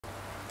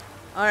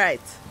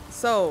Alright,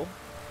 so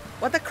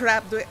what the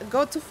crap do I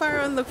go to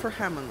Pharaoh and look for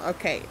Hammond?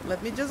 Okay,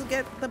 let me just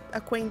get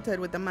acquainted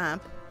with the map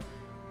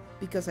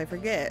because I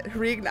forget.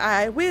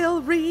 I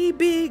will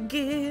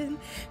re-begin.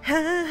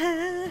 Ha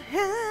ha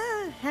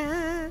ha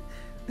ha.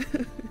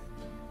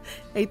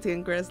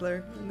 18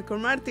 Gressler.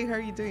 Cormarty, how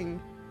are you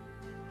doing?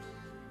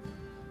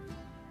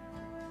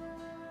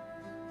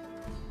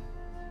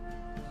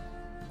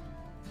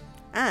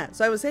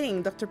 So I was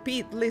saying, Dr.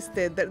 Pete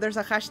listed that there's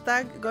a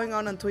hashtag going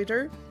on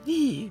Twitter.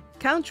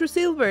 Count True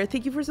Silver,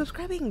 thank you for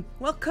subscribing.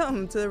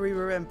 Welcome to the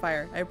River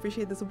Empire. I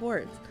appreciate the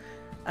support.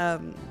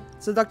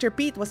 So Dr.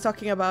 Pete was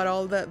talking about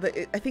all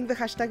the I think the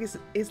hashtag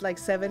is like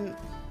seven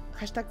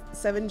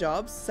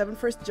jobs, 7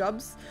 first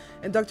jobs,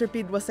 and Dr.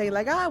 Pete was saying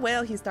like,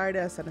 well, he started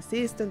as an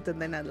assistant and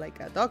then like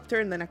a doctor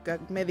and then a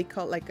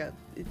medical, like a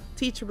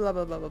teacher, blah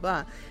blah blah blah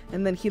blah,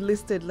 and then he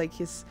listed like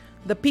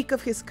the peak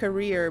of his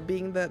career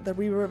being the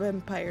River of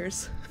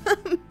Empires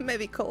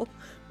medical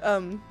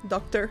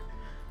doctor.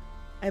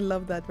 I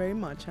love that very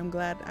much. I'm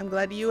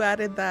glad you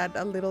added that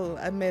a little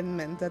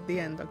amendment at the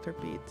end, Dr.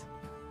 Pete.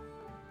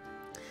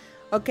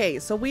 Okay,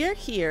 so we are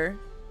here.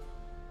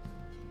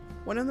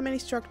 One of the many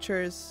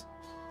structures.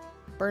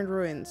 Burned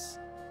ruins.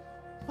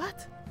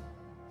 What?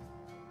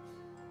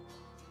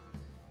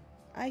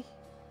 I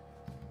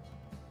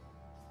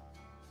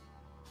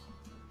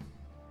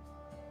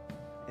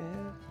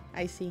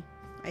see.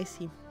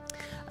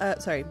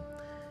 Sorry.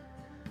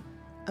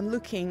 I'm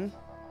looking.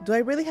 Do I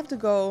really have to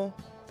go?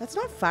 That's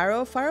not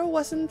Pharaoh. Pharaoh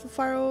wasn't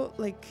Pharaoh,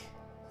 like...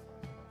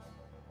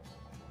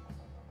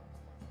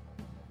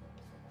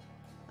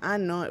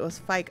 no, it was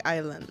Fike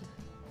Island.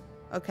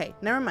 Okay,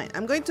 never mind.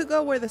 I'm going to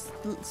go where this...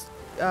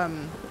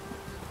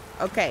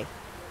 Okay.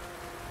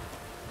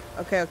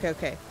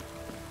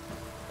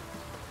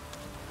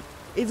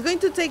 It's going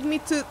to take me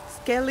to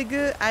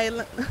Skellige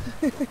Island.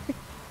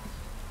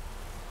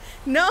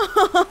 No,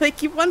 they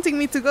keep wanting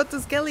me to go to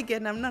Skellige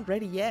and I'm not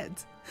ready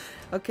yet.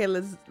 Okay,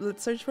 let's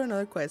search for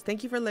another quest.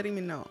 Thank you for letting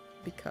me know,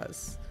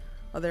 because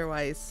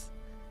otherwise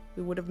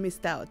we would have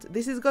missed out.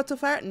 This is Go to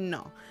Fire?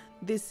 No.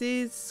 This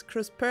is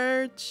Cross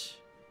Perch.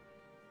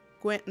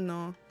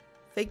 No.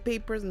 Fake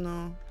Papers?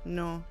 No.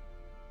 No.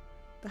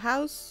 The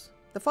House?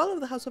 The Fall of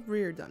the House of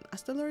Reardon. A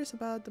story is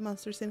about the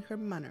monsters in her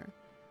manor.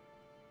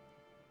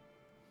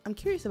 I'm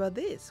curious about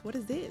this. What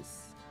is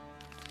this?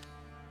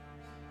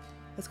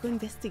 Let's go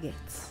investigate.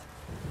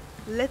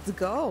 Let's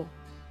go.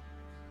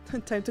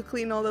 Time to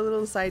clean all the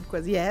little side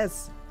quests.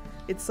 Yes.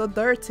 It's so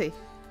dirty.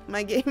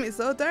 My game is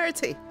so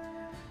dirty.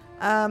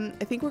 I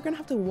think we're gonna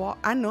have to walk.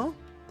 I know.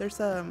 There's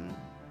a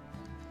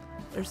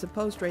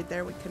post right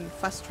there. We can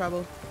fast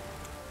travel.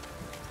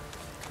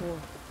 Cool.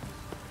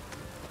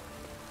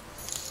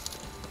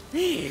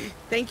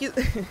 Thank you.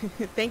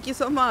 Thank you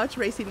so much,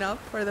 Racing Up,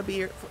 for the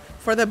beer,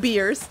 for the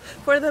beers,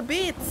 for the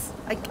beats.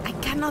 I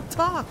cannot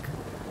talk.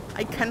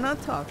 I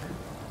cannot talk.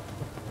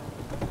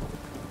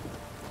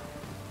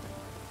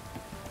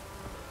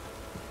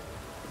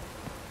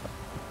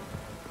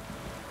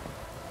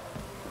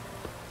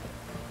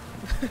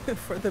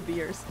 For the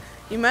beers.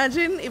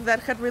 Imagine if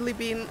that had really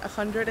been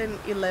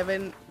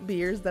 111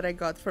 beers that I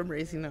got from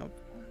Racing Up.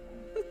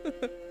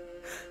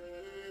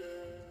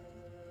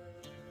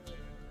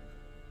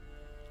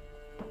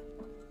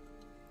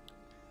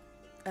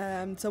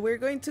 So we're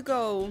going to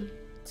go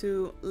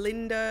to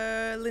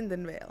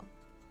Lindenvale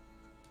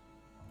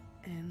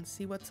and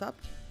see what's up.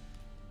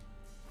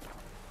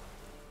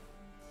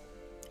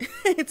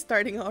 It's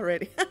starting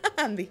already.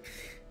 Andy,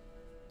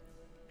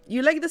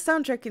 you like the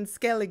soundtrack in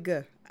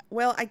Skellige?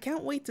 Well, I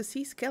can't wait to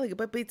see Skellige,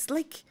 but it's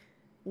like,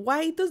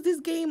 why does this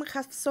game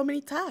have so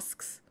many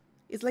tasks?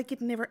 It's like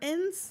it never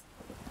ends.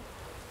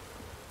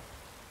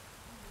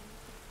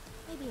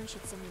 Maybe I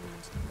should send him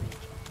around to the bridge.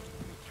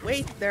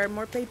 Wait, there are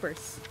more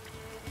papers.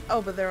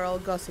 Oh, but they're all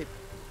gossip.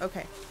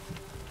 Okay.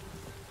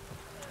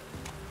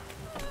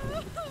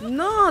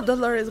 No,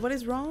 Dolores, what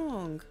is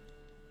wrong?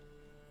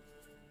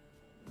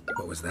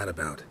 What was that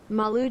about?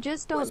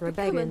 Malukah, don't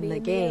rebel in the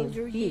game.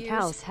 Beat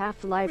House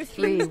Half-Life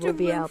 3 will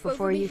be out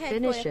before you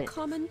finish it.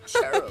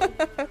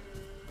 I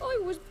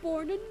was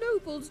born a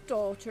noble's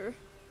daughter.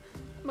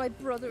 My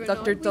brother and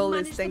Dr. I,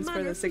 Dolores, thanks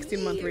for the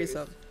 16-month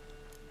resub.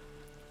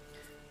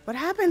 What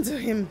happened to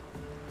him?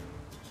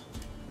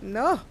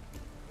 No.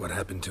 What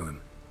happened to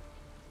him?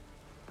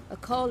 A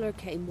caller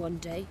came one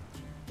day.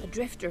 A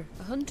drifter,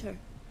 a hunter.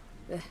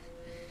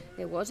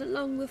 It wasn't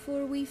long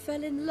before we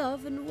fell in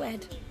love and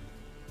wed.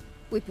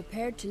 We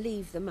prepared to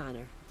leave the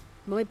manor.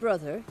 My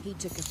brother, he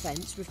took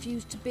offence,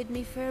 refused to bid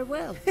me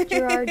farewell.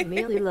 Gerard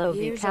merely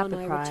Lovey Years on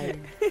I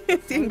Capricorn.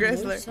 returned. Team No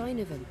Gressler. sign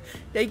of him.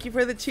 Thank you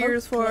for the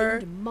cheers Folk for...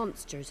 claimed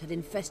monsters had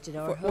infested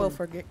our home. Well,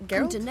 for Come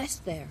Geralt. to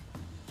nest there.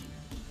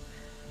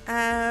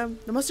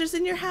 The monsters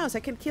in your house. I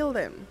can kill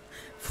them.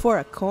 For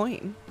a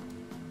coin.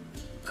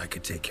 I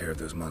could take care of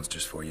those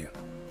monsters for you.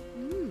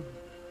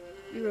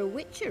 You're a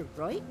witcher,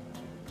 right?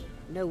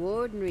 No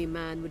ordinary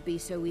man would be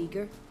so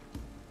eager.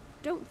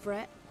 Don't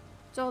fret.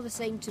 It's all the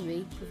same to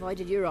me,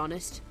 provided you're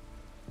honest.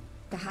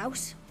 The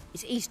house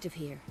is east of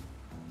here.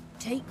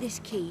 Take this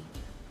key.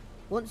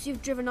 Once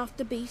you've driven off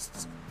the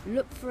beasts,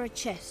 look for a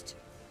chest.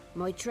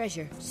 My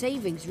treasure.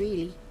 Savings,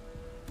 really.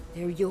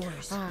 They're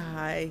yours.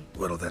 Aye.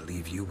 What'll that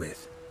leave you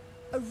with?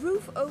 A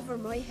roof over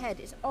my head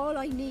is all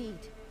I need.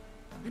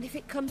 And if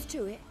it comes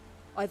to it,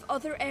 I've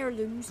other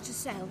heirlooms to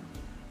sell.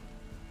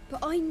 But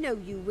I know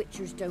you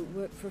witchers don't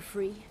work for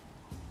free.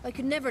 I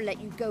could never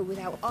let you go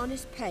without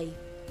honest pay.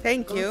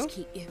 Thank you. Let's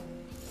keep you.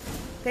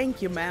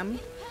 Thank you, ma'am.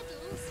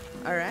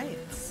 Alright.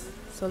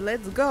 So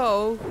let's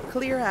go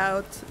clear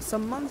out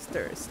some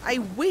monsters. I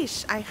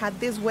wish I had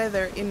this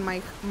weather in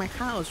my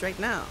house right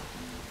now.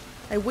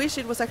 I wish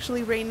it was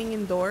actually raining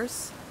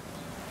indoors.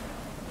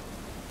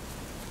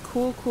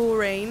 Cool, cool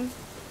rain.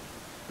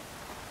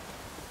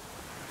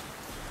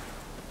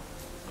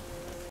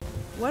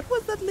 What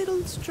was that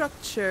little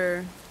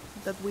structure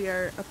that we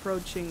are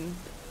approaching?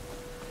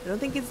 I don't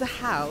think it's the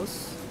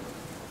house.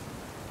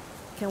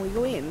 Can we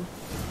go in?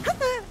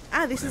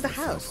 Ah, this is the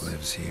house.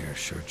 Lives here.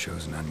 Sure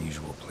chose an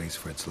unusual place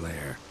for its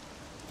lair.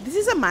 This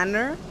is a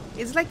manor.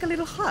 It's like a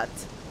little hut.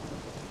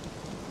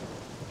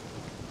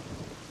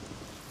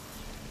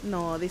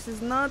 No, this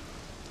is not.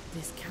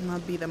 This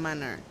cannot be the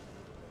manor.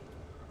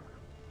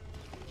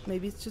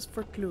 Maybe it's just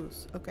for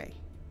clues. Okay.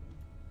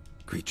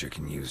 Creature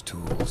can use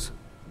tools.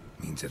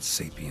 Means it's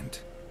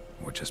sapient,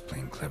 or just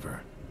plain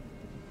clever.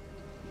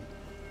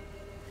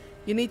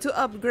 You need to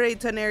upgrade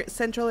to an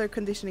central air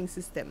conditioning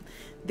system.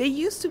 They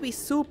used to be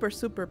super,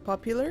 super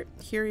popular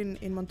here in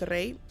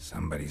Monterrey.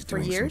 Somebody's for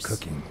doing years. some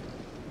cooking.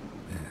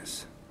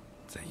 Yes,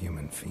 it's a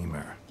human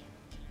femur.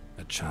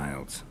 A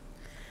child's.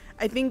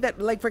 I think that,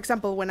 like, for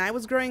example, when I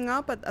was growing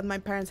up at my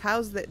parents'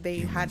 house, that they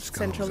Human had skulls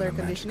central in air a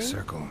magic conditioning.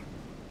 circle.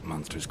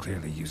 Monsters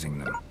clearly using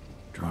them,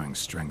 drawing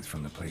strength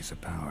from the place of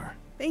power.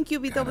 Thank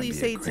you, Gotta be a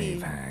BWCT.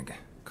 grave hag.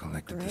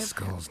 Collected the Grave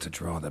skulls to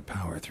draw the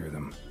power through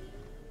them.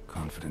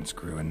 Confidence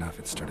grew enough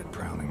it started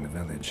prowling the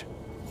village.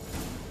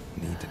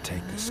 Need to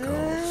take the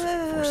skulls,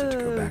 force it to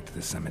go back to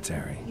the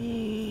cemetery.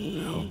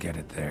 I'll get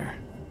it there.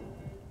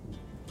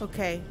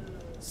 Okay,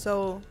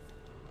 so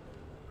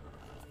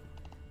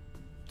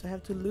do I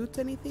have to loot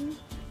anything?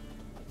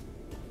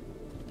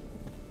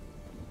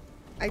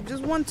 I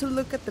just want to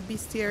look at the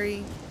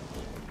bestiary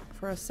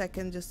for a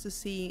second just to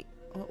see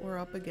what we're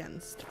up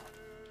against.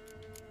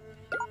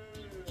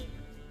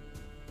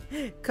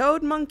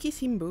 Code Monkey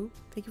Simbu,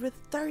 thank you for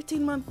the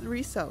 13-month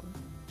resub.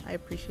 I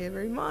appreciate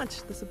very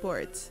much the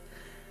support.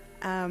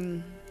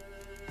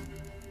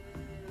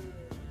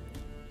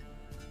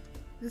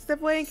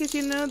 Step away in case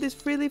you know there's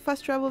freely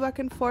fast travel back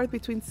and forth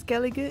between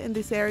Skellige and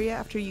this area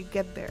after you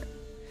get there.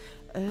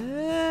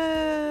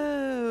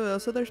 Oh,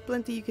 so there's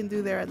plenty you can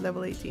do there at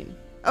level 18.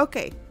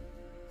 Okay.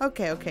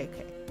 Okay.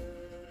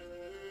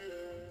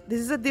 This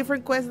is a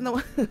different quest than the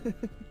one.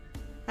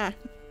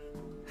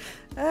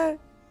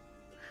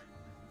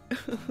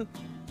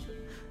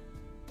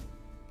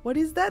 What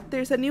is that?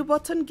 There's a new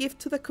button, gift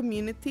to the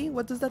community.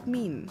 What does that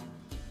mean?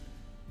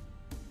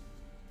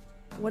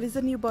 What is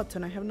a new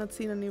button? I have not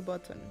seen a new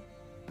button.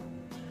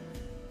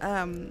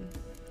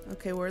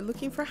 Okay, we're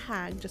looking for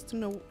hag just to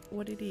know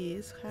what it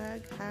is.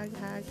 Hag.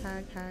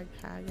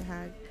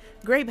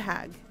 Grave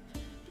hag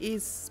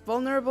is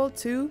vulnerable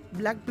to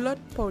black blood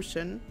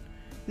potion,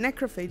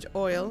 necrophage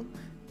oil,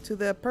 to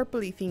the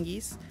purpley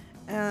thingies,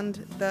 and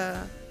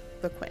the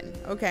quen.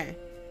 Okay.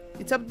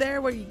 It's up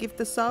there where you give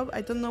the sub.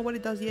 I don't know what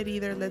it does yet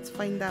either. Let's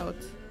find out.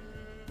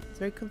 It's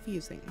very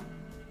confusing.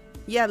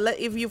 Yeah,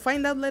 if you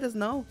find out, let us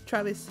know,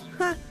 Travis.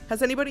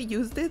 Has anybody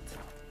used it?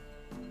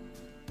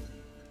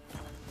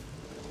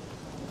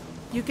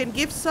 You can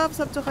give subs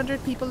up to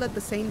 100 people at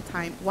the same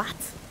time. What?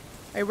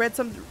 I read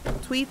some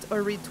tweet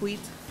or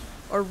retweet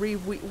or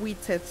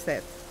retweeted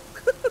it.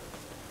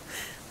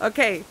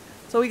 Okay,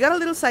 so we got a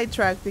little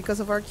sidetracked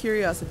because of our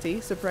curiosity.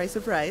 Surprise,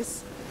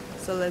 surprise.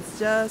 So let's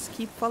just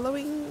keep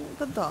following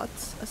the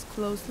dots as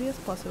closely as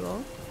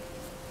possible.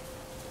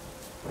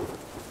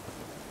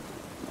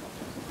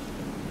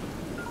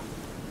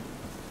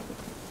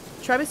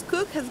 Travis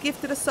Cook has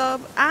gifted a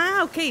sub.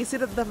 Ah, okay. See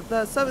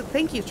the sub.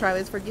 Thank you,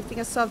 Travis, for gifting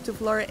a sub to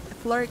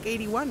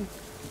Floric81.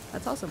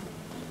 That's awesome.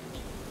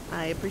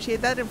 I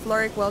appreciate that. And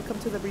Floric, welcome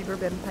to the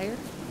Reverb Empire.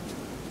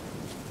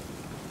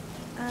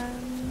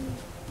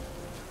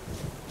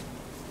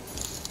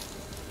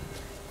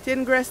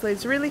 Jen Gressler,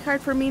 it's really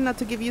hard for me not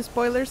to give you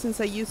spoilers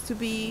since I used to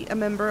be a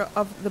member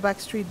of the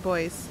Backstreet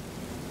Boys.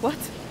 What?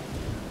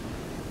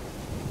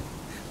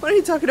 What are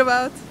you talking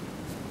about?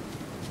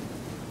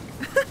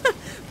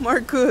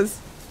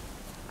 Marcus,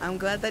 I'm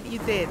glad that you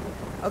did.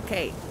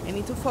 Okay, I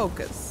need to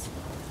focus.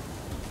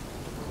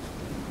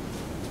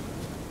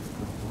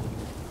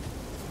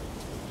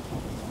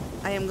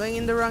 I am going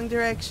in the wrong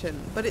direction,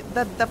 but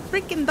the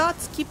freaking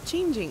dots keep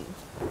changing.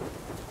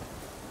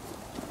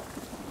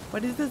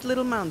 What is this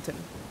little mountain?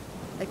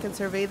 I can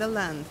survey the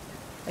land.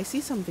 I see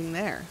something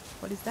there.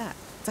 What is that?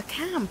 It's a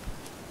camp.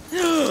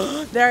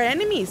 There are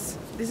enemies.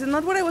 This is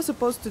not what I was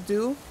supposed to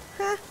do.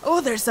 Huh?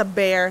 Oh, there's a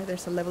bear.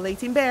 There's a level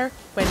 18 bear.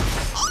 When...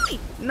 Oh,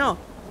 no.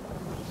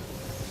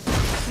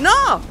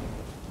 No!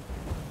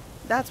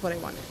 That's what I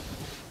wanted.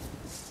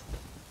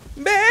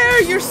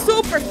 Bear, you're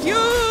super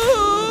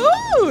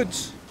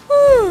huge!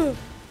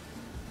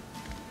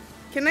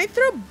 Can I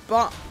throw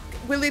bomb?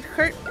 Will it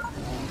hurt?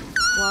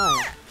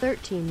 What?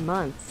 13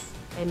 months.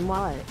 And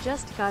what?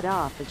 Just got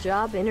off a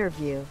job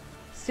interview.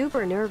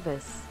 Super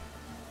nervous.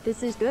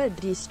 This is good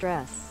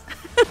de-stress.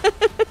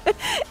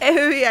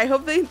 Evie, I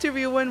hope the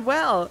interview went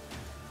well.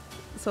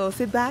 So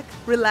sit back,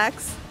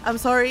 relax. I'm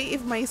sorry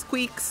if my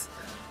squeaks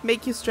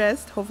make you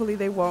stressed. Hopefully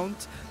they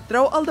won't.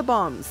 Throw all the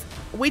bombs.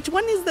 Which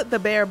one is the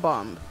bear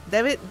bomb?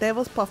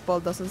 Devil's puffball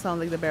doesn't sound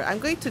like the bear. I'm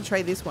going to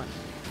try this one.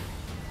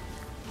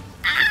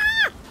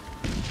 Ah!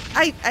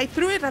 I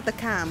threw it at the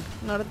camp,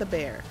 not at the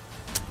bear.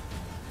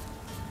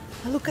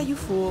 Look at you,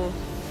 fool.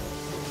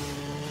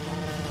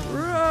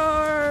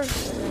 Roar!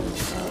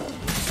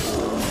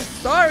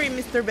 Sorry,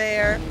 Mr.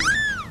 Bear.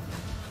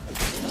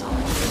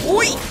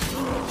 Oi!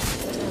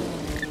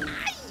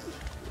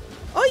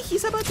 Oh,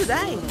 he's about to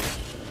die.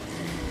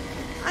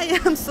 I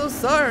am so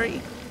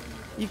sorry.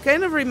 You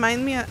kind of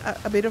remind me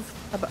a bit of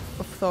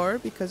Thor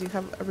because you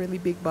have a really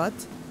big butt.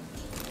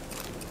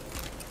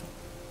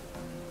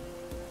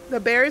 The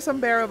bear is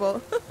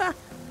unbearable.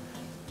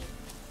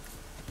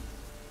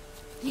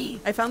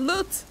 I found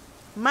loot.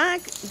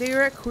 Mag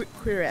Dira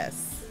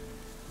Quires.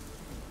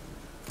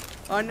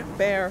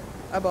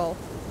 Unbearable.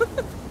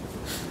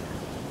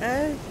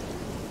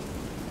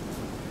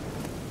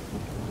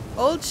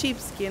 Old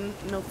sheepskin,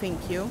 no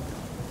thank you.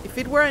 If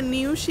it were a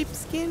new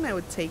sheepskin, I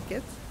would take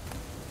it.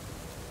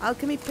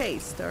 Alchemy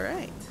paste,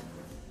 alright.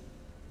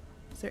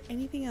 Is there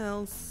anything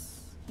else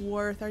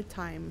worth our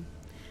time?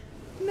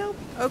 Nope,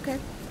 okay.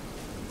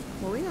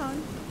 Moving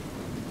on.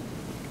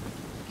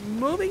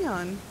 Moving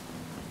on.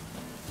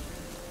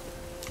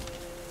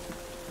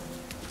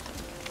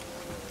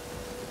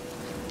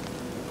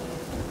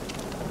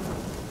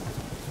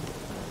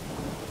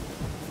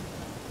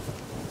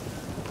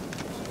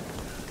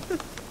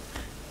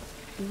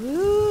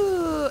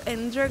 Ooh,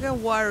 Endraga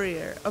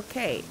Warrior.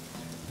 Okay.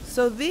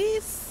 So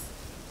this...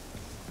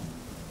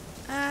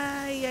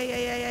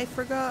 I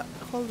forgot.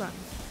 Hold on.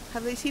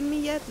 Have they seen me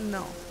yet?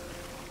 No.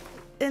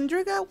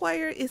 Endraga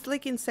Warrior is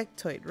like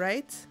insectoid,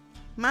 right?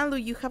 Malu,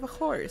 you have a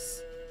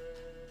horse.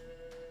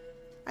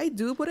 I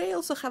do, but I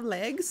also have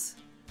legs.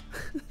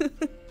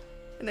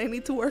 And I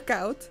need to work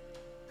out.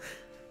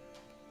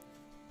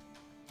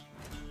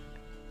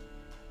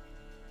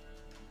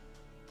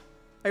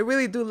 I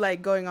really do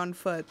like going on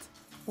foot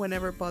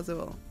whenever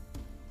possible.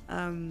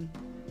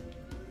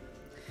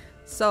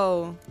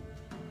 So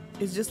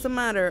it's just a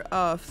matter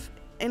of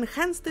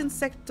enhanced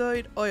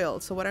insectoid oil.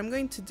 So what I'm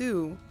going to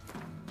do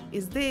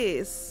is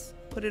this.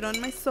 Put it on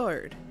my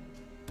sword.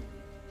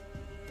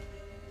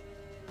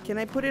 Can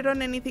I put it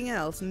on anything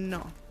else?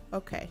 No.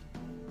 Okay.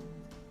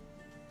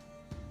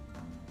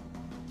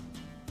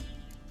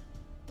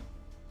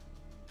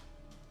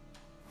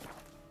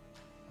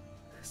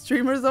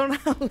 Streamers don't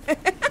have.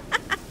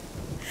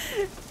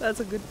 That's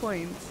a good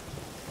point.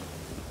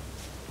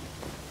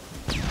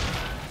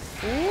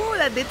 Ooh,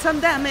 that did some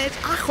damage.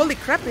 Ah, holy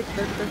crap,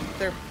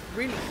 they're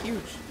really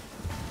huge.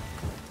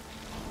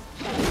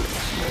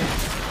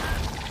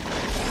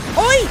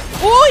 Oi!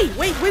 Oi!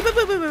 Wait!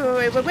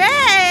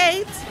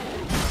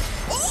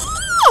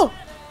 Oh!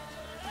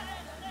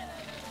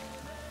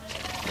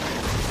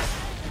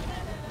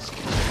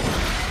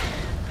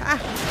 Ah,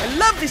 I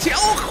love this.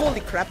 Oh,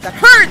 holy crap, that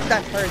hurt!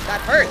 That hurt!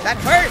 That hurt! That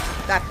hurt!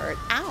 That hurt!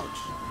 Ouch!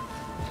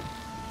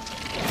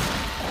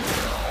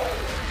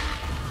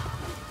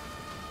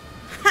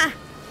 Ha!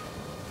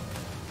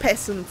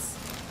 Peasants.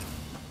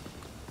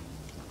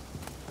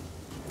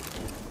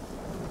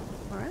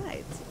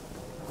 Alright.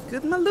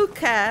 Good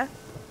Malukah.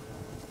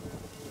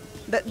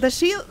 The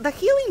shield, the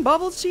healing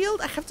bubble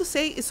shield, I have to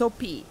say, is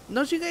OP.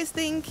 Don't you guys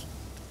think?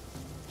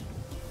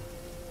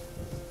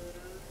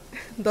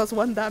 Does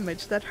 1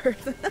 damage, that hurt.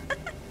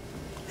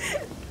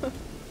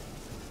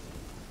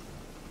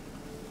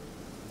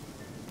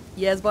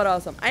 Yes, but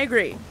awesome. I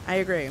agree. I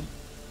agree.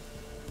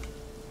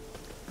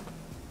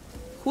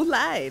 Who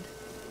lied?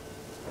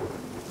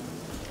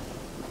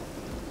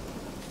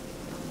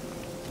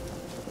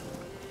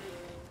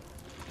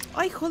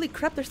 Oh, holy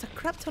crap, there's a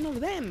crap ton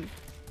of them.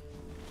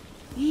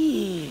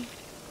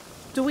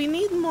 Do we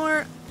need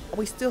more?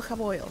 We still have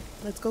oil.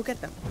 Let's go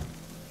get them.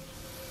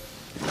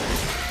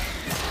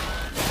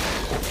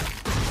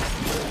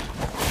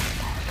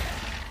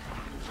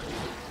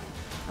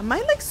 Am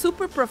I like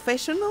super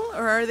professional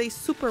or are they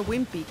super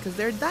wimpy? Because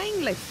they're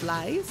dying like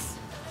flies.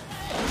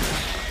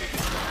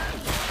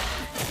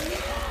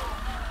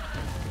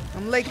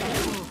 I'm like,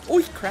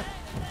 oh crap.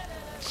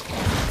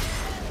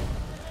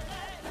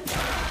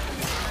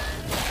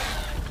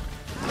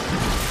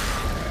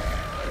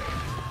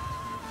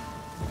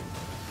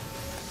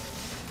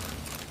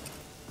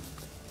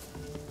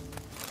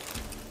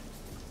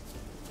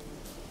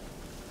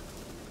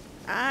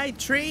 Aye,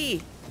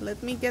 tree.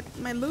 Let me get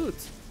my loot.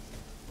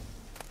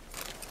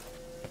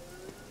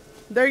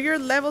 They're your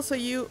level so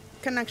you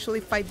can actually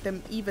fight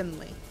them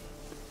evenly.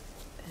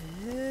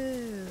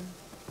 Oh.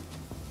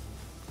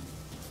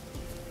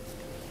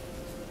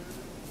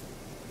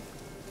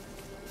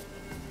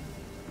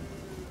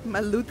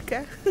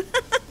 Malukah.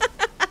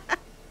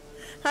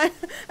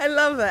 I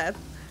love that.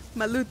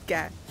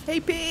 Malukah. Hey,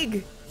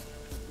 pig!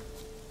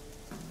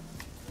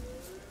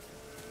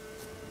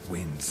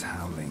 Winds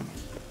howling.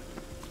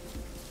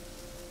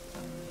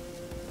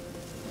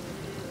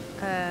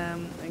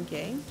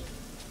 Okay.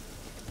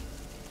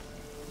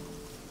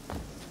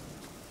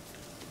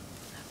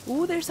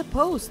 Ooh, there's a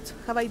post.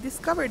 Have I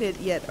discovered it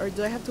yet, or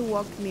do I have to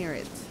walk near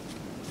it?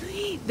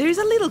 There's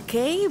a little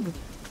cave.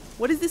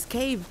 What is this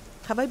cave?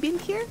 Have I been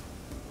here?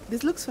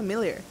 This looks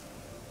familiar.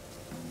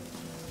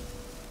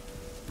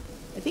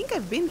 I think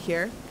I've been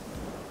here.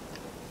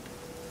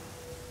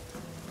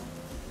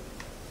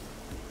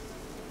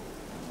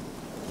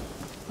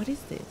 What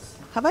is this?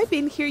 Have I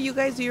been here, you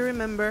guys? Do you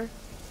remember?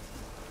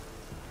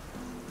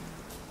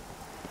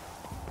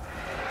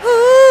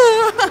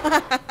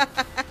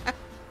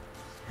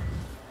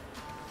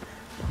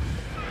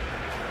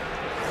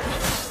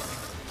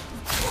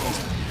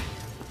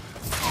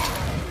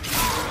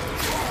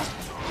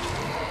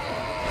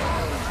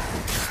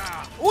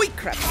 Oi,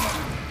 crap!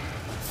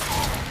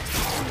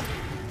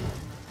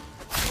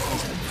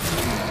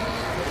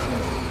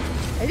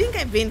 I think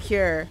I've been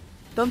here.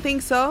 Don't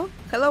think so?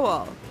 Hello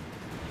all.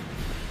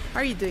 How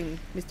are you doing,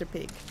 Mr.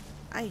 Pig?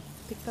 I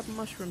picked up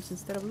mushrooms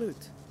instead of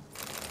loot.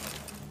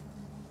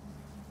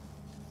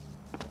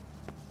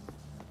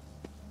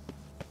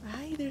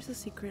 Aye, there's a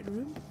secret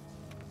room.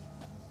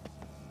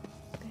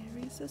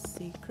 There is a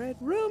secret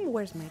room.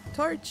 Where's my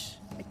torch?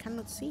 I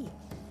cannot see.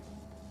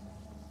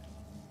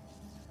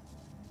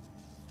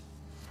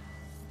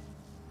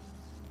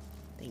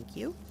 Thank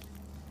you.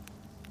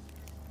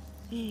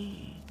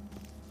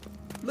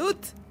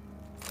 Loot!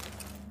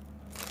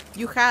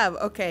 You have,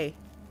 okay.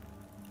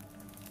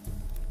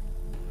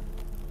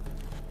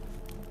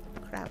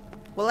 Crap.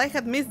 Well, I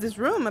had missed this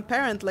room,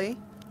 apparently.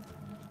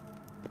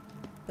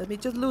 Let me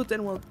just loot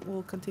and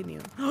we'll continue.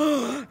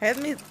 I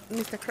had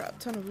missed a crap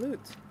ton of loot.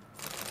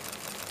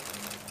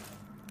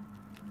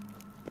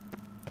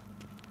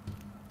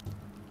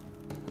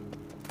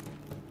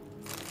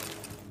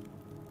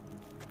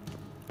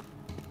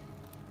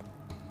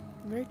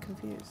 I'm very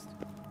confused.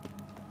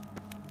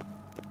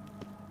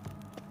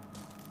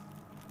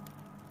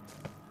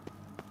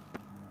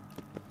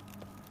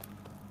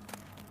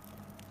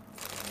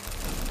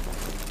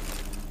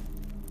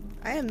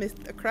 I had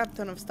missed a crap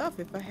ton of stuff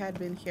if I had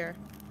been here.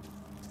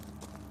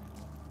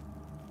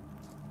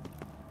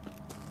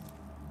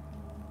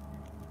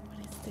 What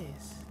is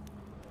this?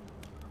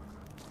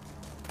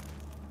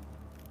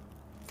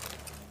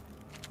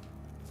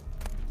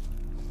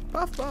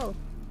 Puffball!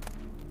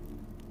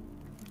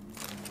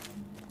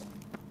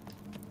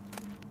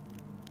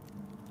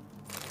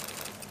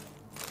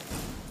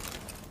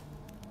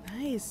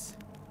 Nice.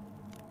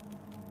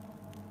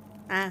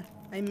 Ah,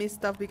 I missed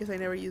stuff because I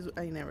never use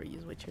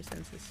Witcher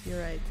senses.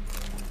 You're right.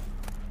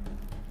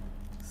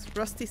 It's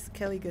Rusty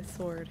Skellige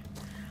sword.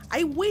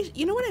 I wish,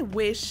 you know what I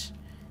wish?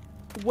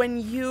 When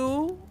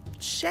you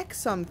check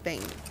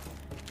something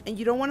and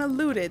you don't want to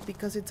loot it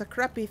because it's a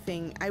crappy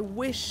thing, I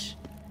wish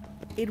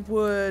it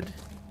would.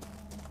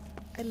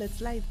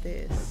 Let's light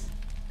this.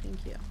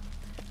 Thank you.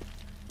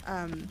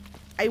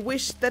 I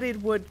wish that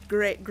it would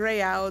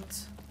gray out,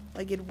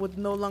 like it would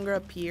no longer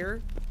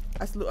appear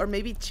as or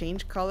maybe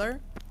change color.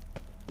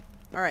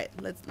 All right,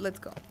 let's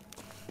go.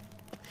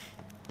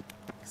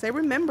 Cause I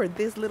remember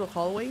this little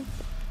hallway.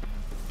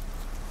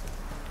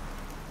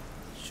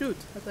 Shoot,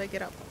 how do I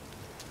get up?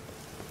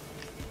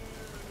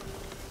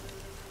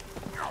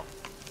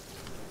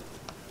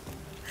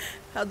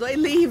 How do I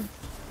leave?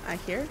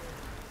 Here.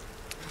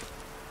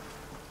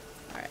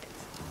 All right.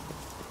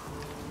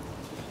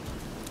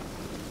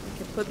 I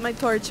can put my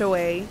torch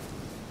away.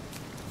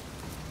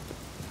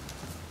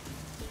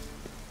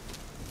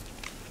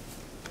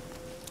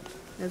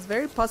 It's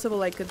very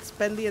possible I could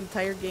spend the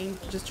entire game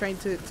just trying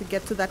to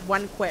get to that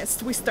one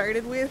quest we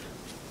started with.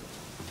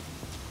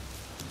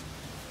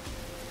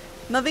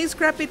 Nothing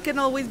scrappy can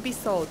always be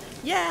sold.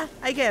 Yeah,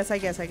 I guess.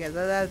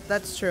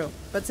 That's true.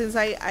 But since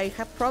I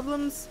have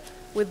problems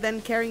with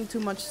then carrying too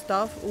much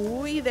stuff.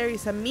 Ooh, there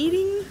is a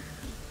meeting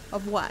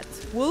of what?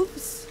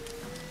 Wolves?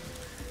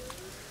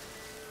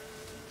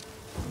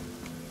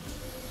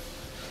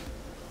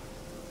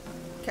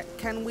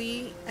 Can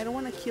we? I don't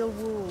want to kill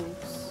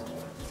wolves.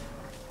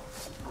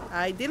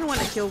 I didn't want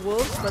to kill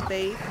wolves, but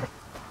they...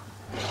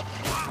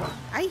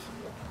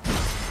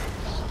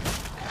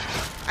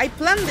 I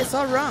planned this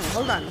all wrong.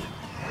 Hold on.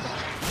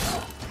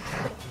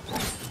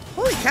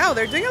 Holy cow,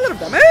 they're doing a lot of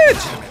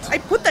damage! I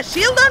put the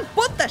shield on!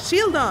 Put the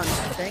shield on!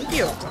 Thank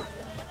you.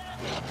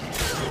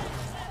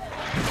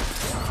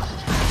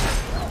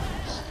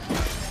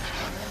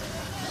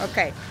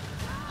 Okay.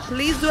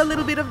 Please do a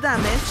little bit of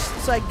damage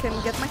so I can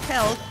get my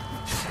health.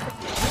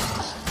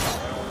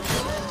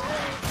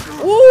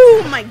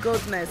 Oh my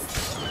goodness.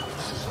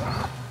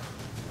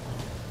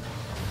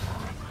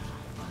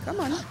 Come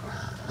on.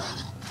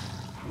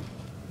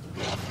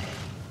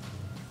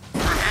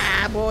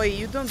 Ah, boy,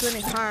 you don't do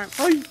any harm.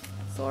 Oh,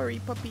 sorry,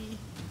 puppy.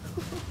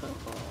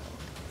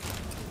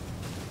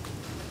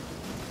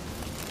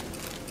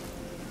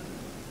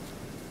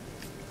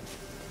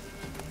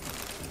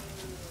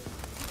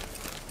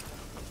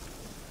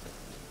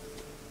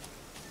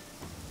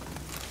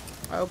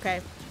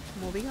 Okay,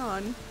 moving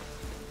on.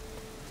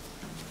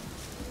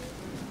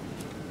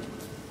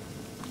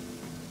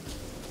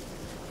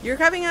 You're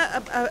having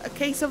a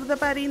case of the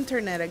bad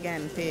internet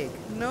again, pig.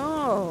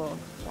 No.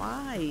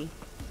 Why?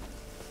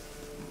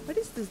 What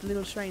is this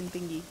little shrine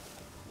thingy?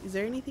 Is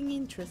there anything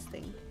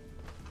interesting?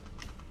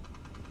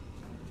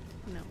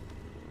 No.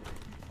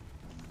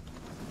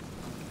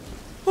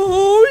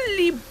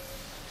 Holy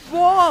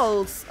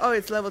balls! Oh,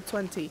 it's level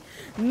 20.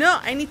 No,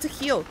 I need to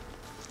heal.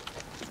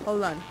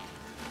 Hold on.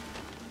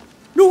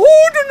 No, no,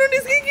 no,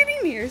 it's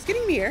getting near. It's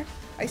getting near.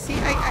 I see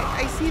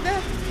see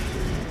that.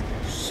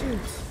 Shoot.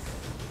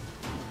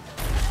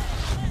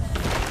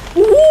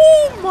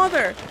 Ooh,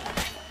 mother!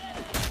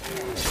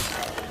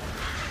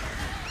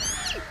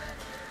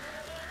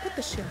 What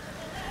the shit?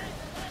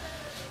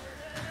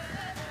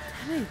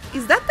 Damn it.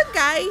 Is that the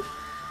guy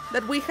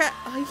that we had?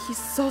 Oh, he's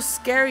so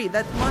scary.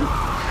 That one.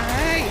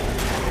 Ay.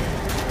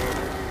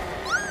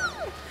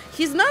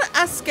 He's not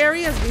as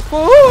scary as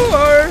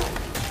before.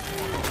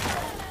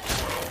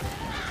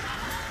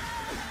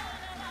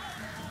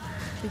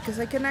 Because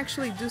I can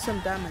actually do some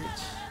damage.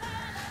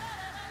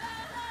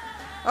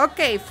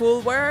 Okay,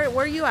 fool,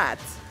 where you at?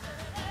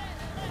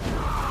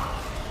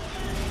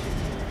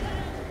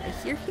 I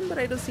hear him, but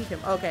I don't see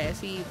him. Okay, I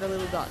see the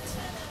little dots.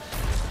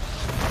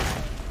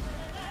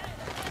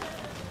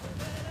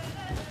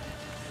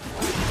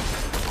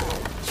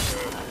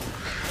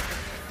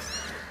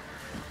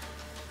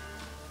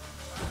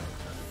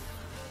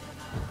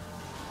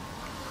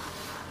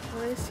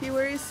 Where is he?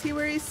 Where is he?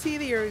 Where is he?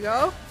 There we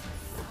go.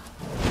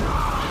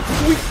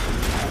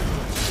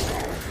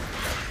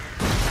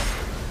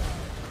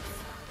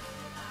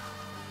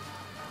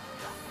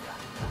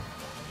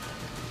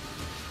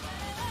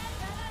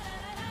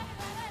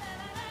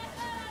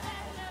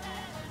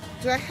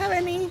 Do I have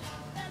any?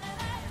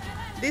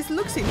 This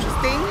looks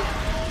interesting.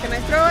 Can I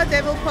throw a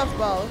devil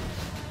puffball?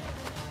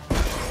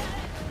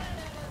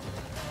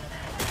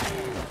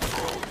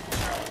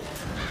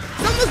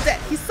 He's almost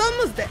dead. He's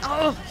almost dead.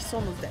 Oh, he's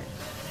almost dead.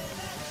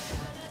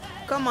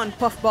 Come on,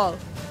 puffball.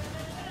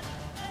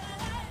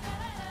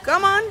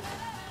 Come on.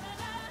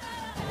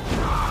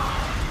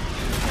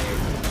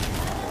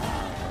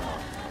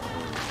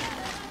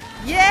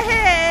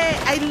 Yay!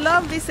 I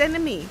love this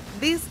enemy.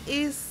 This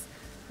is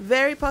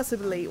very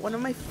possibly one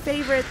of my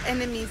favorite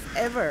enemies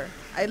ever.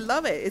 I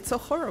love it. It's so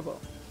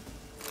horrible.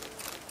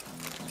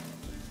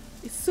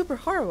 It's super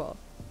horrible.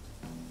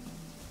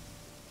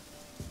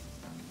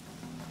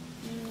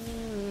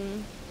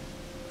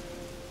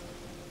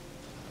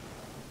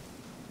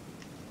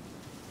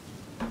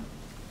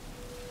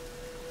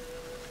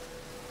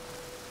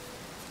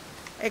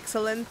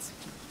 Excellent.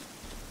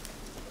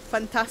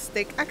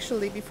 Fantastic.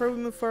 Actually, before we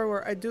move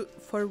forward, I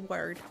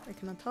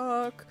cannot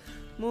talk.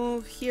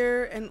 Move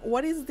here. And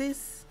what is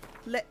this?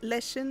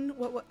 Lesion?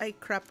 What?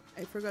 Crap.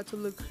 I forgot to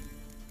look.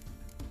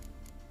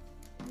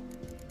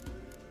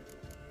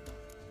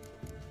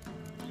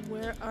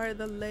 Where are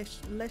the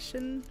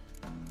lesions?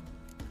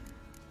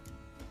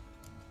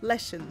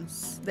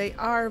 They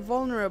are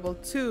vulnerable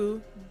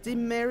to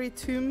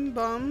Demeritum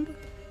bomb,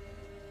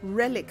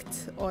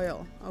 relict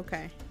oil.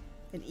 Okay.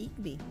 And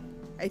Igni.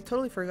 I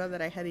totally forgot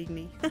that I had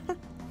Igni.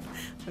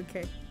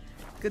 Okay.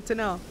 Good to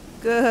know.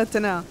 Good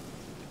to know.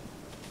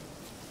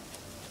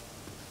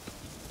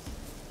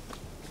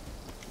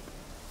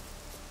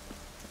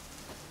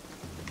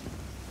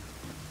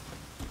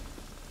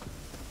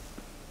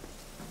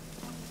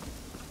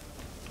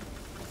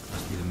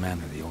 Must be the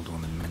manor the old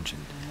woman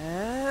mentioned.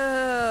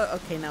 Oh,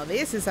 okay. Now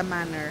this is a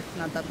manor,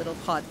 not that little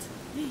hut.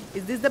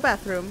 Is this the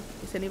bathroom?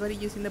 Is anybody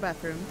using the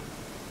bathroom?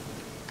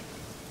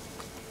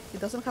 It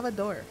doesn't have a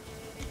door.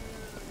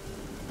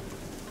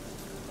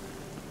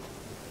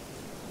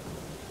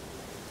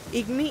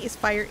 Igni is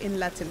fire in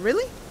Latin.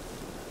 Really?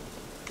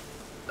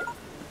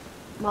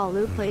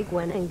 Malukah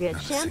went and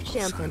get champ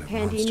and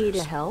Pandy need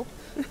a help.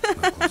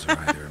 Locals are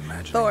either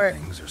imagining Thor.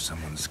 things or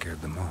someone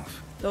scared them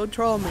off. Don't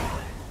troll me.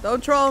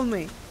 Don't troll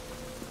me.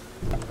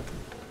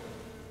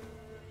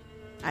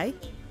 Aye?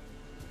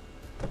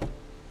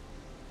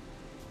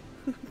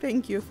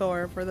 Thank you,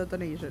 Thor, for the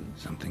donation.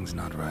 Something's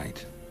not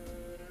right.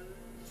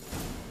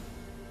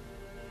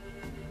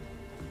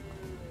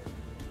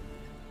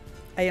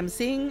 I am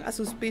seeing a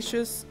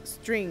suspicious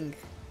string.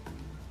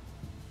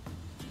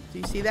 Do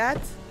you see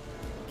that?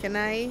 Can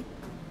I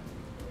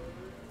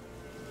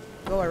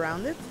go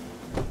around it?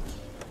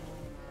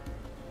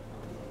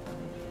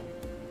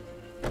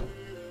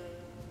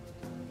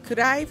 Could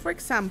I, for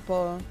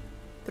example,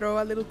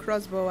 throw a little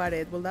crossbow at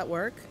it? Will that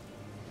work?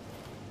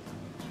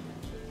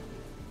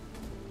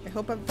 I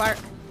hope I'm far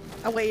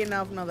away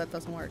enough. No, that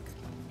doesn't work.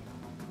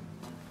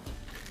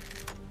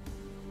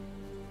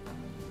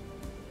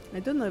 I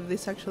don't know if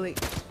this actually...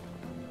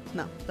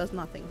 No, does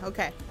nothing.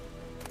 Okay.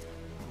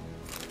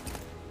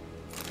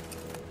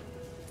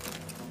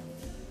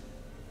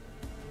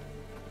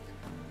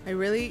 I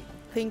really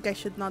think I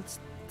should not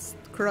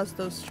cross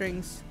those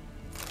strings.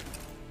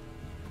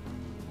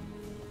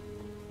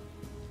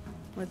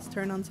 Let's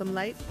turn on some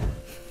light.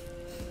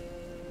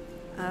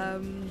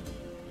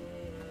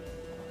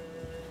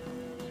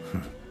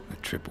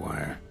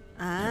 tripwire.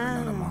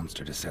 Never known a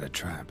monster to set a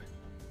trap.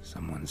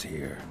 Someone's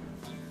here.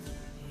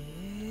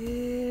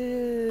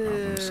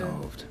 Problem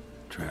solved.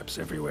 Traps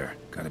everywhere.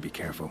 Gotta be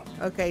careful.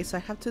 Okay, so I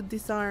have to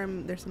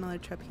disarm. There's another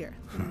trap here.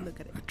 Let me look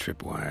at it. A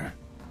tripwire.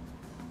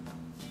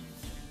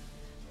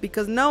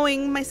 Because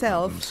knowing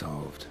myself, Problem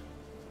solved.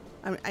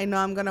 I know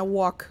I'm gonna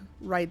walk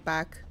right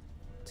back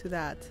to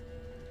that.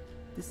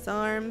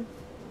 Disarm.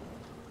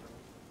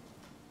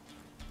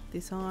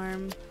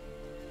 Disarm.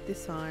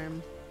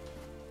 Disarm.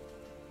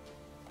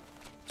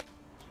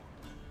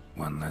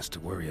 One less to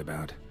worry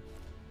about.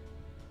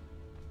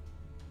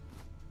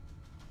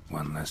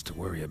 One less to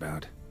worry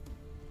about.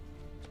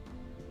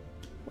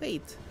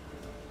 Wait.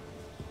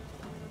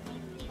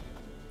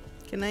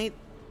 Can I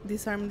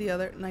disarm the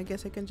other? And I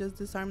guess I can just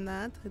disarm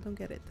that. I don't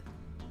get it.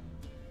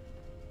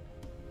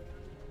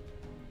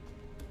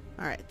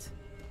 Alright.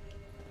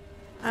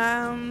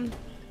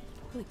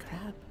 Holy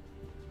crap.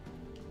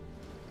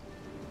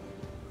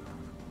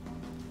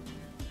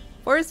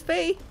 Forest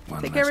Faye.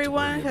 One Take less to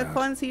everyone. worry Have about.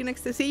 fun. See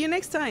you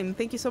next time.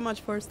 Thank you so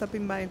much for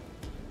stopping by.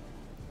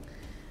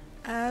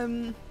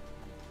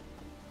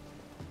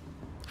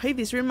 Hey,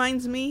 this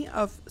reminds me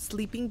of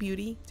Sleeping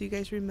Beauty. Do you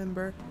guys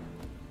remember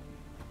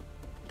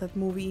that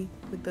movie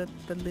with the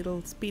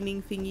little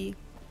spinning thingy?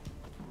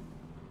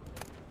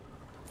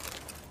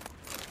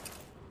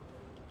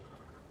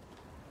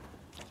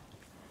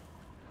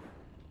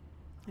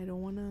 I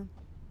don't want to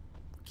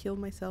kill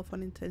myself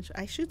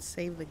unintentionally. I should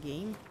save the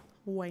game.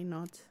 Why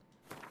not?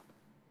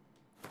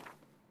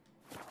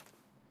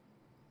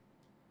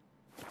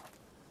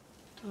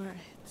 Alright.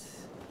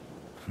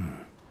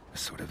 A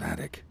sort of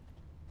attic.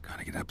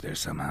 Gotta get up there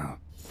somehow.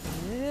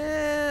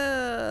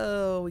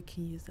 Oh, we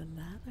can use the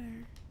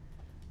ladder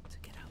to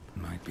get up.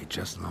 Might be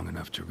just long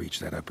enough to reach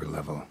that upper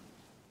level.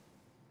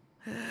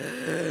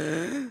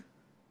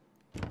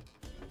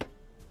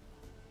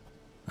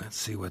 Let's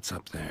see what's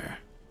up there.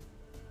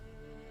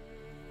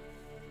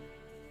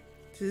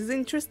 This is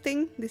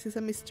interesting. This is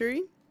a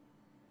mystery.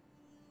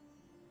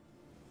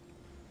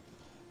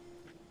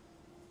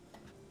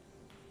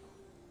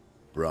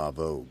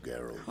 Bravo,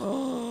 Geralt.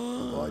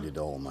 Avoided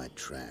all my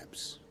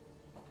traps.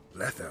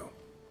 Letho.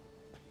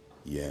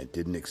 Yeah,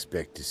 didn't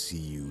expect to see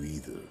you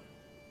either.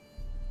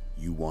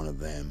 You one of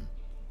them?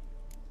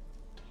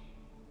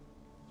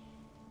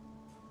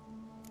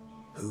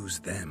 Who's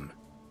them?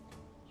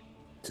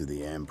 To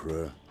the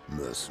Emperor,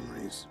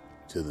 mercenaries.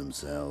 To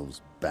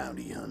themselves,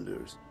 bounty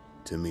hunters.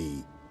 To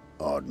me,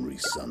 ordinary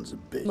sons of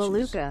bitches.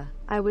 Malukah,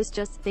 I was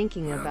just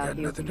thinking Well, about got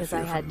you nothing to because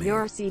I fear had from me.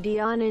 your CD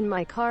on in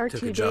my car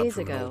Took 2 a job days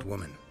from an ago. old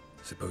woman.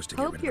 Supposed to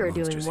get Hope rid you're of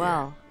the doing monsters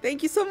well.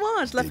 Thank you so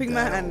much, Laughing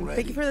that Man. already.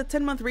 Thank you for the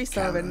 10-month resub.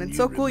 Count And on it's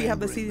so you cool you have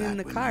the remembering CD in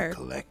that the when you car.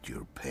 collect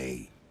your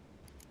pay.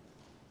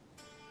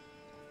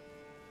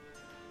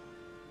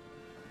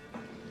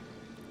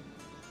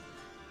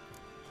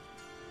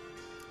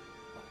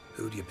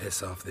 Who'd you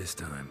piss off this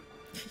time?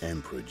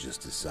 Emperor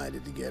just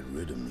decided to get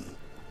rid of me.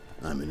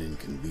 I'm an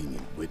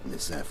inconvenient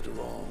witness after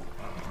all.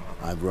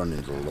 I've run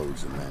into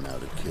loads of men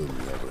out to kill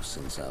me ever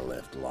since I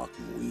left Loch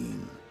and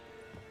Ween.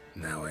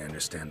 Now I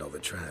understand all the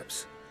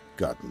traps.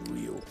 Gotten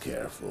real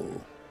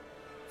careful.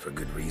 For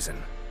good reason.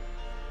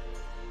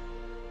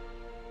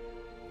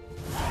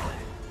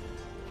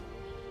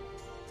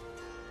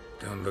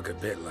 Don't look a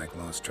bit like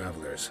lost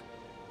travelers.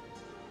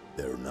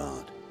 They're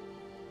not.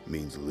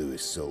 Means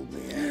Lewis sold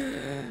me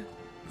out.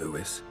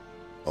 Lewis?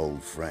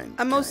 Old friend.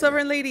 A most kinda.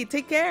 sovereign lady.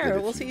 Take care. Did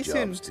a We'll few see you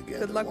soon. jobs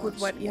together Good luck with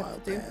once what a you while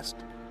have to do. past.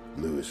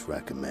 Lewis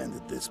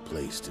recommended this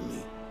place to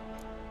me.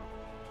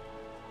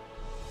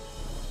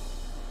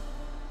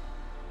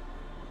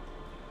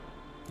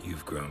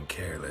 You've grown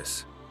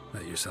careless.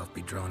 Let yourself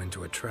be drawn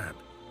into a trap.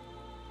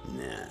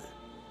 Nah.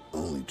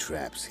 Only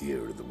traps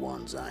here are the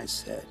ones I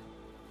set.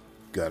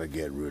 Gotta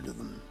get rid of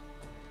them.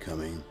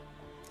 Coming?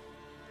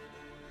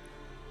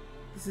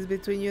 This is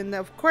between you and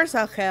of course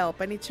I'll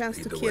help. Any chance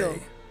Lead to the kill.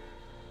 way.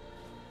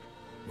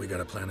 We got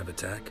a plan of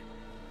attack?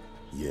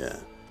 Yeah.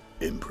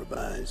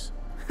 Improvise.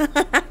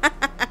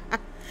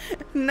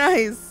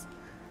 Nice.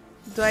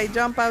 Do I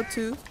jump out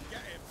too?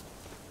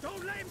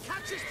 Don't let him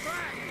catch his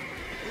prey!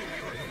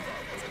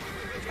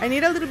 I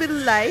need a little bit of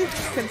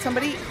life. Can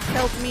somebody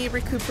help me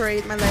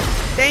recuperate my life?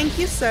 Thank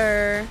you,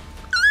 sir.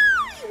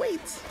 Wait.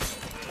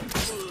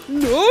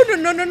 No, no,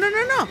 no, no, no,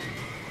 no, no.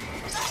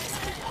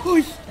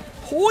 Hoi.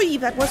 Hoi,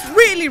 that was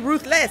really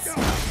ruthless.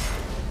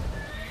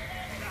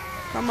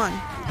 Come on.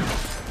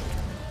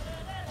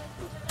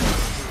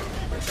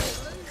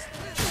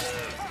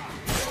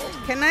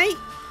 Can I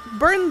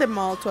burn them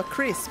all to a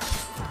crisp?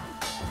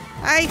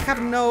 I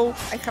have no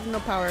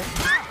power.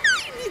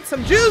 I need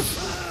some juice.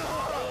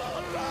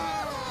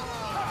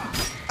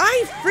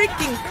 I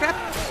freaking crap.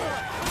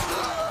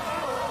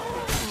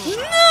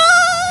 No!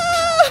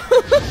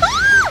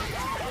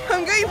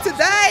 I'm going to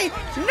die.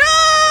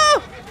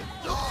 No!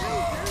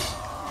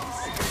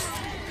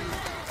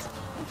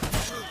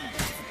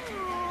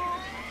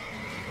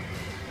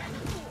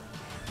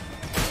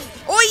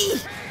 Oi!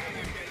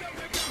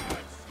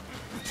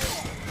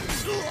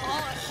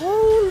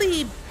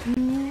 Holy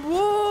whoa!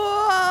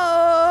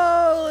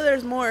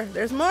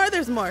 There's more,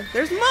 there's more,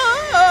 there's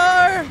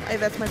more! Hey,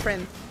 that's my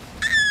friend.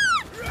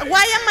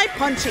 Why am I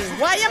punching?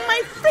 Why am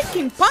I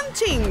freaking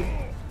punching?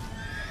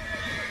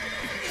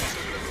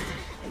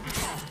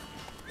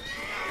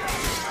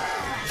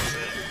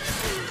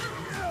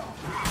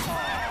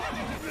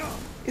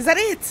 Is that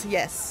it?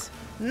 Yes.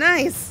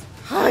 Nice.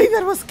 Hi,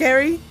 that was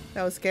scary.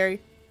 That was scary.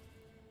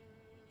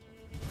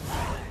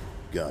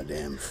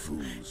 Goddamn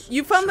fools.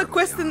 You found the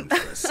quest Certainly in...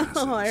 armed for assassins.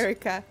 Oh,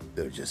 Erica.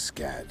 They're just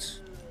scouts.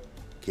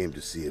 Came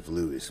to see if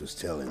Lewis was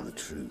telling the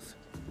truth.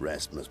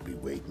 Rest must be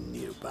waiting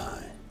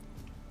nearby.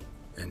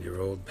 And your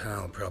old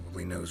pal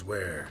probably knows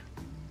where.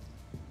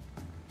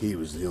 He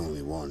was the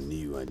only one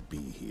knew I'd be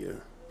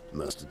here.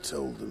 Must have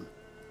told them.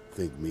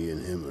 Think me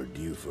and him are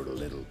due for a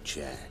little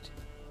chat.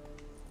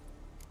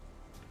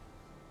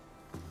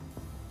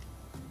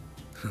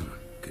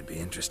 Could be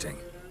interesting.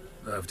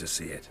 Love to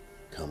see it.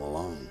 Come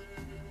along.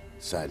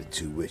 Sight of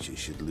two witches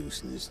should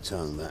loosen his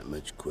tongue that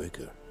much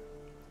quicker.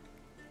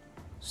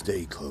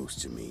 Stay close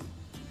to me.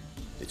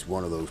 It's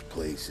one of those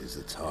places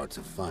that's hard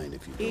to find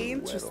if you don't know where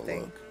to Interesting.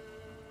 look.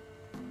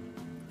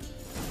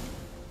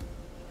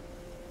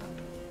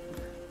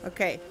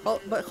 Okay,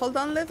 but hold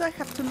on, Liv, I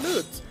have to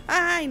loot.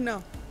 I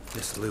know.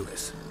 This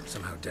Lewis.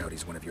 Somehow doubt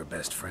he's one of your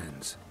best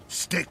friends.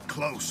 Stick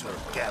closer,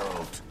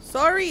 Geralt.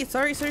 Sorry.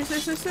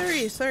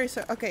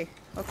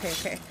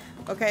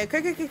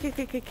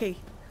 Okay.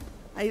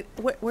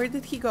 Where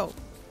did he go?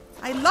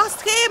 I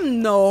lost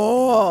him.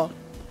 No,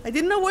 I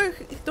didn't know where.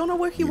 Don't know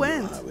where he You know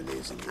went. how it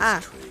is in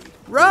this trade.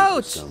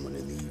 Roach. Someone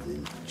in the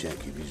evening, check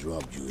if he's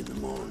robbed you in the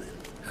morning.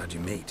 How'd you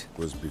meet?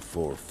 Was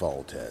before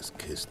Faltas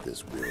kissed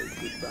this world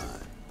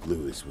goodbye.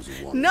 Lewis was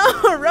a one.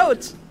 No,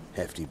 Roach.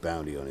 Hefty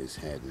bounty on his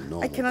head and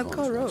normal cannot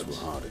call contracts Roach.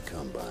 were hard to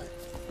come by.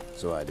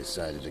 So I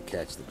decided to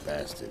catch the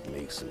bastard,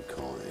 make some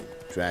coin.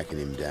 Tracking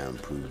him down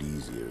proved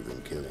easier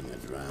than killing a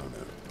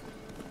drowner.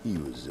 He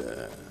was,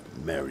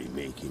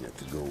 merrymaking at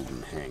the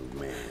Golden Hanged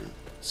Man,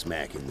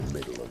 smack in the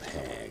middle of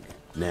Hag.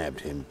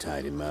 Nabbed him,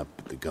 tied him up,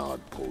 but the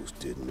guard post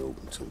didn't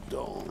open till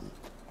dawn.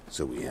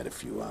 So we had a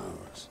few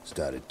hours.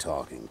 Started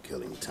talking,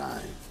 killing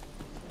time.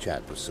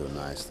 Chat was so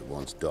nice that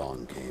once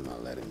dawn came, I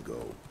let him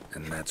go.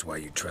 And that's why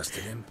you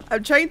trusted him?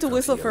 I'm trying to Don't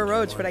whistle you for owe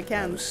Roach, me but I one? I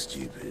can't. was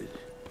stupid.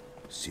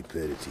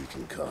 Stupidity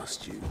can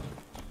cost you,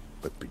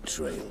 but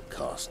betrayal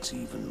costs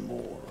even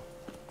more.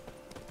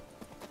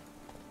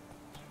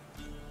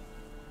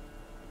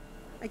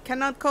 I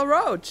cannot call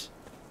Roach.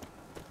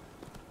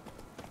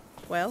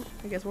 Well,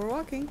 I guess we're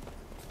walking.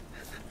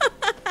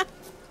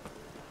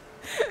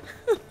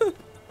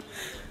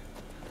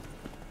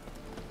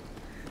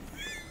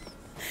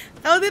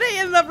 How did I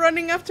end up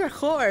running after a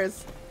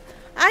horse?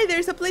 Aye,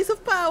 there's a place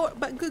of power.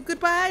 But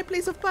goodbye,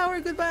 place of power.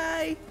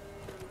 Goodbye.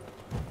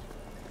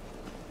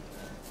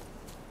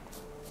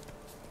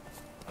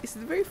 Is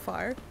it very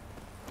far?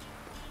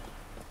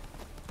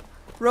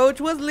 Roach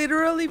was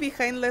literally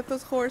behind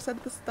Leto's horse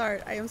at the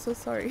start. I am so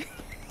sorry.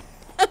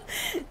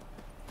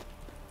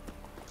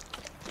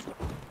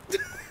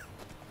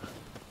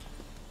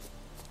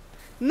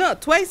 No,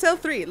 twice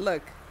L3.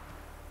 Look.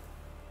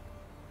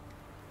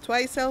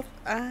 Twice L.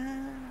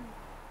 Ah.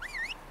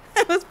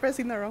 I was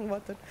pressing the wrong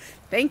button.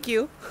 Thank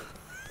you.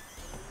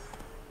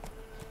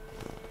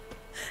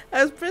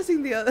 I was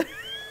pressing the other.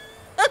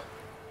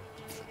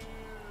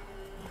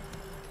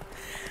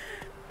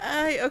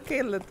 Ay,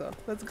 okay, Leto.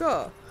 Let's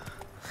go.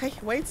 Hey,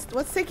 wait,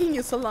 what's taking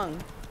you so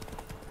long?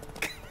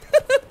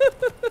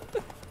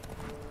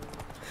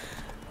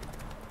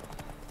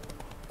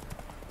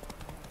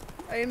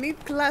 I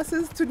need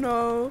classes to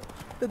know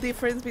the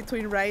difference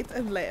between right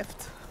and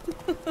left.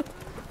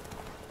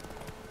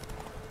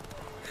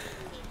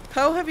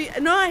 How have you...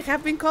 No, I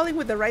have been calling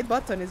with the right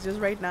button. It's just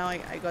right now I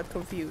got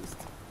confused.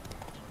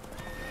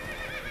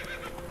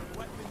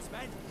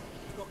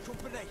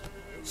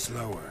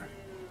 Slower.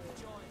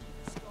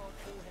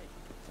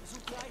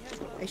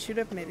 I should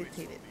have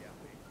meditated.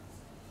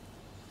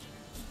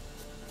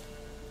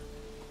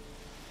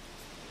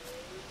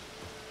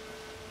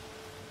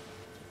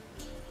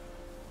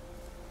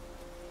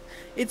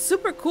 It's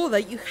super cool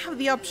that you have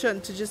the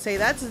option to just say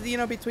that's, you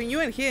know, between you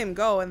and him,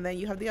 go, and then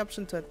you have the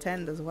option to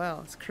attend as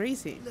well. It's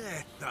crazy.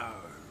 Leto,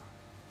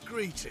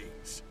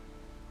 greetings.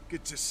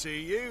 Good to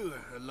see you,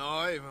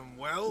 alive and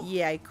well.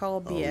 Yeah, I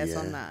call BS yeah.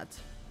 on that.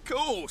 Of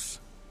course.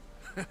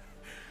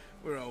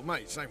 We're old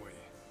mates, ain't we?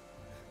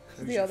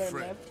 Who's The your other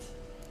friend? left.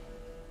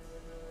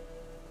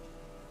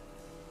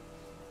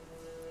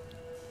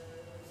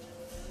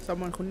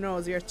 Someone who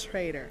knows you're a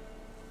traitor.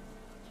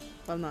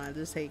 Well, no, I'll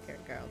just say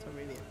Geralt of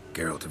Rivia.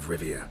 Geralt of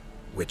Rivia.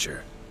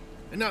 Witcher.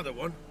 Another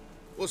one?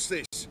 What's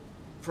this?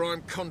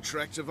 Prime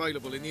contract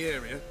available in the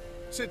area?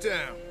 Sit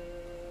down.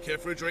 Care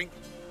for a drink?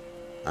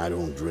 I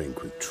don't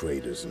drink with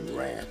traitors and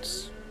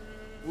rats.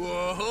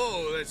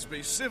 Whoa, let's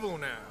be civil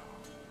now.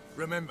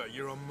 Remember,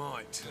 you're on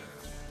my turn.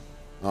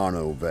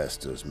 Arno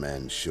Vestor's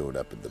men showed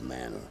up at the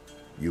manor.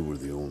 You were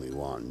the only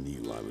one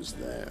knew I was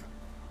there.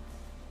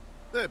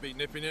 They'll be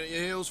nipping at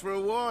your heels for a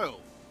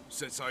while.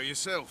 Said so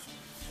yourself.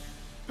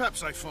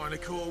 Perhaps they finally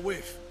caught a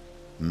whiff.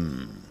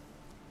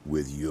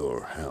 With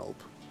your help.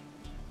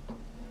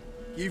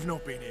 You've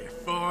not been here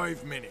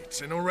 5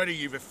 minutes, and already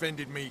you've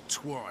offended me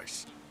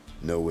twice.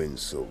 No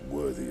insult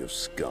worthy of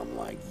scum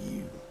like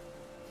you.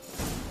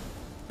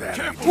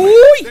 Careful, man.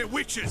 They're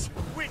witches!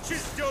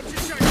 Witches, don't you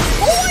say...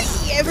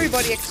 Oi!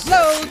 Everybody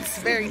explodes.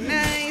 Very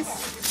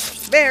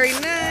nice. Very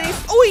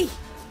nice. Oi!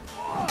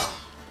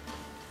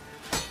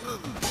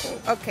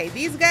 Okay,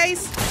 these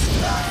guys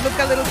look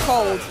a little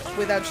cold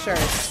without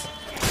shirts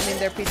and in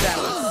their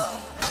pajamas.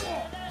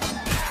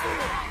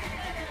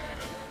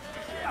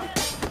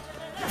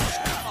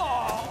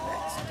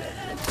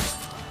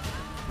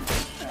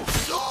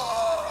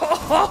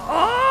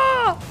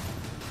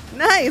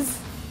 Nice!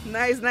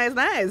 Nice, nice,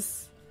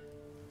 nice.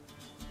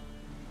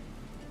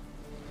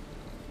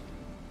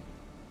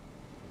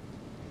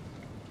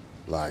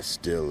 Lie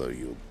still or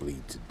you'll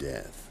bleed to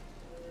death.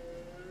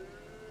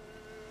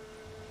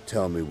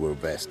 Tell me where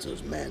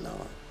Vestor's men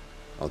are.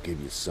 I'll give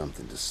you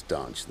something to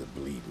staunch the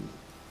bleeding.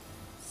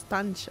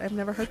 Stanch. I've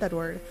never heard that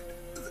word.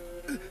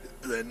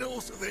 They're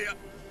north of here.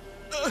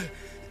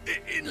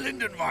 In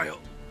Lindenvale.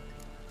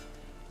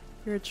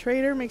 You're a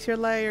traitor makes you a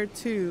liar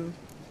too.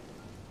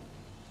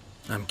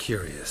 I'm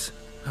curious.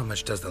 How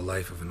much does the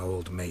life of an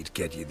old mate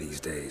get you these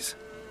days?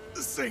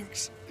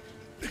 Things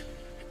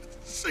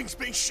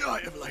been shy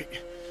of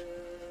late.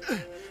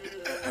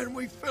 And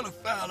we fell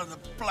afoul of the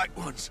Black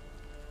Ones.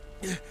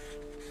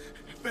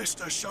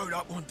 Vesta showed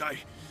up one day,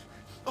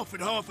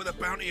 offered half of the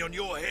bounty on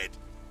your head,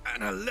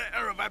 and a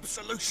letter of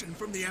absolution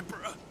from the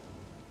Emperor.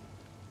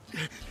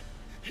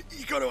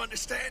 You got to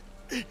understand,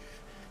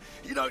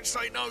 you don't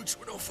say no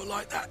to an offer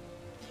like that.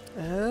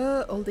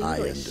 Old English.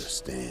 I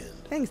understand.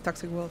 Thanks,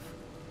 Toxic Wolf.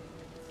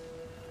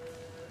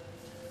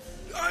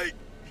 Hey,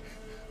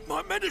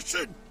 my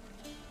medicine!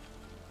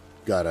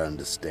 Gotta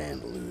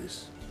understand,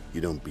 Lewis.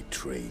 You don't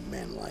betray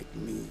men like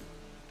me.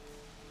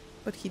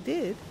 But he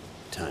did.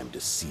 Time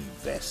to see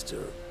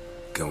Vestor.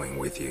 Going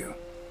with you.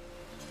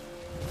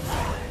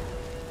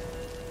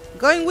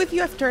 Going with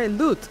you after I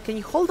loot. Can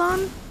you hold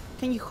on?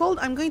 Can you hold?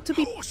 I'm going to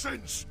be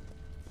Horsens!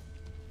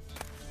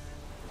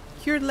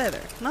 cured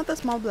leather, not a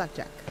small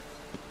blackjack.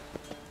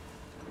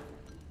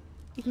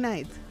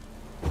 Ignite.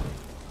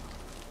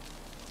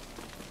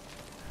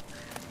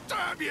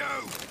 Damn you!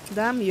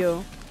 Damn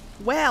you.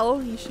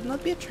 Well, you should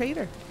not be a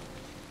traitor.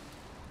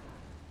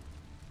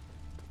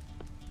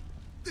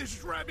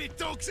 There's rabid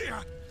dogs here!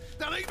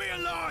 They'll eat me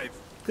alive!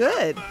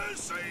 Good.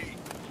 Mercy!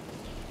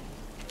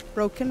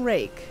 Broken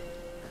rake.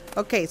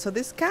 Okay, so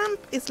this camp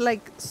is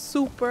like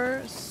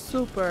super,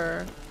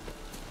 super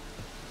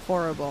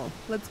horrible.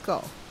 Let's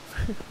go.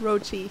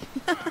 Rochi.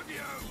 Damn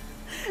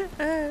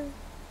you!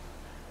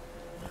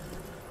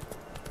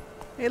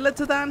 Hey,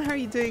 Letudan, how are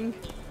you doing?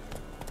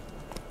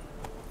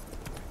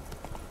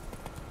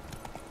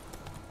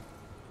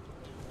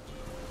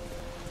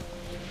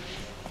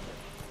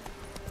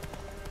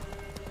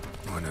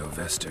 Oh no,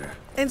 Vester.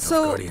 And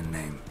so- Guardian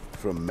name.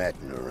 From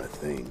Metner, I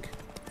think.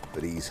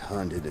 But he's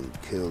hunted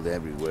and killed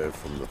everywhere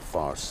from the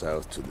far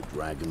south to the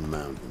Dragon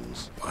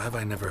Mountains. Why have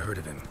I never heard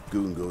of him?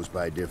 Goon goes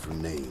by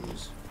different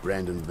names.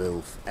 Brandon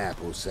Vilf,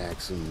 Apple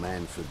Saxon,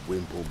 Manfred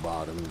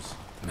Wimplebottoms.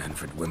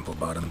 Manfred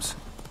Wimplebottoms.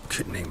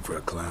 Good name for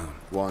a clown.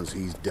 Ones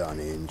he's done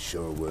in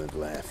sure weren't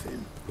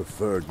laughing.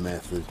 Preferred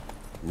method,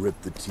 rip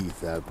the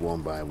teeth out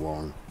one by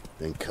one,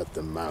 then cut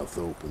the mouth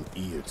open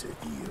ear to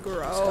ear.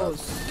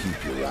 Gross.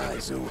 Keep your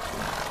eyes open.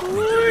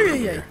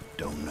 Ooh.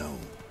 Don't know.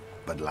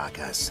 But like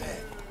I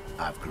said,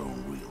 I've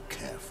grown real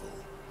careful.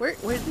 Where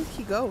did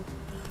he go?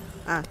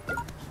 Ah.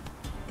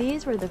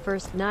 These were the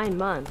first 9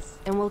 months,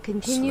 and will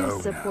continue Slow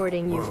now.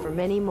 supporting you Whoa. for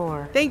many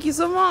more. Thank you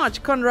so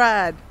much,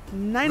 Conrad.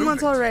 9 Move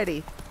months it.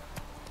 already.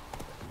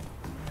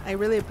 I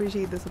really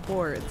appreciate the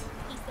support.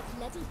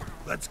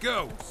 Let's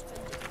go!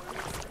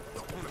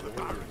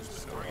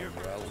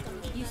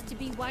 Used to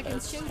be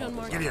wagons showed on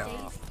market Giddy days,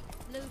 up.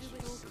 loaded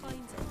with all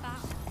kinds of fat,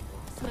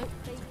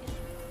 smoked bacon.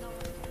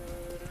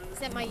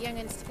 Sent my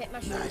young'uns to pick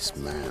mushrooms. Nice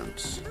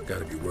mounts.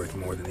 Gotta be worth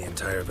more than the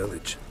entire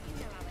village.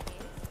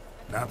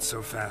 Not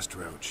so fast,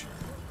 Roach.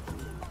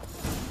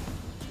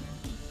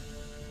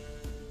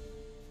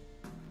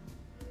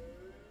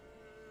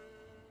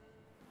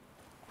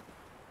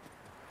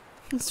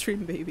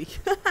 Stream baby.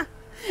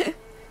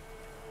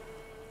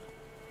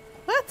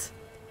 What?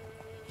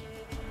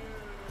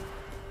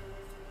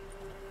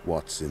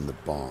 What's in the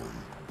barn?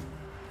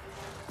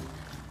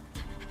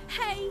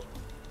 Hey!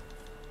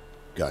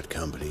 Got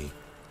company?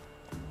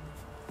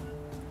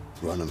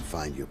 Run and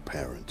find your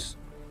parents.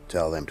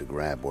 Tell them to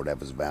grab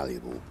whatever's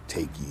valuable,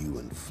 take you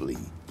and flee.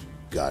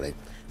 Got it?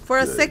 For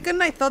a Good.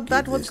 second, I thought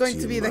that Give was this going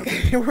to to be your the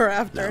mother. guy we're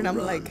after, Now and I'm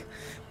run. like,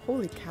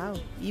 holy cow,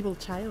 evil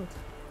child.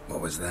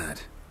 What was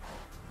that?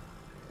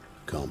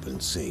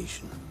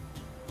 Compensation.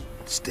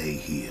 Stay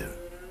here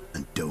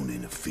and don't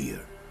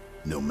interfere,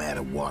 no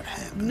matter what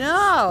happens.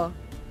 No!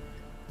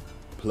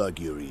 Plug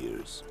your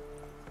ears.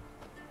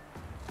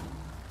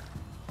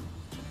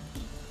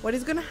 What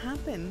is gonna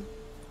happen?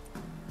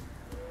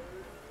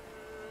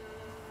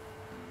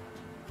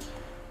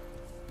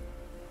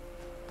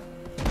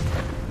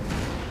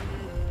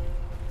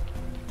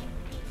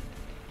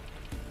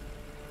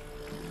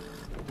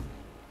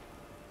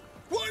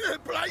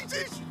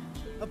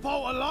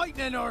 bolt of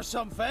lightning or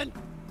something.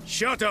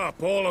 Shut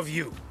up, all of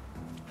you.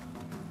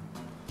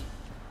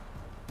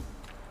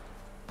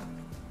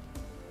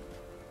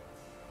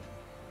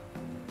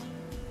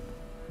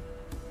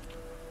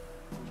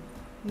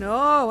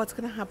 No, what's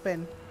gonna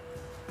happen?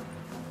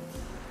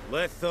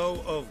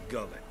 Letho of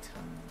Gullet.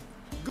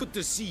 Good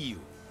to see you,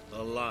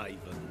 alive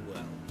and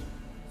well.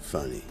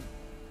 Funny.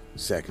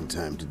 Second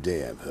time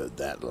today I've heard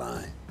that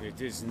lie.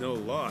 It is no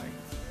lie.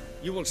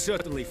 You will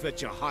certainly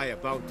fetch a higher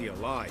bounty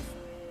alive.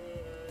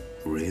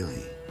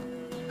 Really?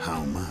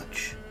 How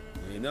much?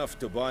 Enough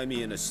to buy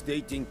me an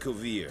estate in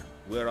Kovir,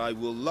 where I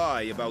will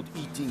lie about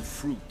eating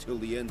fruit till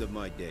the end of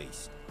my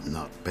days.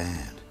 Not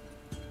bad.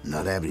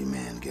 Not every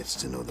man gets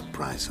to know the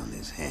price on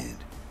his head.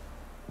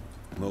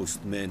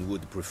 Most men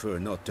would prefer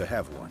not to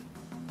have one.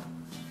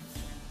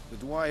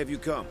 But why have you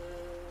come?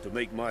 To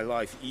make my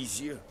life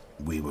easier?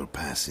 We were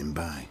passing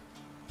by.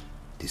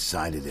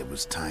 Decided it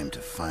was time to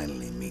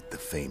finally meet the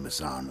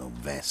famous Arno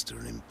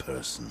Vester in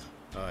person.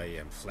 I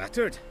am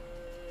flattered.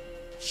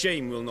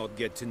 Shame we'll not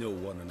get to know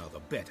one another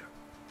better.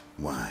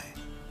 Why?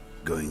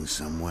 Going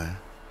somewhere?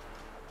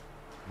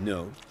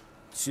 No,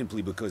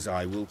 simply because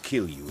I will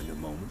kill you in a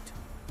moment.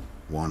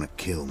 Wanna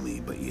kill me,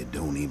 but you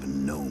don't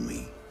even know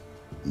me.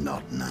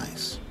 Not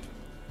nice.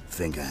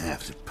 Think I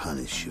have to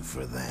punish you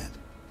for that.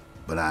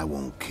 But I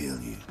won't kill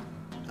you.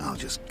 I'll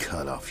just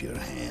cut off your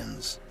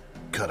hands.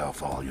 Cut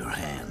off all your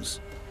hands.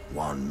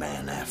 One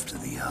man after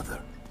the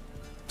other.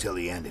 Till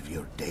the end of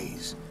your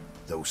days,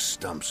 those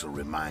stumps will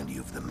remind you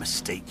of the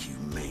mistake you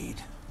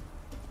made.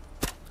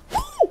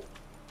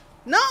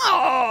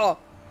 No!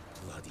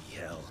 Bloody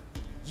hell.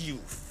 You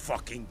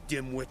fucking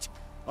dimwit.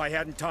 I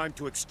hadn't time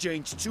to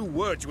exchange 2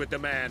 words with the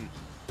man.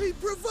 He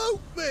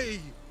provoked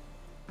me!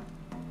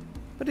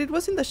 But it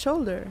was in the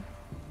shoulder.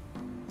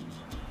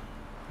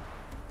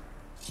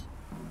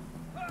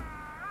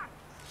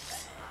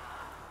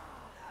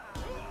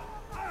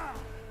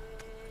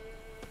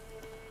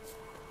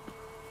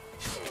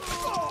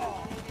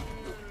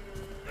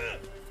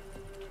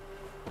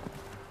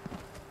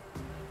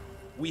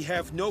 We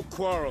have no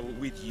quarrel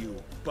with you,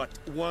 but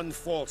one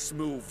false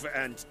move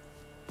and...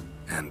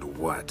 And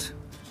what?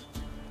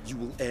 You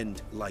will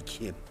end like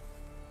him.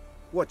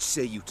 What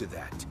say you to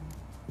that?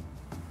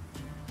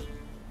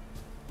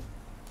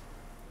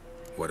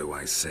 What do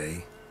I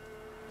say?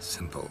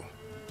 Simple.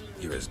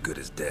 You're as good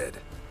as dead.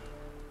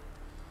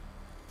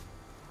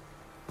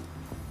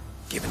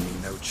 Given me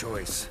no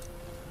choice.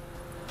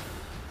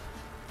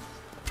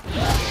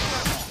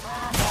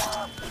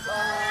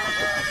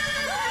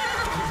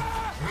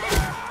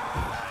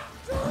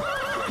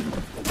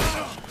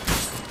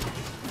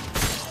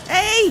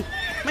 Hey!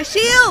 My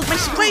shield!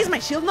 Why is my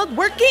shield not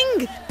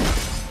working?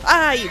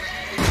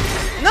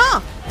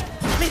 No!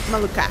 Wait,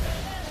 Malukah.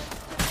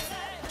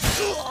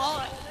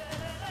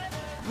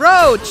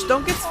 Roach!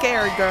 Don't get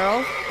scared,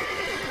 girl.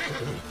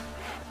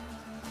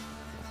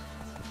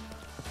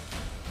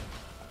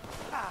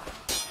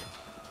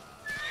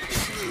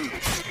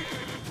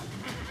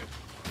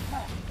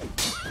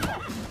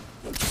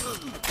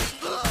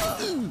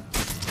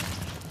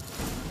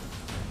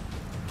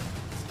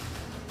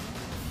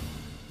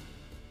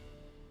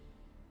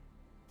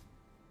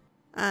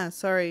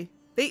 Sorry.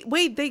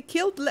 They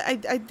killed...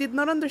 I did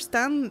not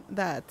understand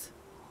that.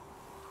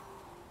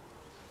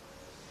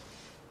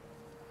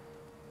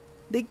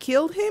 They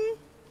killed him?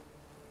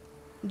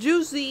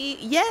 Juicy,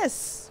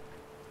 yes!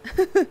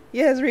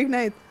 Yes,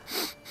 reignite.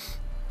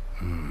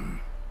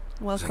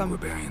 Welcome.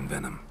 Sanguibarian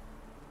venom.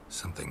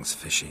 Something's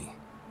fishy.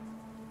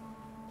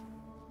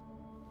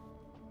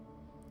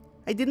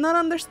 I did not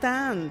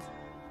understand.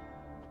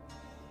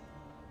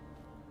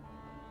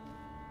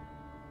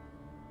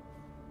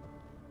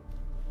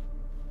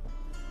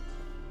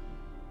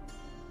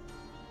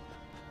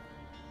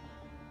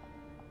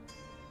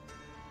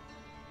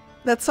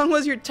 That song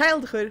was your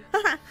childhood.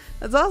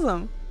 That's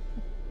awesome.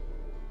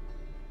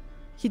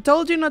 He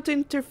told you not to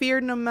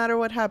interfere no matter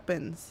what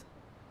happens.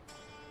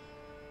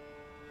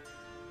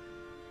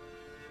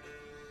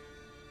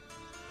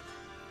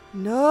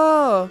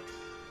 No.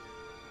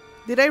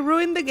 Did I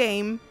ruin the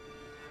game?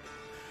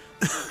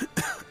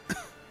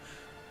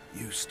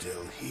 You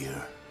still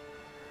here?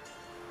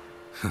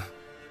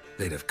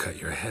 They'd have cut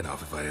your head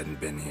off if I hadn't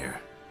been here.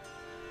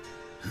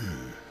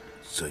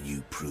 So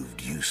you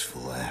proved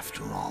useful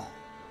after all.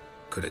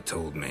 Could have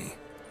told me.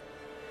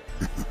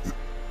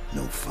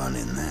 No fun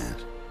in that.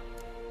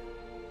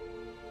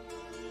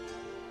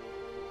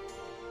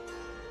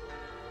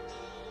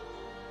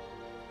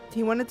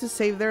 He wanted to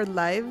save their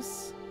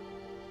lives?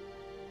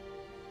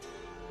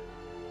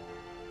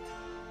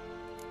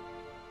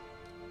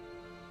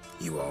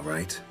 You all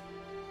right?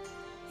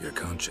 You're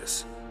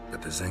conscious,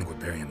 but the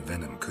Sanguibarian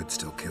venom could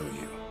still kill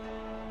you.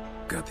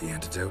 Got the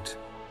antidote?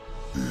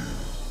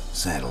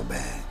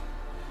 Saddlebag.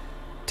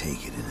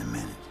 Take it in a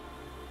minute.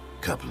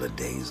 Couple of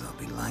days I'll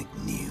be like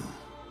new.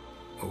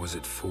 What was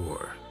it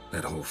for,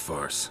 that whole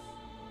farce?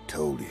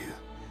 Told you.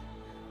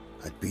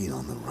 I'd been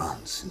on the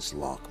run since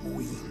Loch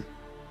Muin.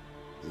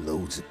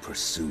 Loads of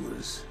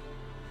pursuers.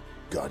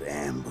 Got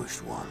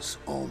ambushed once,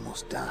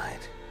 almost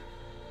died.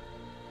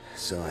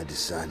 So I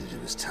decided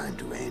it was time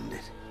to end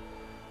it.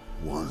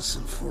 Once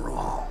and for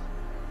all.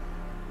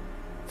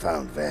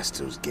 Found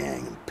Vasto's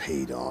gang and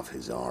paid off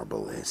his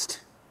arbalist.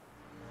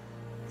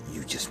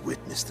 You just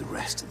witnessed the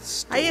rest of the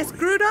story. I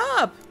screwed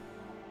up!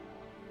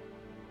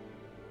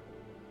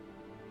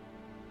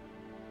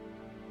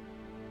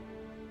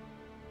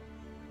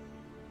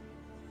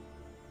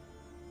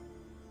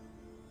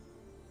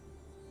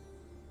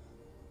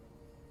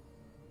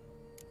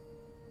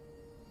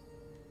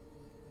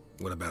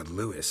 What about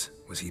Lewis?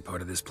 Was he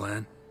part of this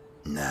plan?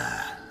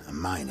 Nah, a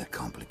minor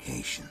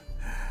complication.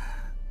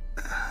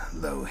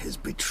 Though his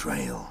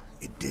betrayal,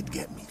 it did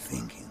get me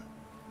thinking.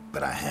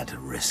 But I had to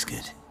risk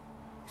it.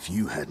 If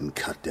you hadn't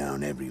cut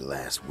down every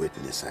last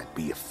witness, I'd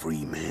be a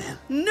free man.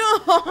 No!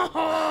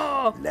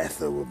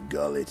 Letho of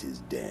Gullet is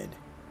dead.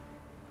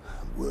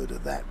 Word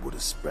of that would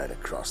have spread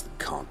across the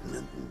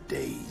continent in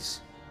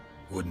days.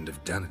 Wouldn't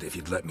have done it if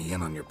you'd let me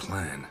in on your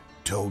plan.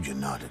 Told you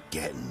not to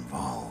get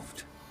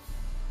involved.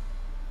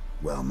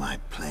 Well, my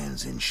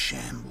plan's in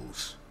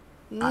shambles.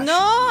 No,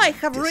 I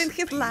have ruined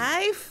his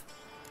life.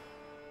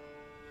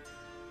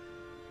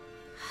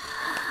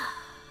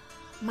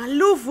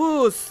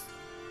 Malufus!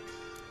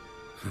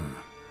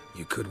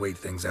 You could wait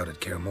things out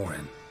at Kaer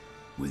Morhen.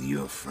 With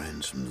your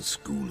friends from the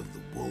School of the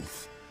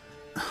Wolf?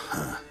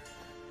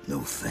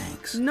 No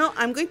thanks. No,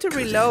 I'm going to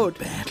reload.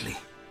 Badly.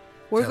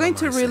 We're Tell going them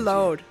to I sent you.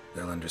 reload.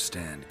 They'll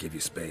understand. Give you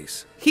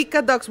space.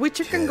 Hika Dogs,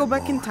 Witcher can go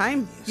back in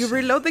time. You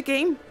reload the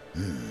game.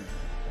 Why not?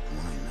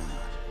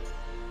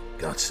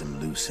 Got some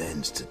loose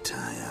ends to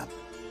tie up,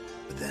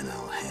 but then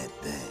I'll head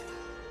there.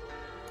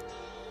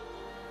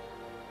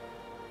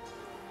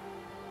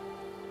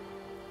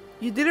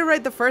 You did it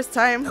right the first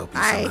time. Help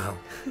you somehow?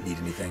 Need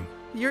anything?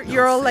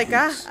 You're all like,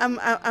 thanks. I'm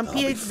I'll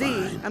be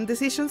PhD. fine. I'm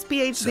decisions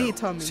PhD, So,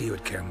 Tommy. see you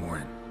at Kaer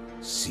Morhen.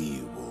 See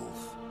you,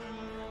 Wolf.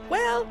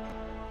 Well,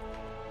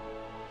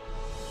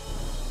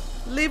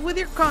 live with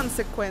your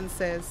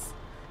consequences.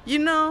 You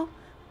know,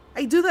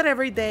 I do that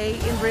every day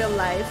in real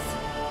life.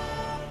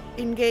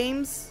 In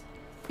games,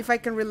 if I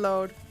can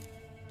reload,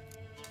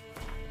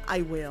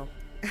 I will.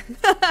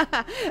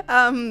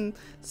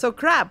 So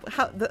crap,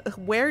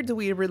 where do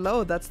we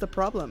reload? That's the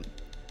problem.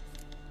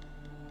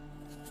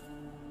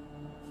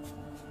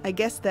 I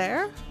guess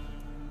there?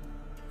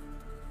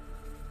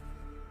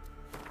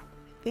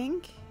 I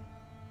think.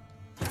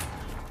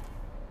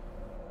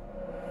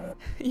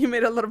 You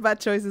made a lot of bad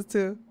choices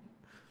too.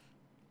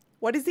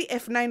 What is the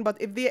F9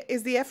 button?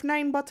 Is the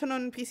F9 button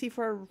on PC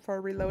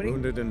for reloading?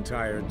 Wounded and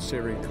tired,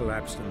 Ciri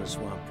collapsed in the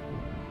swamp.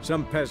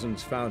 Some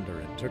peasants found her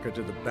and took her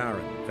to the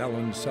Baron,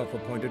 Velen's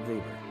self-appointed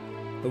ruler.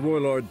 The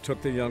warlord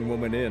took the young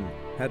woman in,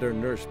 had her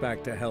nursed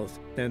back to health,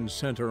 then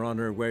sent her on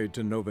her way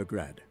to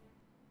Novigrad.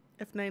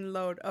 F9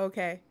 load,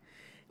 okay.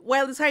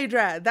 Well, it's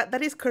Hydra,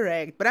 that is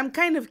correct, but I'm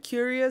kind of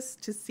curious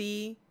to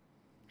see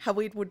how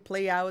it would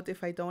play out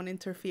if I don't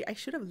interfere. I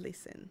should have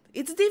listened.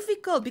 It's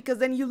difficult because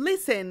then you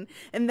listen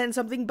and then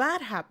something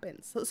bad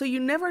happens. So you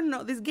never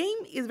know. This game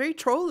is very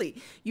trolly.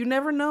 You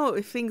never know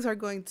if things are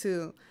going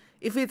to...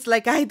 If it's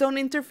like, I don't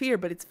interfere,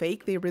 but it's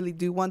fake. They really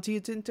do want you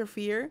to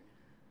interfere.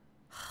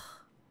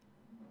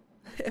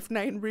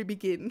 F9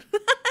 re-begin.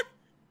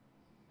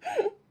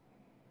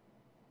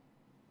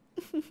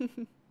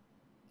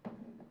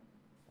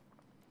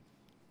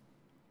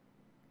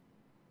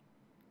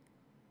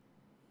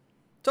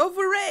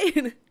 Tofu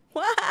Rain!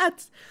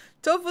 What?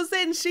 Tofu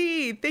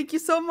Senshi! Thank you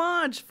so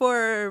much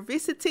for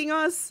visiting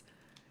us.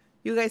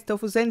 You guys,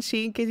 Tofu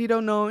Senshi, in case you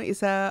don't know,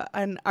 is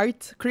an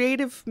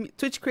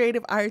Twitch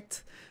creative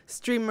art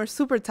streamer,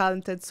 super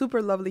talented,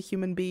 super lovely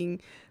human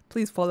being.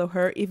 Please follow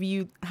her if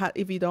you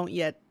don't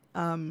yet,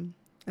 and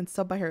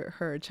stop by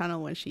her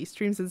channel when she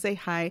streams and say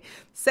hi.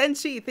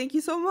 Senshi, thank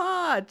you so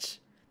much.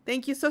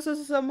 Thank you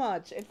so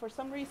much. And for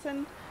some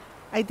reason,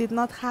 I did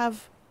not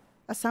have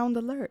a sound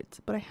alert,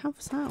 but I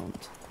have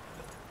sound.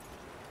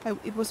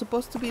 It was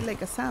supposed to be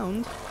like a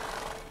sound.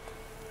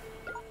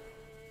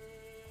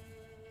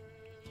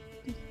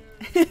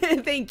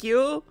 Thank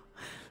you.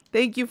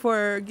 Thank you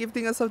for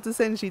gifting us up to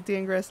Senshi,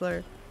 TN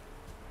Gressler.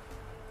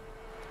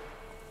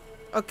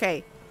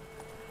 Okay.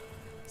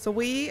 So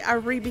we are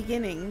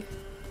re-beginning.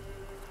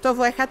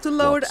 Tofu, I had to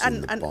load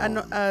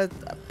a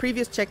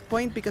previous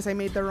checkpoint because I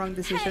made the wrong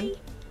decision.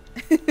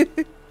 Hey.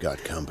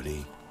 Got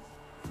company?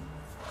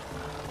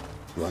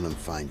 Run and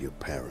find your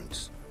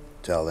parents.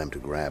 Tell them to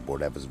grab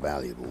whatever's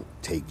valuable,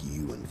 take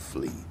you and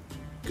flee.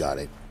 Got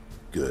it?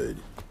 Good.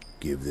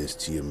 Give this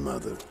to your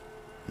mother.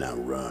 Now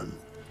run.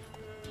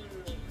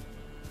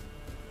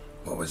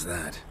 What was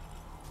that?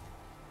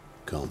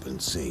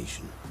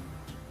 Compensation.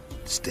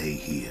 Stay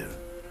here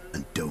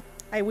and don't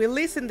I will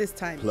listen this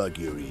time. plug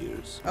your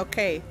ears.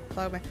 Okay.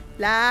 Plug my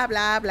blah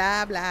blah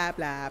blah blah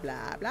blah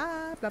blah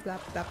blah blah blah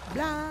blah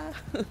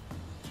blah.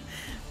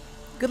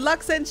 Good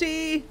luck,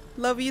 Senshi.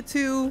 Love you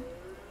too.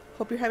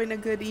 Hope you're having a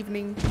good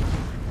evening.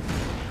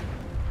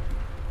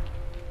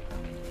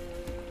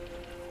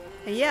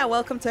 And yeah,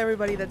 welcome to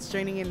everybody that's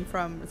joining in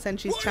from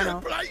Senshi's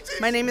channel.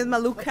 My name is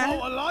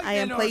Malukah. I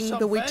am playing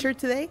The Witcher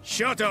today.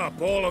 Shut up,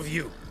 all of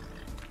you!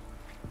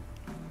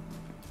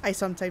 I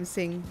sometimes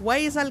sing. Why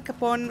is Al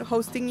Capone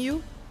hosting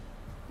you,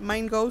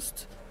 Mind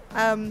Ghost?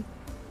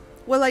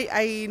 Well,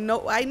 I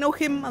know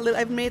him a little.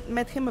 I've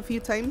met him a few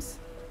times.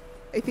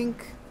 I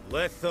think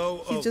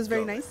Letho he's just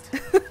very nice.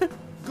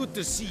 Good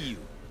to see you,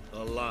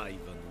 alive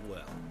and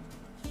well.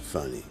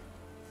 Funny.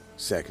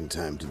 Second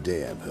time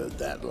today I've heard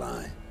that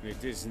lie.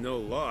 It is no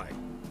lie.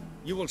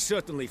 You will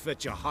certainly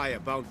fetch a higher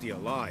bounty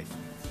alive.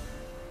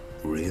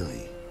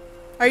 Really?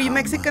 Are you How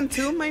Mexican much?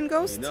 too, Mind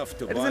Ghost? Enough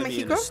to ¿Eres buy de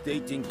me an Mexico?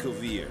 estate in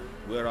Kavir,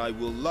 where I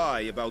will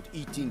lie about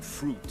eating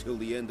fruit till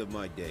the end of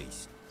my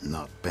days.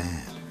 Not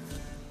bad.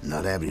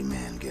 Not every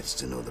man gets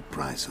to know the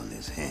price on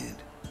his head.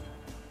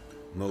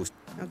 Most.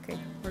 Okay,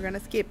 we're gonna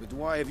skip. But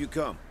why have you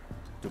come?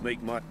 To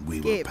make my... We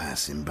Skip. were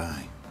passing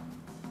by.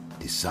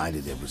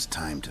 Decided it was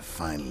time to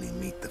finally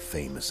meet the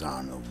famous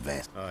Arnold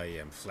Vest. I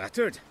am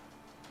flattered.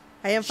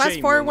 I am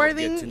Shame fast we'll not get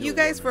forwarding to you know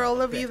guys one for all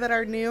another of you that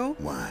are new.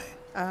 Why?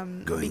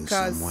 Going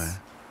Because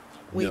somewhere?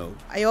 No,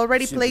 I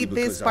already simply played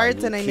this because I part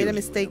will and I kill made you a in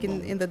a mistake in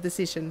moment. the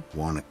decision.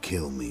 Wanna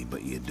kill me,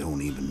 but you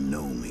don't even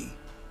know me.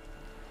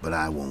 But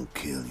I won't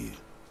kill you.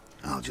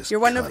 I'll just You're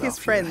one cut of his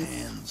off friends. Your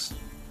hands.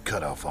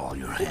 Cut off all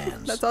your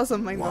hands. That's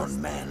awesome, Mind Ghost.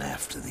 One man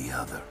after the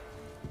other.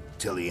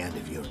 Till the end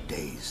of your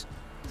days.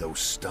 Those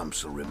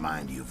stumps will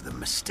remind you of the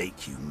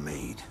mistake you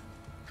made.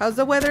 How's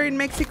the weather in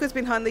Mexico? It's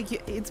been hot. Like,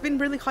 it's been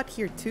really hot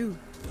here too.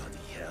 Bloody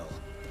hell.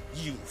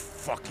 You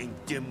fucking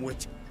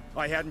dimwit.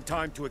 I hadn't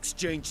time to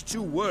exchange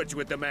 2 words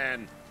with the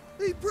man.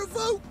 He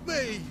provoked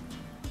me!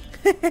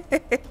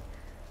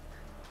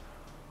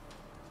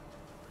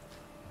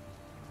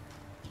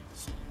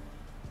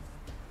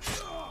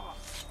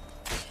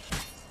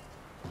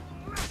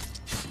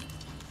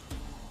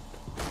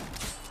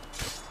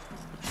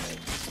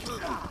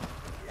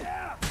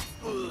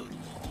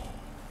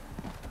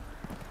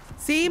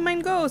 See,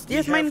 Mind Ghost.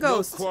 Yes, We Mind have no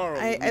Ghost. quarrel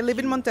I with live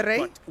in you, Monterrey.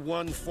 But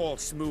one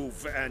false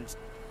move and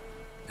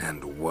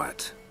And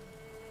what?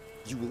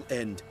 you will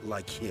end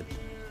like him.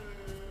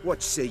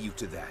 What say you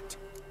to that?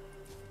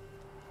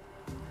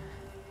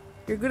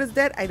 You're good as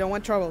dead. I don't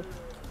want trouble.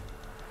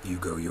 You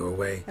go your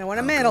way. I want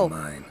a I'll medal. go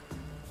mine.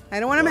 I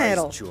don't want a Wise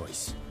medal.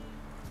 choice.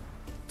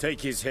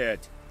 Take his head,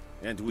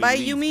 and we Bye,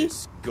 leave Yumi.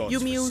 this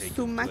Yumi godforsaken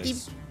Uzumaki.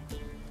 place.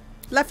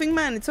 Laughing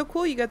Man, it's so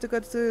cool you got to go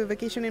to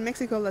vacation in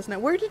Mexico last night.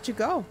 Where did you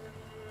go?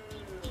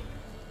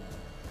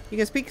 You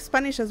can speak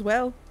Spanish as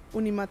well.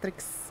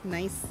 Unimatrix.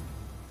 Nice.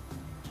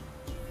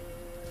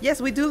 Yes,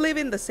 we do live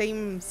in the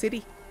same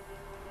city.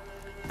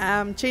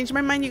 Change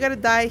my mind, you gotta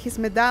die. His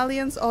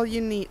medallions, all you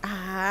need.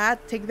 Ah,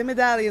 take the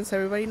medallion so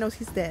everybody knows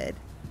he's dead.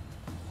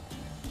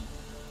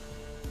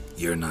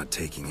 You're not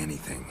taking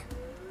anything.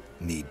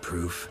 Need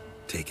proof?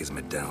 Take his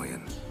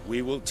medallion.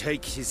 We will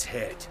take his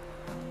head.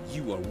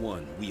 You are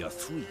 1, we are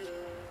 3.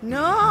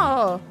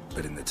 No!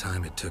 But in the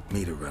time it took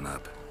me to run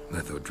up,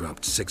 Letho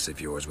dropped 6 of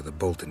yours with a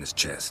bolt in his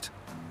chest.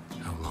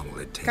 How long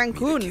will it take me to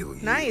kill Cancun. you?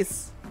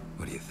 Nice.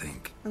 What do you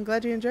think? I'm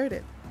glad you enjoyed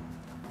it.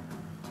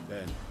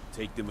 Then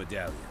take the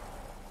medallion.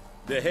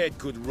 The head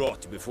could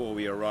rot before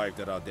we arrived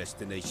at our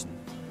destination.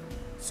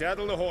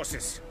 Saddle the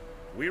horses.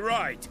 We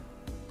ride.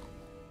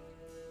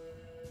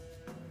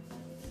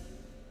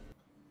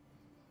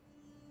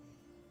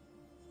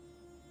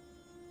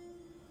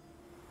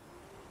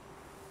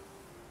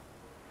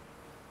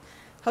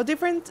 How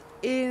different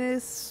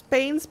is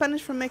Spain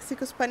Spanish from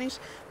Mexico Spanish?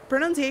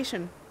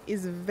 Pronunciation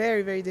is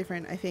very, very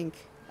different, I think.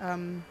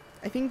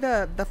 I think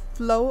the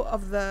flow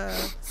of the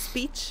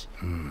speech.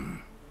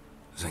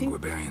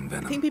 Zanguibarian I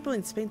venom. think people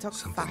in Spain talk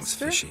Something's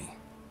faster. fishy.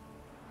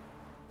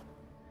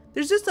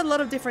 There's just a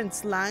lot of different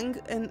slang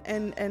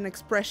and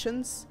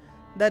expressions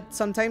that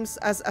sometimes,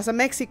 as a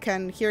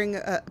Mexican, hearing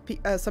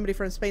somebody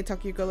from Spain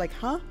talk, you go like,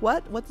 huh?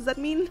 What? What does that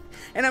mean?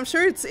 And I'm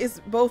sure it's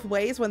both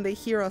ways. When they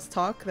hear us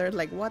talk, they're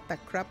like, what the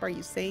crap are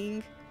you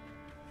saying?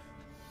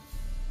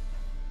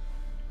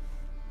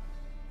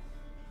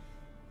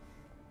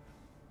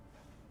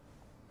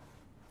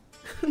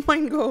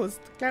 Mind Ghost.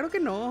 Claro que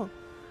no.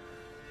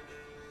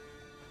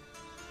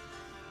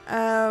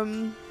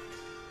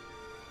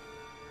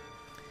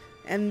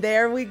 And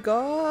there we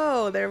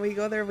go. There we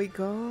go. There we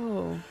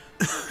go.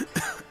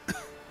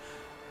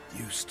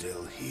 You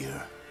still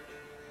here?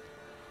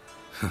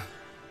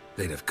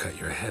 They'd have cut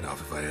your head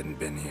off if I hadn't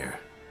been here.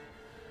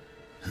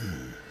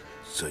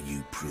 So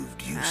you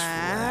proved useful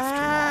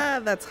after Ah,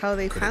 that's how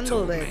they Could've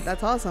handled told it. me.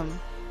 That's awesome.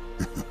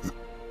 all.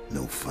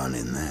 No fun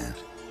in that.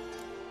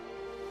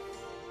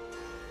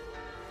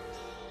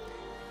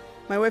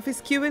 My wife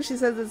is Cuban. She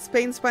says that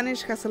Spain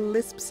Spanish has a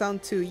lisp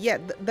sound too. Yeah,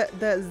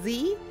 the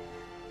Z,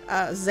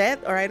 Z,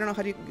 or I don't know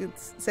how you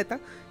it's zeta.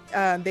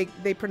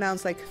 They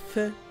pronounce like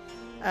th,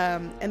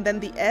 and then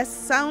the S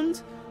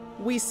sound,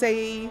 we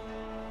say.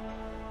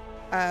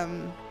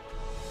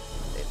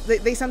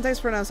 They sometimes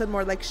pronounce it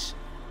more like sh.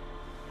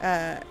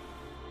 I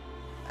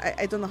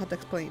don't know how to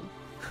explain,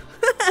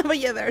 but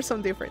yeah, there are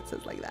some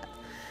differences like that.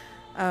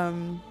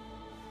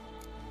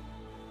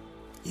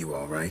 You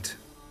all right?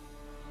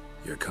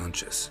 You're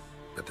conscious,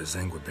 but the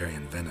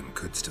Zanguibarian venom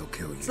could still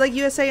kill you. It's like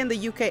USA and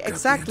the UK. the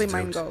Exactly,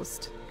 antidote? Mind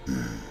Ghost.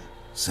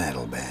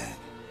 Saddlebag.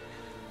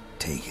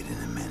 Take it in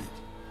a minute.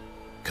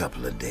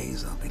 Couple of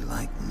days I'll be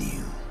like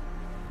new.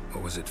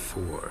 What was it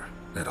for,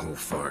 that whole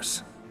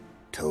farce?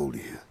 Told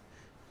you.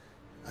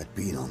 I'd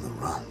been on the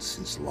run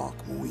since Loch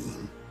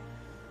Muin.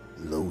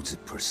 Loads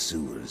of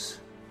pursuers.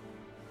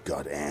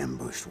 Got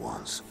ambushed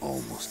once,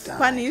 almost died.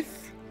 Spanish.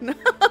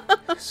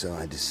 So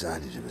I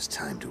decided it was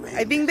time to end.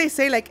 I think they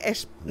say like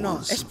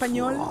Once and for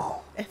español.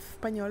 all.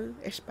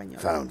 Español.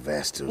 Found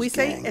Vestal's We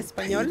say gang,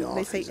 español, paid off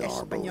they say his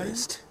español.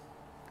 arbalist.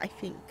 I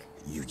think.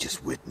 You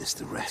just witnessed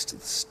the rest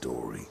of the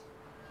story.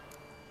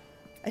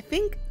 I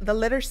think the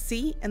letter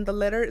C and the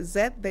letter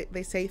Z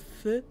they say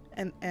f,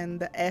 and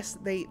the S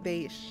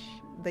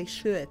they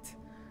should.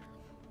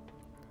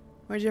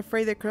 Weren't you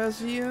afraid they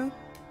crossed you?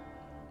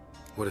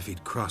 What if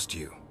he'd crossed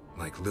you,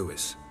 like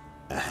Lewis?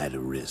 I had to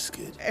risk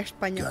it.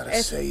 Español.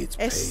 Gotta say it's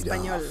paid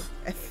español. off.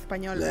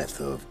 Español.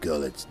 Letho of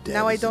Gullet's dead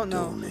Now I as a don't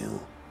know.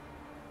 doornail.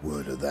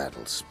 Word of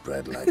that'll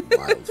spread like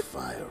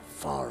wildfire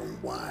far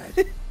and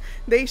wide.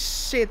 They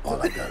shit.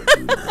 All I gotta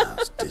do now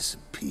is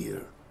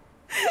disappear.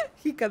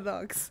 Hika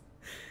dogs.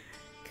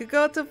 Could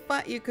go to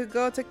fight. You could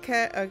go to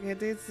cat. Okay,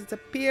 this is a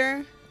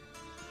pier.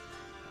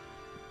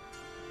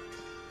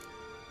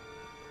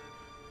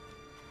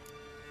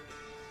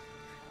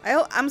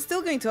 I'm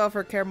still going to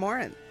offer Kaer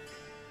Morhen.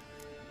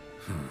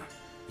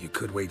 You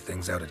could wait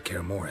things out at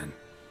Kaer Morhen.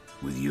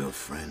 With your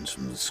friends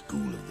from the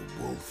School of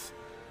the Wolf.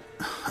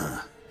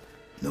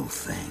 No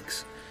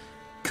thanks.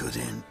 Could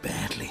end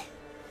badly.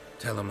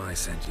 Tell them I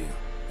sent you.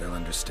 They'll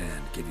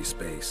understand, give you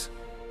space.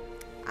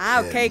 Ah,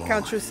 okay, Kaer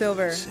Count True Morhen,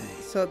 Silver. you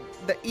say? So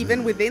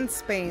even within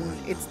Spain,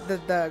 I it's know. the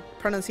Got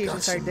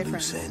pronunciations are some different.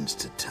 loose ends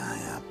to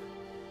tie up,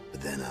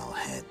 but then I'll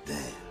head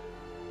there.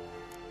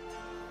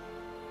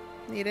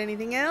 Need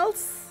anything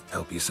else?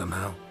 Help you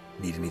somehow?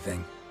 Need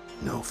anything?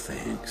 No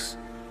thanks.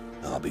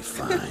 I'll be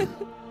fine.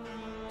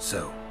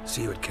 So,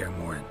 see you at Kaer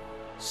Morhen.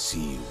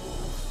 See you,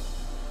 Wolf.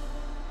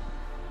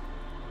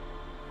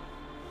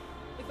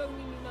 If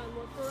only me man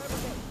were forever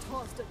getting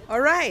tossed at the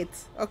All right.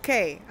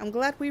 Okay. I'm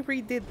glad we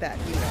redid that,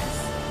 you guys.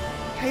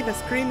 Hey, the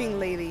screaming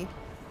lady.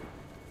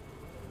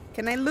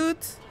 Can I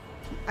loot?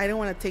 I don't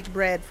want to take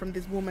bread from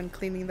this woman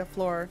cleaning the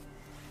floor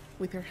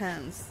with her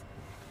hands.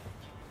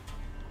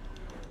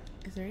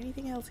 Is there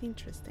anything else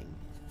interesting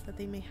that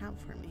they may have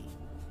for me?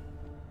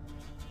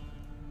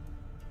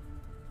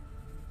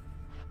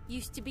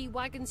 Used to be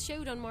wagons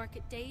showed on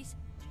market days,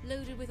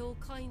 loaded with all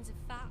kinds of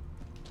fat.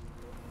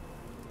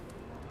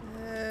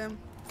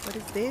 What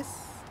is this?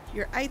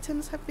 Your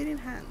items have been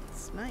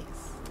enhanced.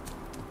 Nice.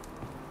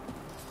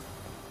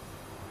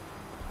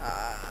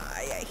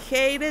 I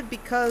hate it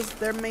because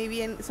there may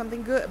be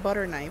something good.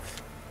 Butter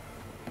knife.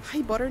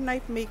 Hi, butter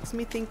knife makes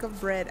me think of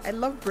bread. I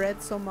love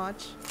bread so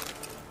much.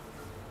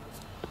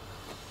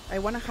 I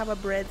want to have a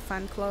bread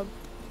fan club.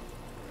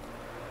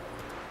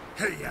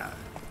 Hey,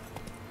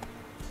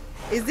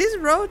 Is this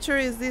Roach or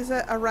is this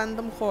a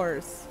random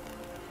horse?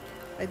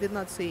 I did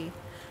not see.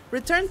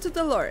 Return to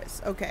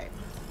Dolores. Okay.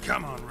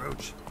 come on,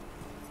 Roach.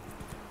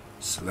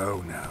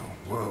 Slow now.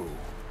 Whoa.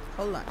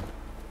 Hold on.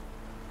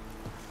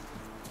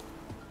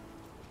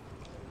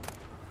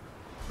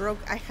 Bro,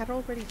 I had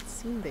already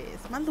seen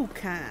this.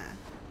 Malukah.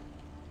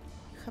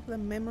 You have the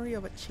memory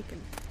of a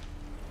chicken.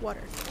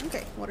 Water.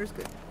 Okay, water's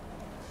good.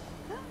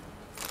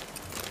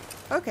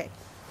 Okay.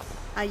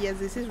 Ah, yes,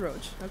 this is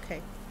Roach.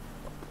 Okay.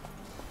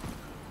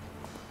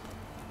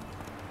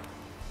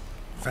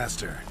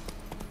 Faster.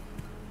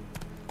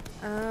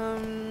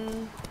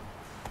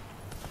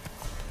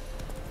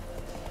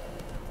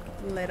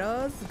 Let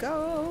us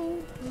go.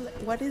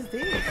 What is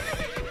this?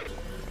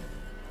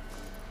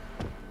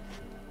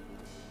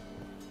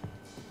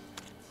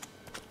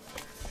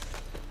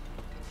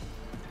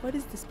 What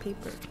is this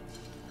paper?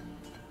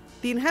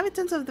 The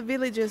inhabitants of the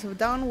villages of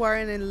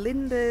Downwarren and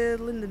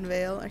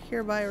Lindenvale are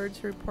hereby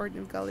urged to report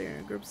in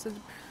Gallier groups of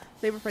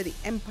labor for the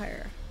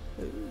Empire.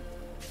 Ooh.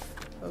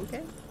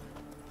 Okay.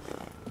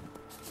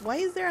 Why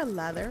is there a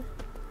ladder?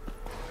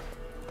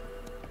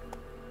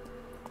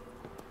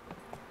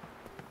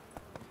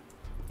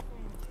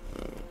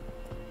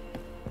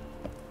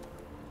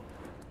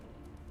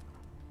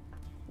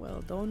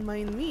 Well, don't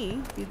mind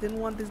me. If you didn't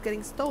want this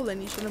getting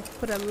stolen, you shouldn't have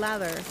put a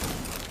ladder.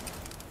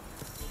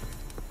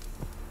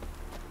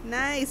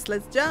 Nice,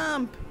 let's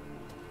jump.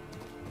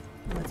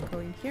 Let's go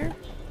in here.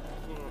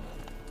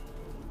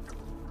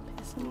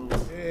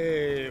 Peasants.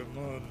 Hey,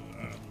 man.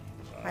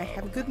 I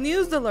have good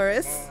news,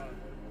 Dolores.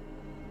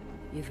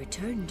 You've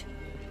returned.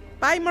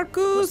 Bye,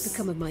 Marcus. What's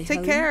become of my Take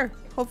home? care.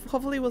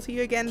 Hopefully we'll see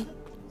you again.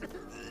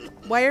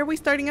 Why are we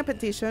starting a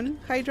petition,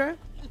 Hydra?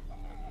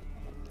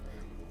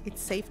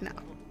 It's safe now.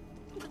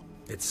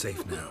 It's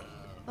safe now.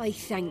 I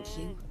thank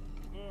you.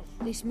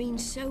 This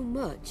means so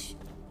much.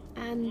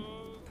 And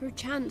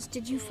perchance,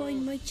 did you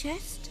find my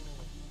chest?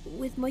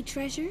 With my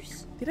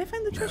treasures? Did I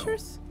find the No.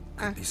 treasures?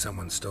 Could be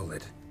someone stole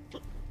it.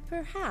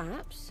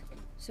 Perhaps.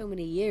 So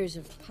many years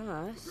have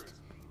passed.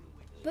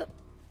 But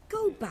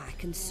go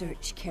back and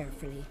search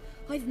carefully.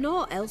 I've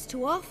naught else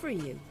to offer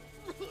you.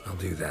 I'll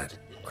do that.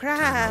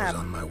 Crap. Timer's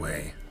on my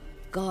way.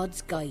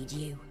 Gods guide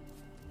you.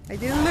 I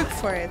didn't look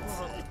for it.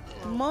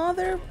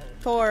 Mother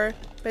Thor,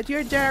 but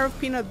you're a jar of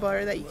peanut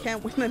butter that you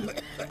can't win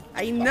at.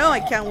 I know I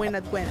can't win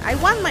at Gwen. I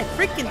want my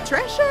freaking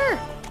treasure!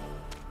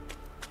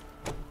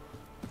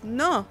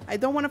 No, I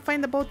don't want to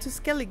find the boat to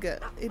Skellige.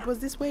 It was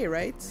this way,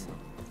 right?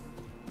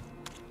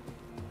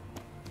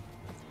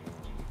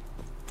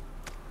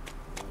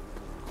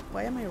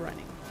 Why am I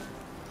running?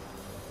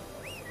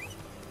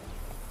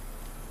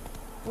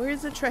 Where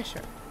is the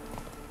treasure?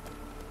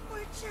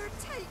 What's your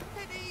take,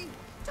 Penny?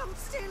 Don't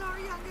steal our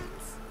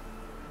young'uns.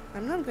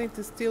 I'm not going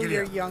to steal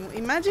your young.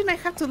 Imagine I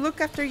have to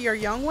look after your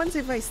young ones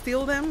if I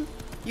steal them.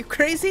 You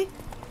crazy?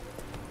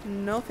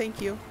 No,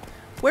 thank you.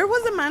 Where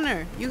was the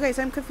manor? You guys,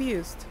 I'm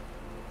confused.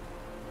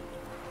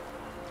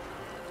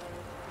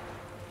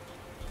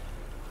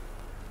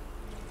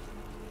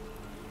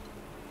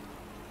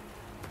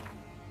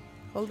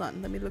 Hold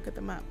on, let me look at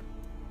the map.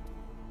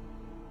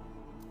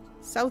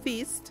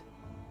 Southeast.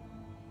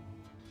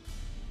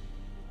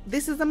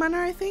 This is the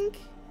manor, I think?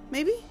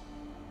 Maybe?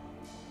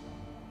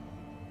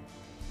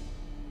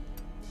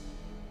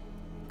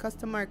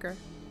 Custom marker.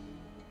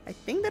 I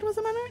think that was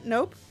the manor?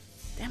 Nope.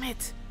 Damn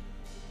it.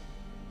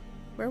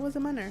 Where was the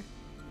manor?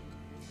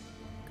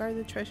 Guard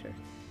the treasure.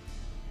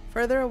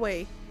 Further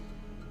away.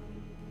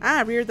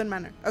 Ah, Rearden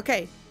Manor.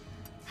 Okay.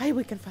 Hi,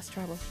 we can fast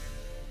travel.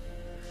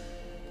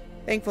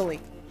 Thankfully.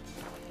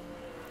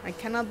 I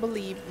cannot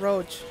believe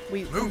Roach.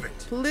 We Move it.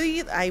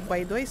 Please.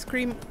 Why do I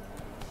scream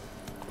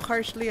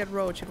harshly at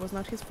Roach? It was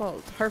not his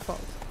fault. Her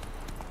fault.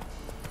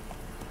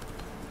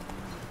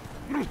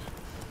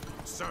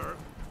 Sir.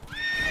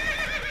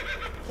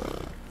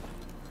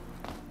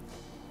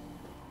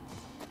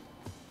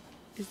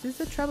 Is this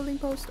a traveling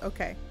post?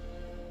 Okay.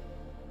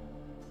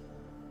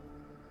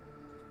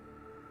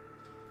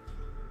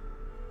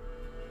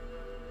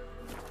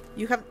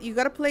 You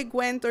gotta play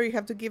Gwent or you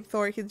have to give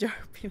Thor his jar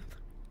of peanut butter.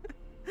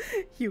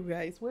 You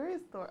guys, where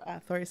is Thor? Ah,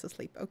 Thor is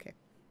asleep. Okay.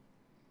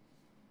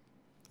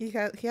 He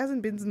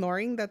hasn't been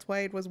snoring, that's why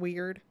it was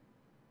weird.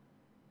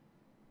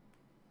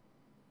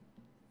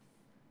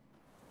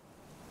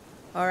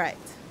 Alright.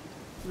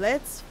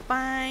 Let's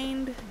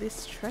find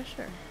this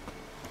treasure.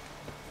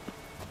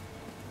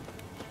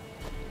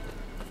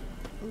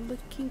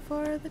 Looking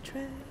for the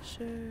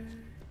treasure.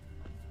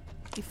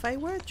 If I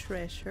were a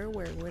treasure,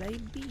 where would I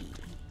be?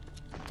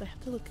 Do I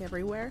have to look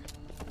everywhere?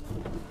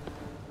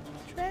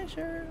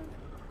 Treasure.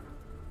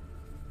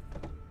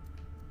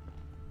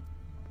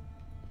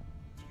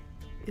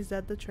 Is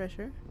that the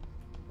treasure?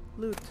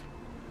 Loot.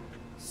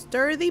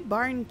 Sturdy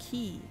barn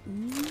key.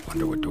 Ooh.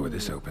 Wonder what door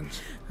this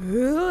opens.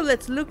 Ooh,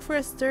 let's look for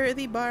a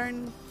sturdy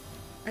barn.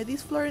 Are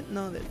these floor?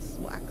 No, that's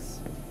wax.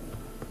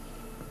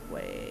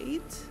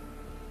 Wait.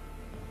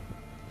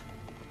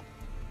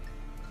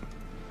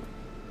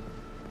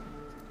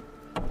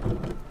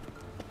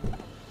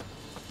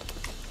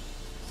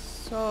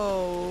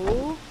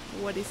 So,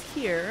 what is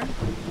here?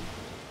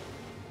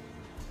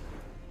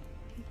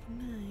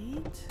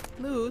 Ignite.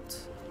 Loot.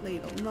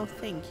 Ladle. No,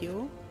 thank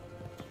you.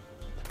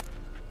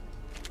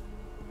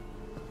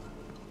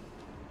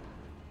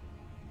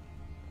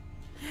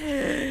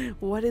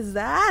 What is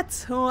that?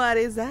 What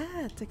is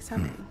that?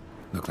 Examine.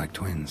 Look like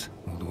twins.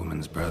 Old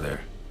woman's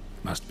brother.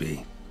 Must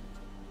be.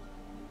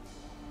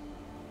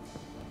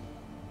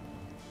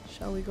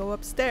 Shall we go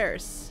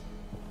upstairs?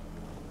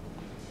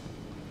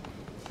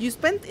 You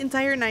spent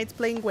entire nights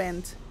playing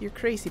Gwent. You're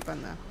crazy,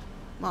 Panda.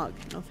 Mog,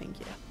 no thank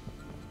you.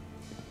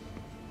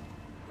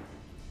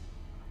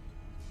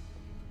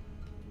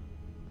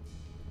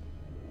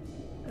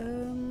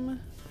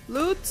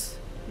 Loot?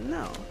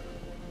 No.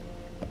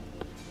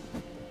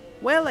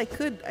 Well, I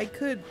could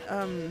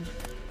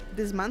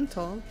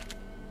dismantle.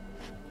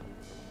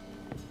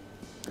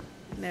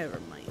 Never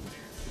mind.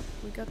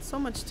 We got so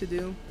much to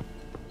do.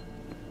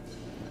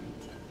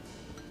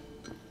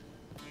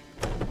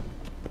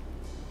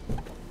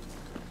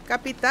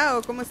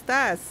 Capitao, ¿cómo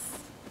estás?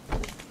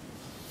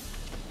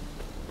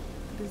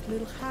 This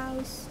little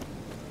house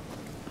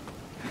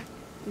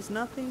is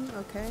nothing,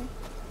 okay.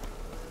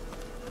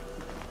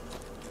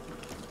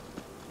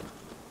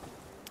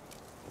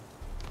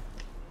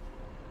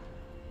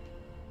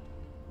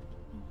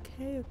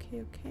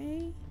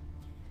 Okay.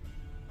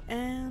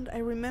 And I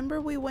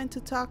remember we went to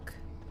talk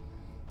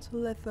to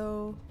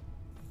Letho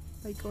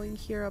by going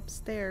here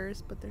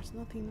upstairs, but there's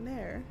nothing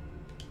there.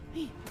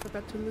 Hey, I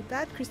forgot to loot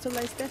that.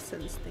 Crystallized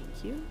essence,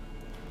 thank you.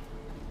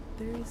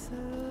 There is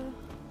a... I'm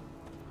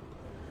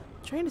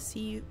trying to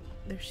see...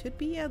 There should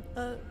be a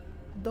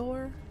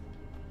door,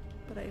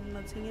 but I'm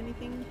not seeing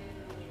anything.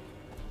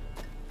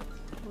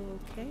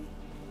 Okay.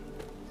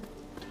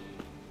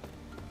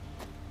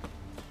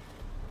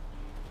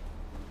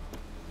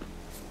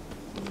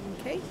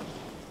 Okay.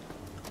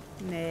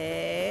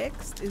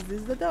 Next, is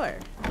this the door?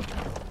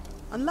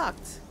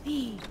 Unlocked.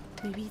 Hey,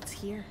 maybe it's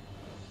here.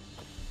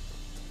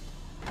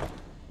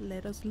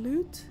 Let us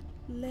loot.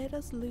 Let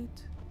us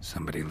loot.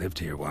 Somebody lived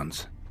here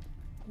once.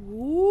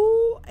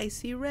 Ooh, I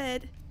see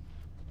red.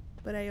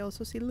 But I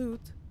also see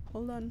loot.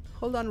 Hold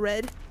on,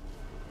 red.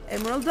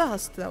 Emerald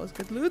dust. That was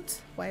good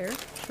loot. Wire,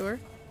 sure.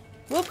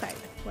 Wolfhide,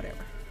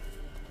 whatever.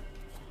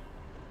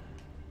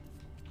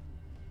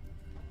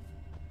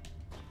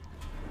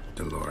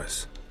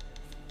 Dolores.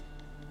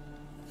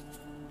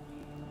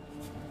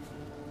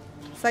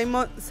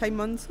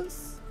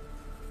 Simonsus?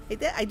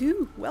 I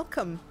do.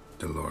 Welcome.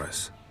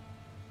 Dolores.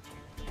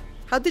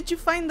 How did you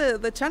find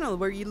the channel?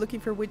 Were you looking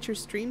for Witcher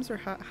streams, or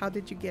how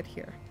did you get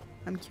here?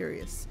 I'm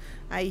curious.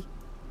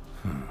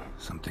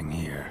 Something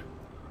here.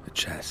 A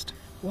chest.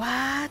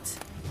 What?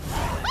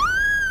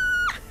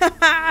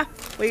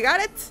 We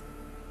got it.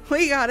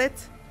 We got it.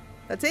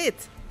 That's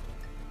it.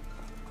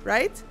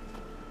 Right?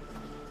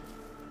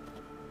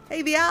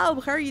 Hey, the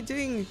Alb, how are you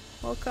doing?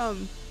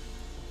 Welcome.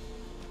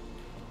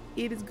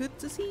 It is good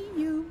to see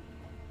you.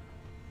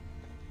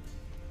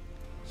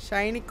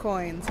 Shiny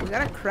coins. We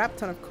got a crap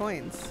ton of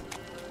coins.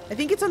 I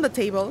think it's on the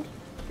table.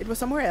 It was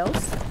somewhere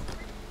else.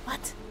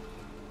 What?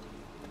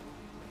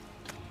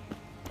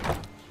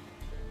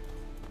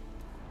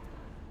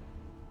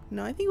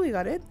 No, I think we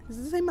got it. Is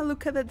this the same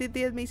Malukah that did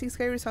the amazing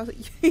Skyrim songs?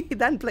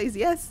 Dan plays,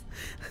 yes.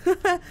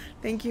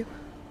 Thank you.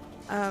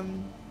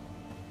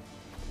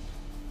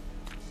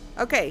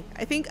 Okay,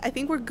 I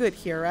think we're good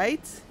here,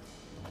 right?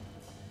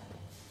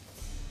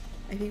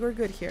 I think we're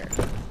good here.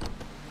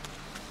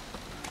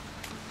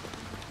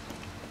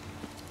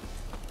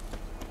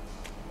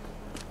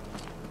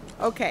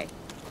 Okay,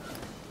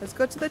 let's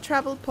go to the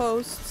travel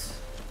post.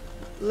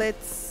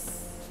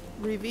 Let's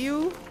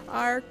review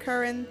our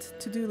current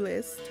to-do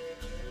list.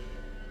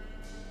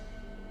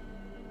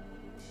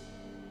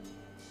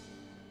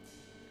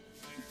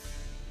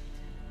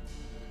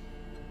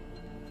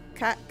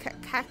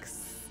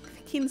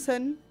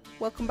 Kinson,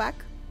 welcome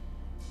back.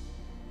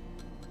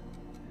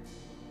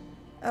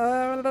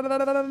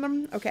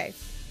 Okay,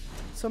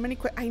 so many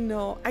I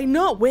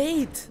know,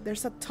 wait,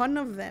 there's a ton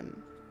of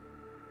them.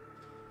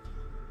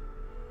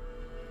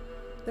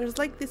 There's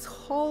like this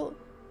whole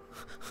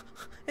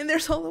and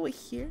there's all the way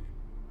here.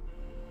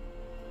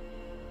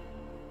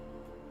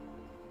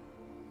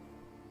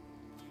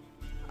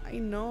 I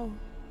know.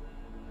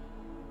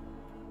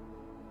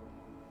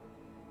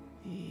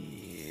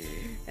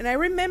 And I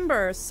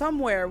remember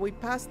somewhere we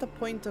passed a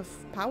point of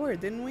power,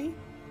 didn't we?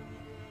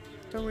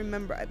 Don't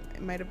remember.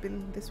 It might have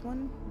been this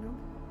one. No.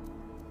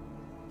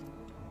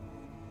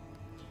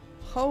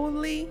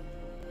 Holy.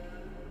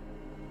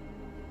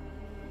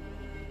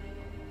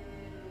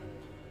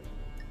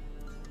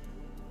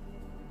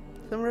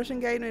 Some Russian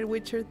guy in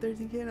Witcher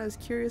 13. I was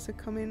curious to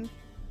come in.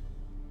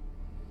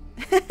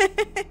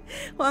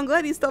 Well, I'm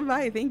glad you stopped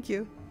by. Thank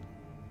you.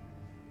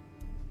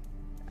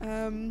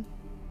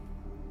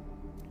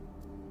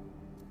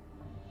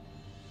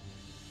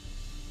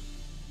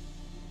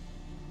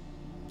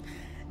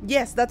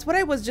 Yes, that's what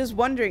I was just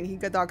wondering,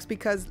 Hikadox,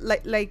 because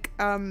like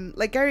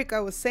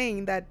Erika was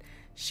saying that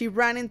she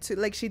ran into,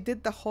 like, she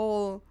did the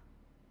whole,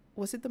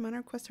 was it the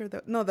Manor Quest or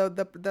the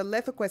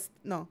Letho Quest?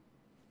 No,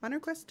 Manor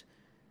Quest?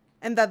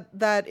 And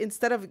that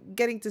instead of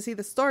getting to see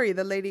the story,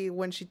 the lady,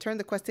 when she turned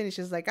the quest in,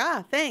 she's like,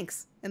 ah,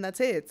 thanks, and that's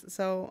it.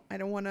 So I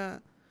don't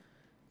wanna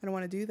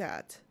do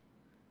that.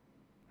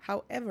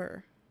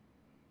 However,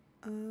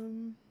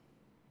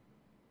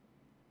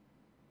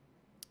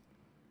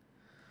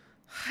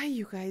 hi,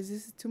 you guys,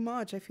 this is too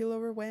much. I feel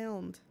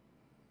overwhelmed.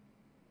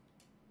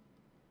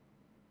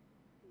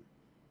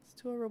 It's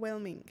too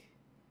overwhelming.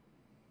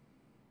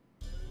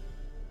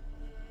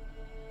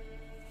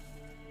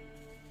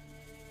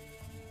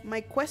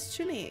 My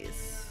question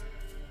is,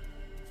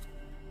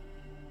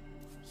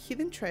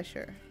 hidden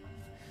treasure.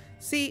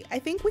 See, I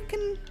think we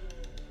can...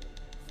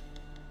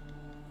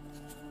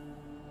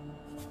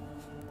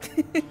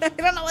 I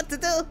don't know what to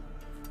do.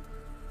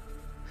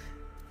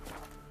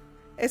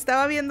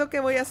 Estaba viendo qué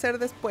voy a hacer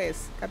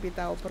después,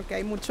 Capitao, porque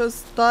hay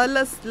muchos,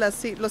 los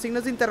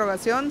signos de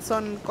interrogación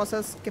son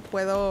cosas que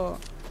puedo,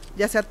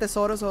 ya sea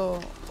tesoros o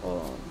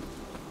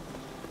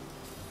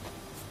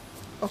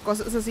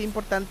cosas así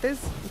importantes.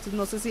 Entonces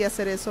no sé si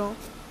hacer eso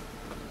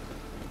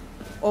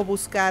o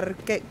buscar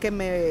que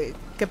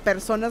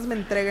personas me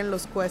entreguen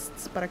los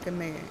quests para que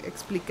me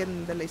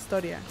expliquen de la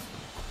historia.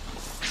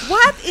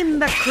 What in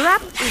the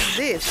crap is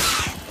this?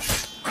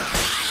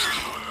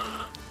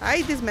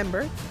 I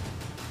dismember.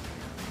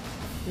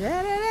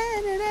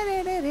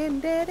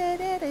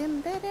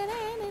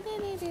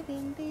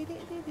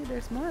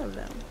 There's more of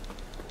them.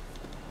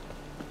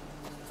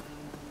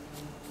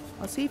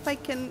 I'll see if I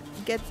can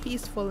get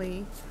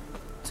peacefully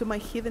to my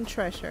hidden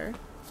treasure.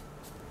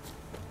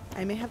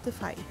 I may have to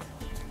fight.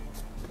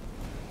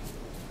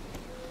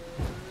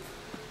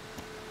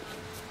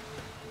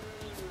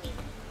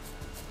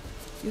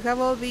 You have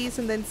all these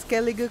and then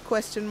Skellige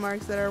question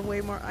marks that are way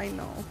more. I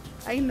know.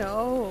 I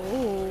know.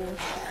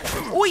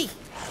 Oi!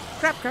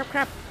 Crap, crap,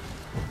 crap.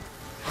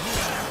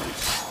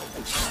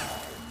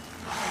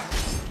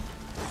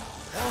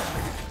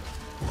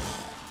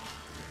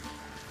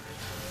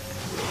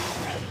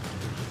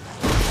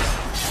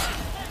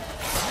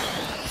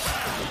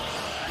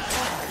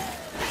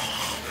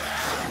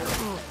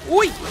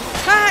 Uy!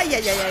 Ay,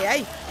 ay, ay, ay,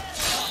 ay.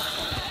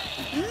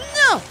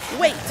 No!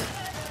 Wait.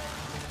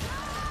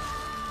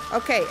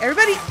 Okay,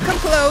 everybody come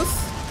close.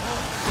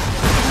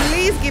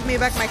 Please give me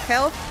back my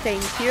health.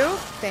 Thank you.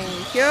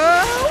 Thank you.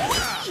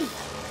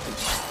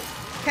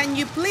 Can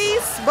you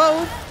please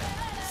both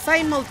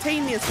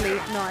simultaneously?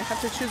 No, I have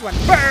to choose one.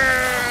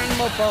 Burn,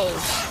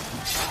 mofos.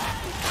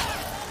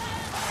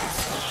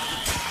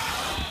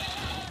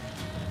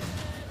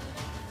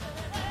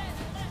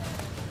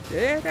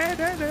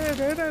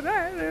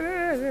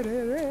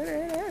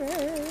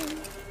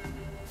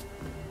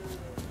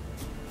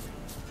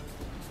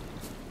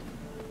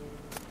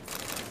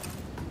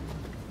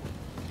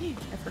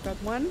 I forgot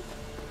one.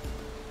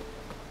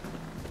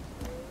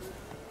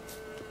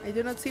 I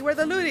do not see where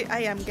the loot is.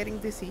 I am getting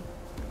dizzy.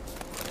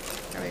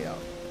 There we go.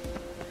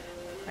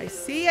 I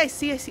see.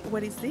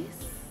 What is this?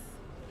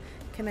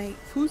 Can I...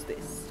 Who's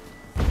this?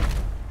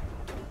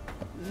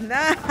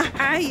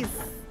 Nice!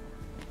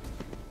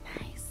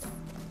 Nice.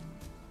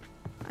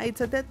 It's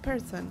a dead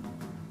person.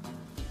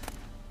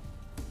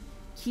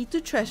 Key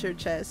to treasure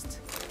chest.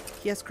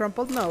 He has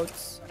crumpled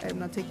notes. I'm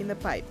not taking the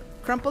pipe.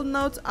 Crumpled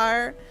notes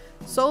are...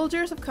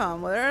 Soldiers have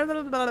come.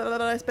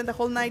 I spent the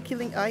whole night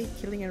killing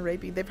and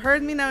raping. They've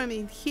heard me, now I'm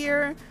in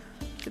here.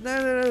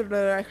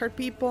 I heard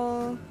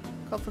people.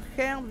 Called for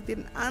help.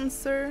 Didn't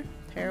answer.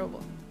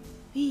 Terrible.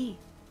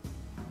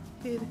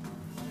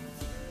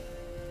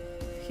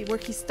 Where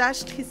he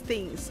stashed his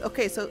things.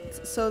 Okay, so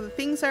the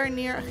things are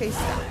near a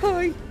haystack.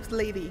 Oh,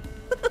 lady.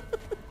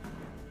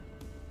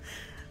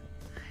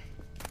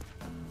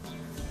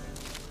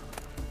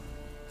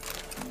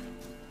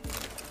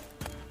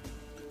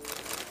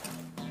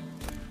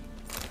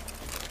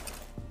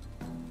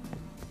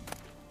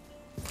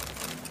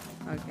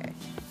 Okay.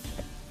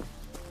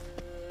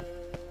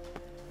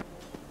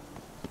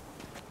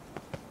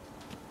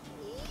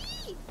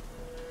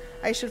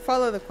 I should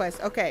follow the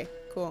quest. Okay,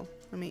 cool.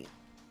 Let me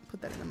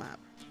put that in the map.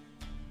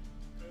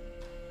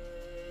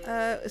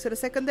 Is it a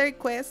secondary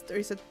quest or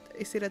is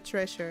it a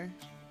treasure?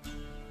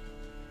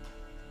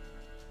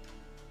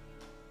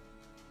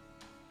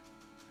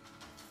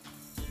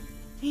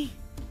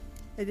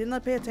 I did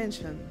not pay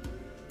attention.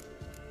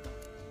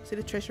 Is it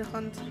a treasure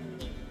hunt?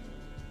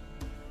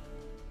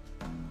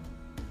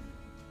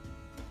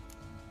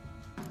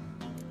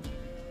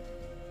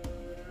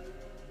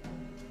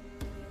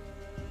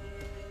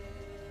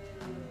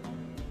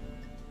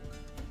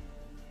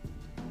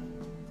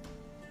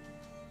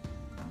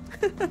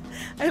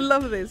 I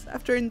love this.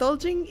 After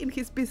indulging in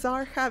his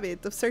bizarre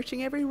habit of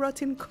searching every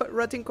rotting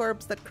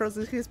corpse that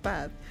crosses his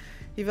path,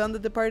 he found the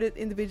departed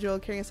individual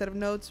carrying a set of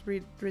notes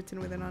written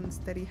with an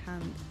unsteady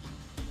hand.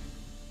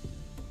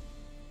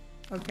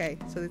 Okay,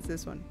 so it's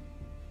this one.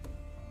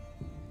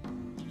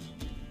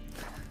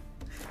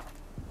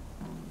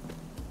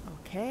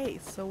 Okay,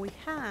 so we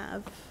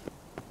have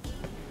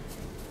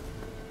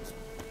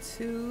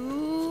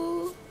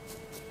to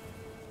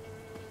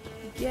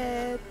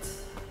get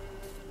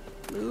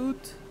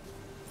loot.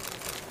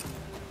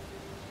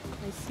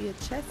 I see a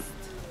chest.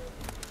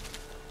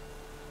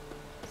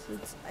 So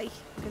it's... I'm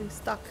getting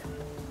stuck.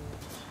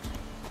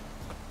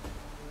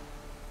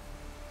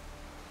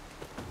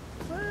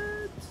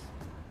 What?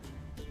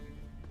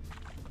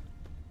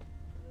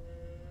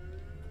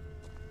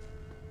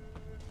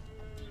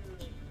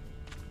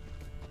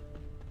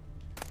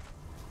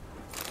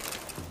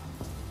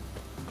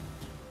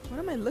 What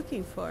am I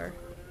looking for?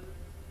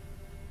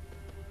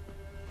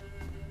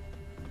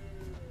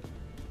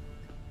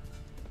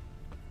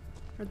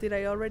 Or did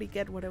I already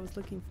get what I was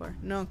looking for?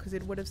 No, because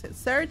it would have said,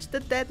 search the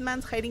dead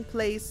man's hiding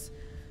place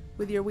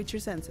with your Witcher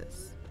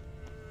senses.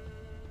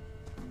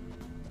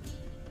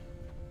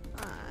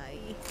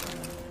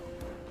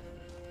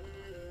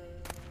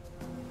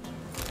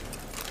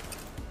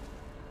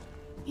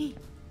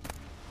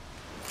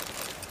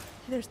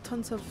 There's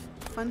tons of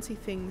fancy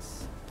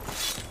things.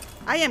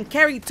 I am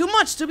carrying too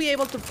much to be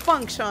able to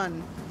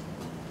function.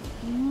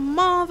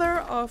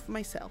 Mother of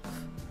myself.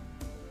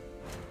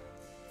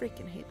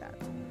 Freaking hate that.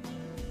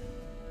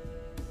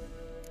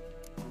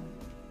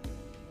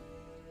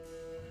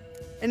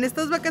 En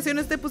estas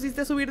vacaciones te pusiste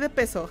a subir de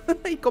peso.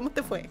 ¿Y cómo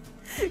te fue?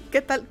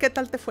 ¿Qué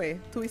tal te fue?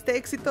 ¿Tuviste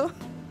éxito?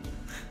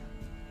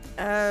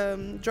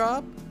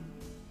 Drop.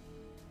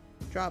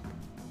 Drop.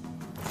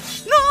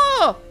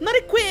 No! Not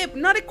equip!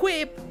 Not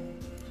equip!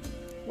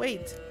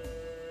 Wait.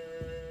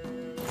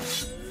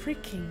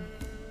 Freaking.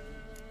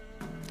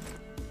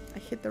 I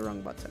hit the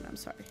wrong button. I'm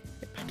sorry.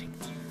 I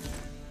panicked.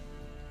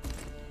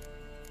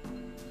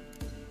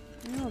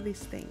 I know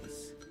these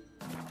things.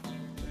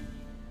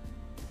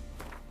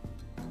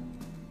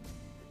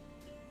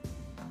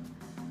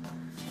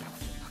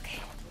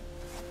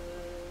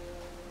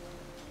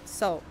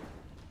 So,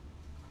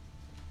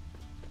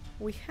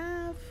 we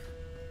have...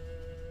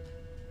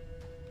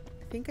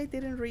 I think I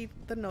didn't read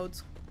the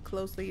notes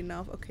closely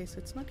enough. Okay, so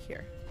it's not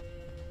here.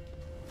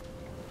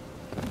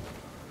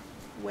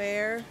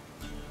 Where?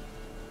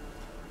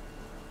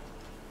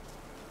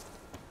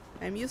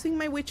 I'm using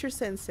my Witcher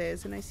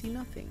senses and I see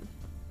nothing.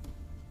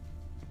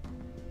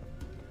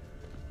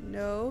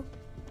 No.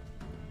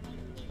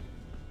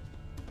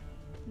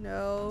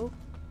 No.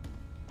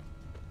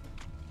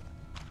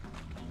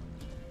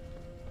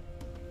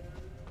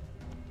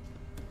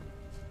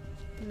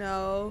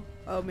 No.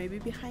 Oh, maybe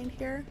behind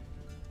here?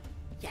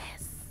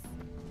 Yes.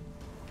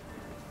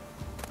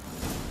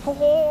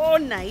 Oh,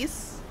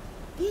 nice.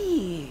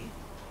 Eee.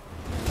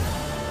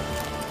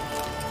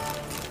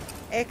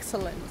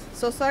 Excellent.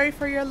 So sorry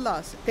for your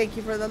loss. Thank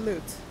you for the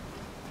loot.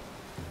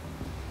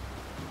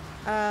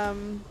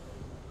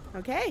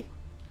 Okay.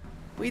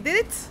 We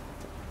did it.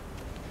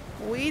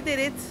 We did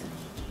it.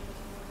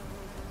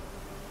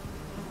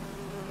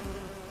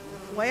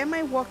 Why am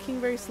I walking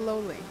very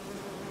slowly?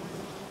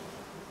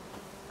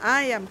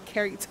 I am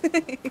carried.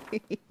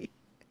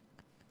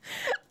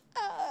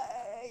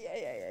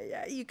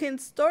 Yeah. You can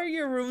store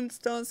your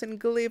runestones and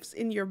glyphs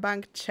in your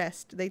bank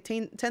chest. They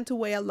tend to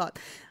weigh a lot.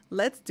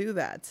 Let's do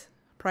that.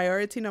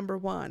 Priority number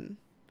 1.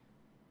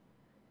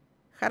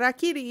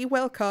 Harakiri,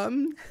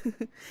 welcome.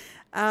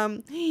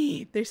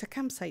 There's a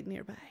campsite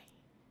nearby.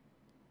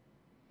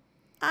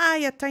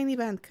 A tiny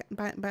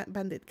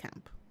bandit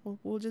camp.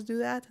 We'll just do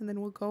that, and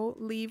then we'll go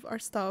leave our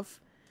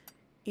stuff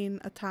in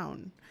a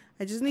town.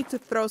 I just need to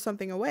throw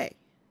something away,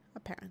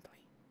 apparently.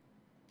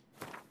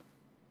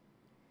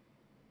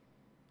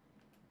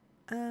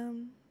 I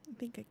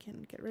think I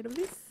can get rid of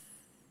this.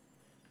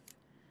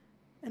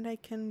 And I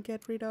can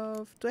get rid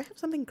of... Do I have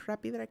something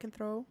crappy that I can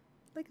throw?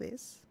 Like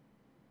this.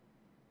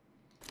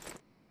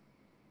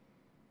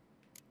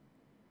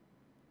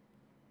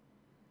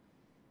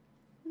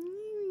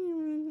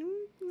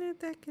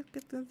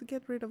 Let's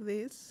get rid of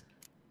this.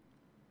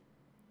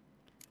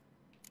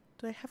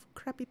 Do I have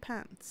crappy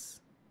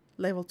pants?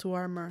 Level 2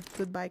 armor.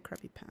 Goodbye,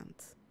 crappy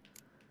pants.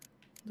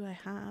 Do I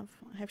have...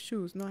 I have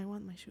shoes. No, I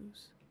want my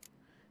shoes.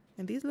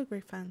 And these look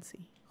very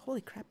fancy.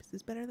 Holy crap, is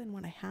this better than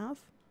what I have?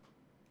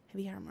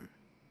 Heavy armor.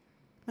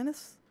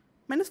 Minus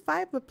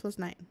 5 but plus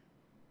 9.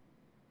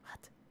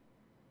 What?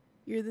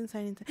 You're the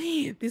inside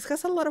intensity. This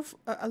has a lot of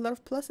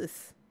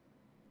pluses.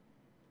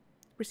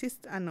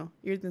 Resist. No,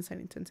 you're the inside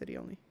intensity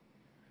only.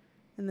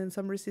 And then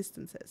some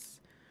resistances.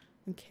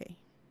 Okay.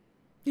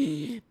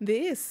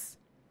 This.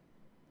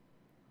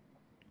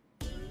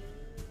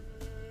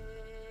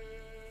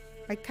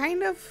 I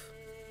kind of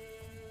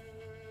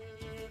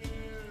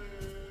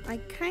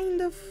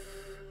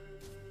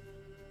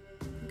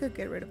could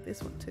get rid of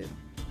this one too.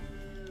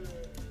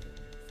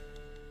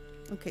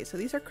 Okay, so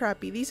these are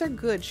crappy. These are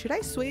good. Should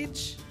I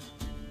switch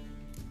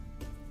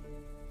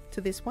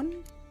to this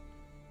one?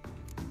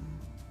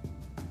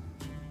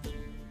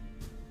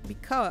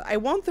 Because I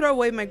won't throw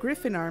away my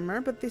Griffin armor,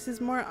 but this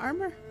is more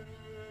armor,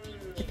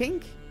 I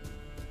think.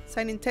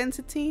 Sign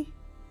intensity.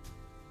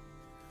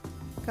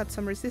 Got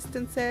some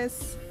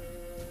resistances.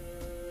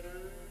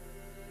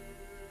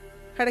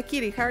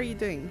 Harakiri, how are you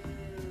doing?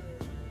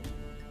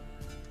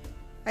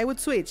 I would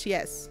switch,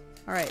 yes.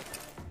 Alright.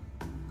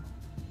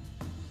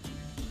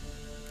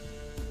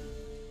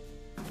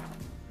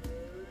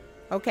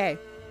 Okay.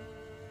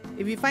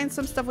 If you find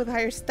some stuff with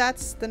higher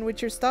stats than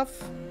Witcher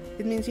stuff,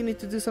 it means you need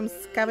to do some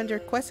scavenger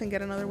quests and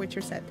get another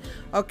Witcher set.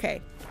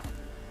 Okay.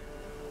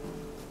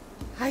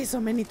 I so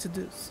many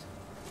to-dos.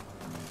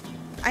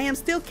 I am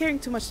still caring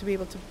too much to be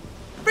able to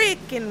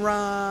freaking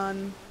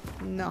run.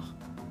 No.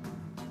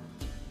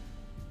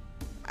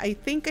 I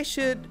think I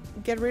should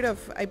get rid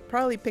of... I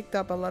probably picked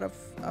up a lot of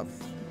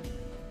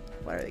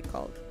what are they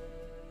called?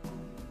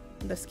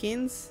 The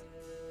skins.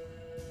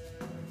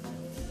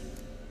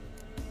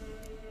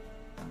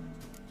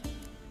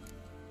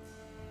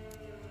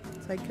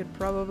 So I could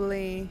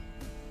probably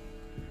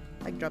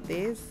like drop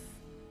this,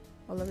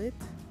 all of it.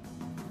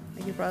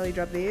 I could probably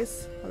drop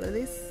this, all of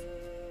this.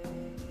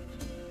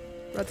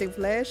 Rotting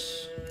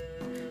flesh.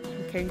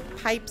 Okay,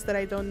 pipes that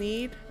I don't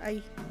need.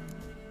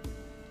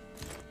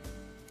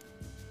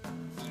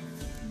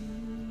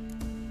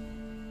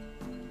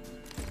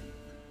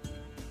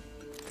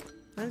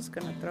 I'm just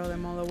gonna throw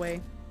them all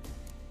away.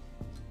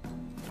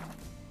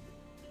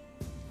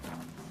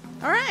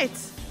 Alright!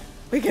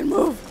 We can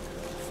move!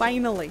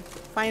 Finally.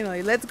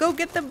 Finally. Let's go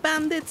get the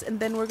bandits and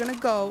then we're gonna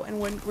go and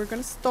we're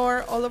gonna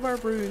store all of our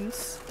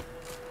runes.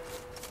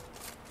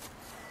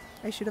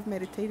 I should have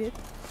meditated.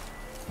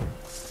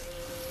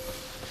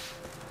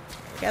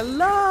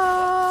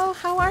 Hello!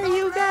 How are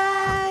you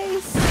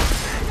guys?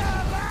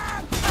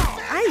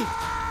 Aye!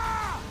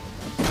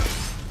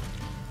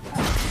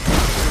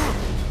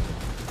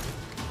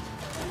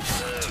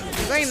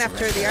 Going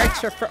after the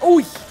archer for... Oh!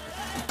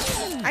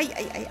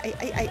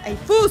 I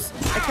foos!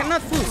 I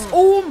cannot foos!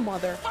 Oh,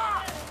 mother!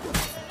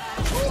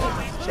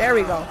 There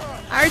we go.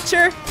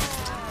 Archer!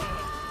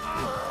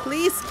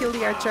 Please kill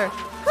the archer.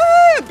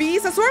 Ah,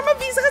 bees! A swarm of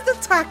bees has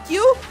attacked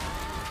you!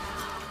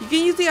 You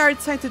can use the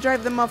art sign to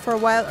drive them off for a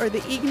while or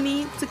the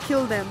igni to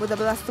kill them with a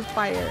blast of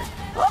fire.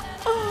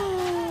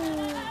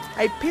 Oh,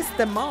 I pissed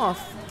them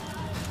off.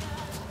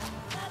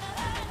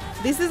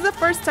 This is the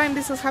first time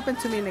this has happened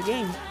to me in a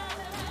game.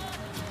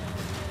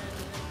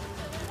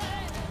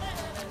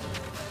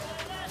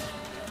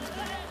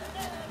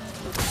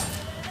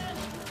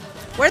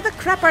 Where the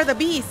crap are the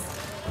bees?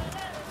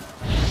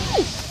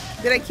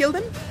 Did I kill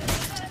them?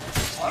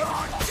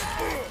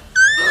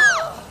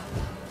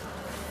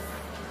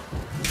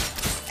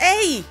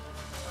 Hey!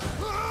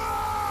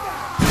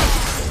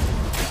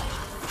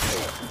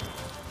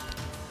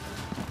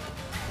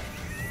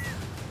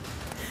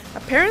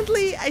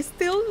 Apparently, I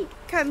still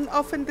can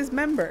often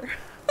dismember.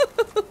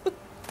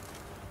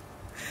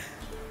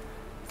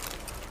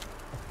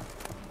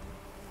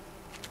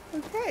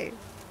 Okay.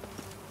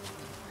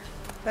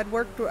 That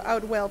worked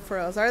out well for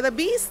us. Are the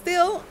bees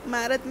still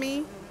mad at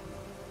me?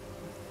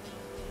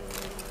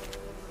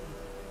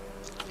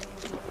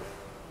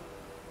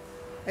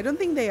 I don't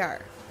think they are.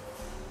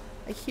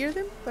 I hear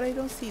them, but I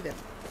don't see them.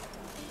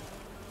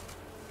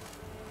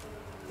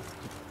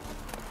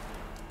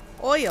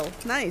 Oil.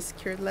 Nice.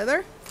 Cured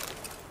leather.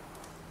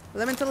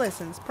 Elemental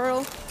essence.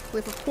 Pearl.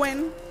 Glyph of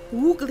Quen.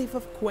 Ooh, Glyph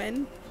of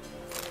Quen.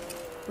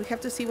 We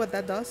have to see what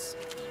that does.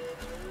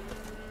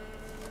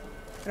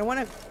 I don't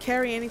want to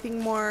carry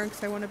anything more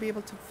because I want to be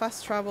able to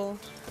fast travel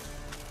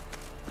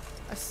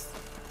as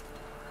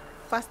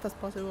fast as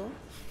possible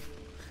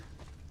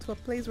to a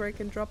place where I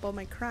can drop all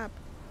my crap.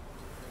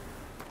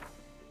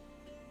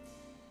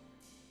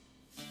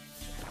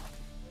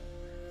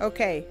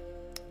 Okay,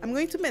 I'm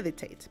going to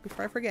meditate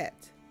before I forget.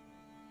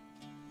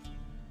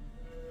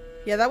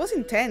 Yeah, that was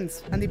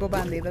intense, Andy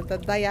Bobandi,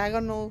 that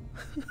diagonal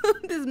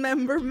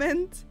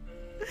dismemberment.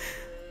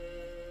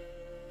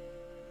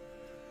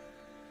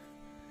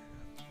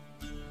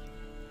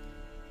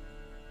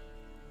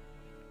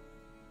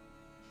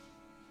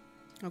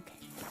 Okay.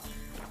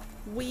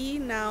 We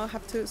now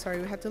have to,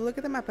 we have to look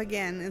at the map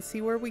again and see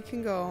where we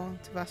can go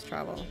to fast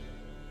travel.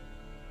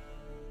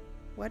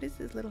 What is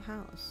this little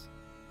house?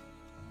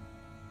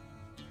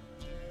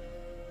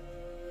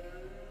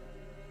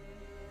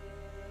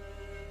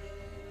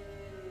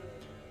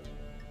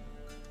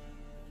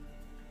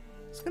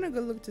 Just gonna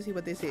go look to see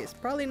what this is.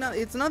 Probably not,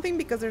 it's nothing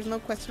because there's no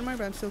question mark,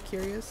 but I'm still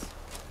curious.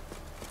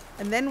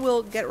 And then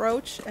we'll get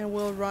Roach and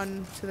we'll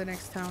run to the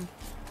next town.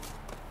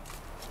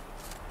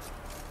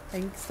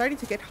 I'm starting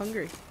to get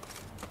hungry.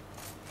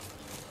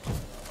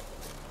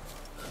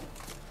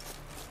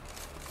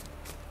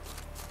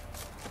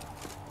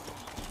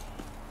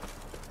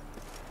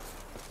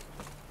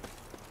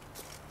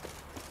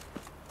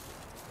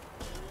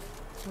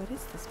 What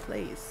is this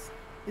place?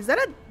 Is that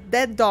a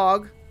dead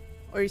dog?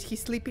 Or is he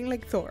sleeping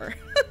like Thor?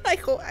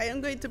 I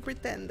am going to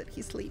pretend that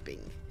he's sleeping.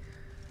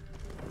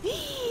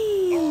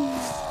 Ooh,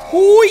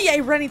 I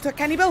ran into a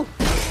cannibal!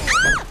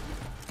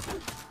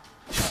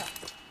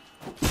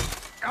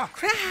 Oh,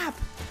 crap!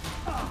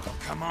 Oh,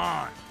 come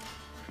on!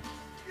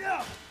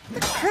 The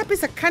crap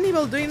is a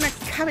cannibal doing a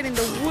cabin in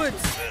the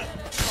woods.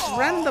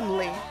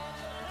 Randomly.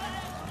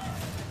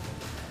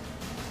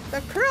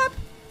 The crap!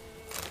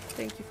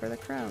 Thank you for the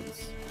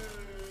crowns.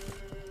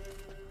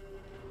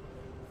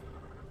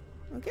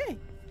 Okay.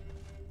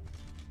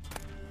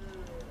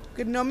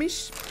 Good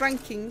gnomish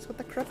prankings. What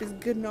the crap is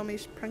good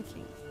gnomish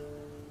pranking?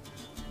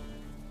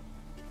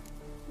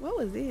 What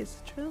was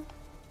this? Trill?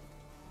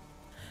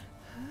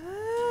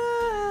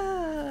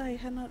 I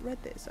had not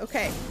read this.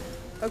 Okay.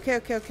 Okay.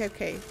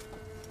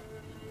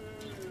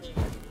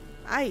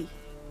 I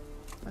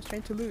was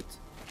trying to loot.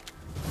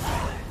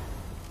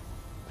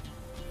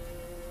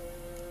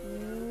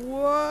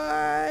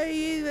 Why?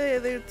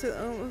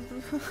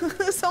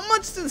 So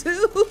much to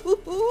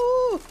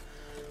do.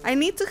 I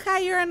need to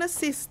hire an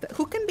assistant.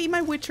 Who can be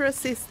my Witcher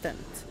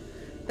assistant?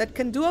 That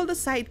can do all the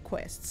side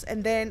quests.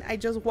 And then I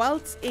just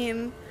waltz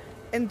in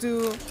and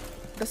do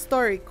the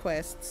story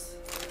quests.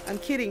 I'm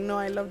kidding. No,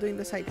 I love doing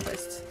the side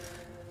quests.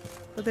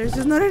 But there's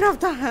just not enough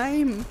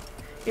time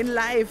in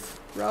life,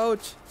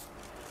 Roach.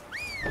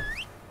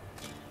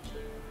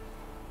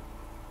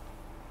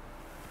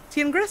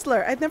 Tien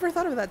Gressler. I'd never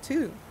thought of that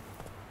too.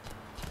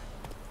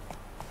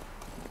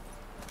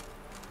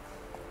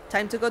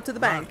 Time to go to the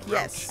bank.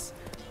 Yes.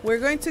 We're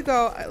going to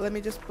go. Let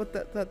me just put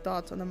the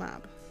dots on the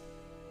map.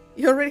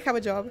 You already have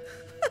a job.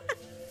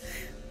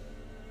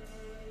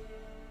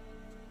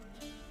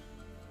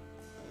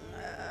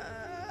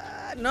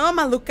 No,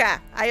 Malukah.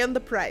 I own the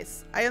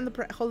price.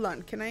 Hold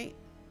on. Can I?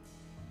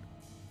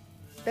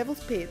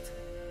 Devil's Pit.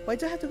 Why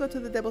do I have to go to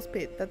the Devil's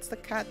Pit? That's the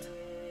cat.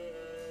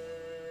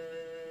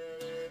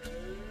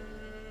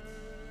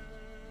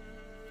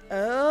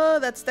 Oh,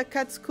 that's the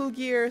cat school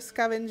gear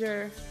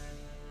scavenger.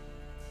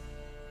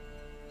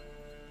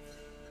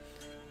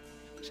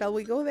 Shall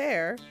we go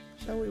there?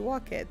 Shall we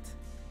walk it?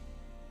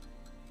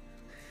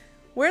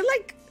 We're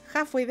like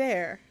halfway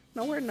there.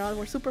 No, we're not.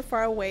 We're super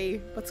far away.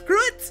 But screw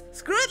it!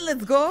 Screw it!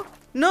 Let's go!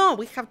 No,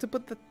 we have to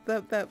put the...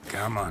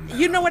 Come on now.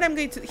 You know what I'm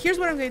going to... Here's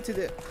what I'm going to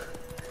do.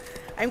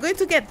 I'm going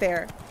to get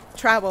there,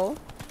 travel,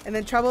 and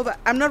then travel back.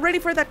 I'm not ready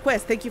for that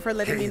quest. Thank you for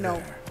letting me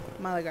know.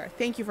 Malagar,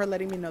 thank you for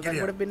letting me know. That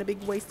would have been a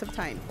big waste of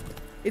time.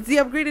 It's the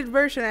upgraded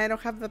version. I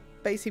don't have the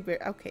basic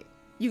version. Okay.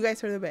 You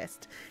guys are the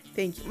best.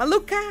 Thank you.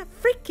 Malukah,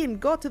 freaking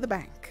go to the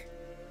bank.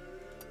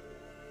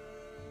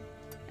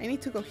 I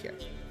need to go here.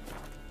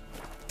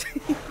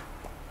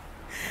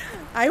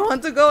 I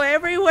want to go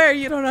everywhere.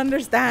 You don't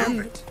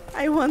understand.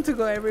 I want to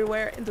go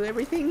everywhere and do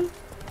everything.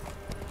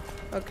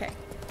 Okay.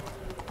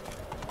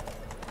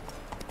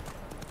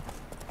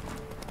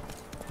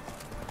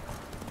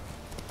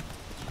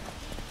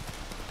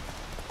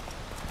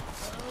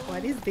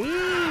 What is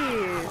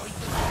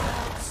this?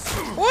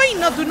 Oi,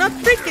 no, do not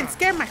freaking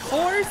scare my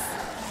horse.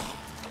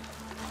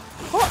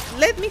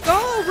 Let me go,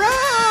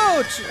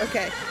 Roach!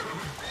 Okay.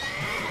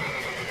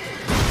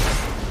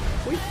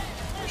 Uy.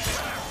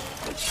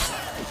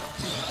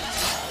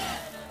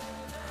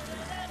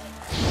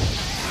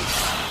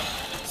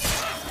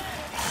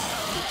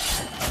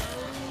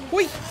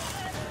 Uy.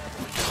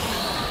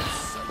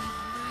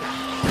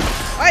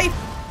 Ay.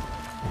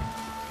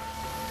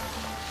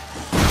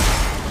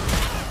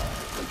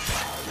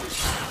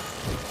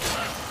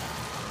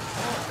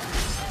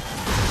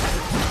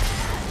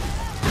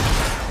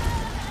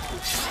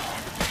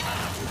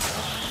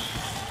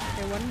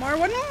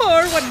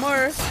 One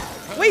more.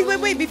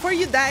 Wait, before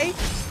you die.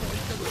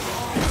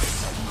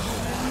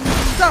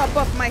 Top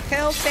of my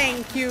health,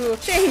 thank you,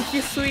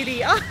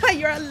 sweetie. Ah,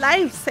 you're a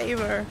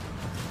lifesaver.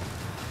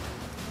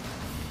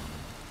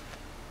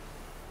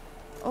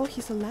 Oh,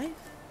 he's alive?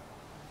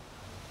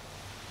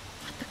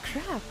 What the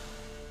crap?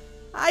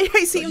 I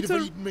see him They'd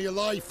have eaten me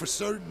alive for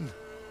certain.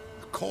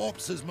 The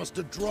corpses must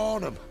have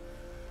drawn him.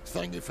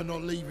 Thank you for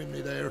not leaving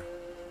me there.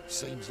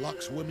 Seems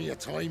luck's with me at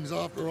times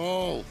after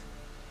all.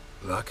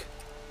 Luck?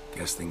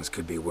 Guess things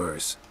could be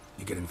worse.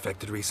 You get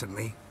infected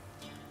recently?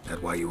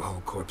 That why you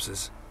haul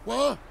corpses?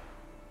 What?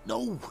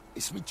 No,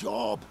 it's my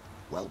job.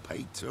 Well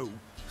paid too.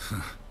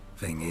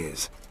 Thing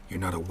is, you're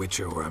not a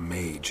witcher or a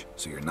mage,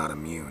 so you're not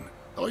immune.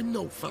 I'm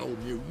no foul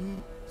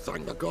mutant,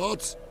 thank the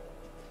gods.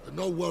 But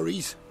no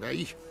worries,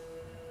 eh?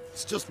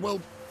 It's just,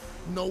 well,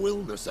 no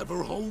illness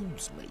ever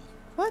holds me.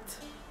 What?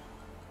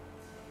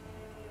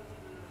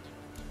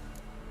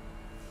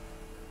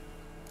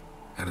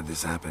 How did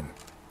this happen?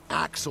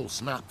 Axle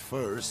snapped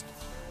first.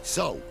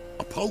 So,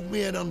 I poked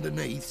me in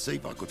underneath, see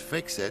if I could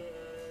fix it.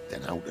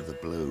 Then out of the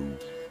blue,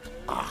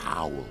 a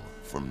howl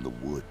from the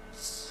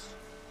woods.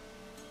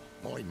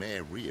 My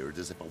mare reared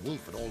as if a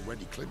wolf had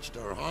already clinched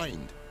her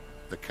hind.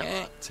 The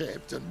cart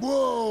tipped and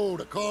whoa,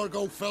 the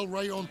cargo fell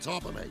right on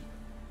top of me.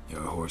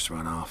 Your horse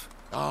run off?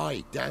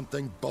 Aye, damn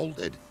thing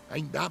bolted.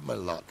 Ain't that my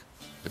luck?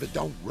 If it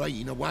don't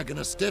rain, a wagon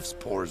of stiffs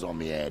pours on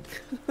me head.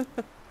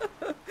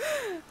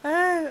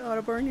 Ought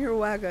to burn your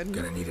wagon.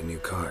 Gonna need a new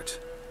cart.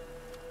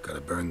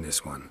 Gotta burn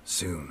this one,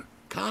 soon.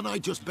 Can't I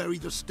just bury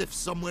the stiffs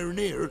somewhere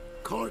near?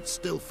 Cart's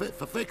still fit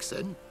for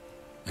fixing.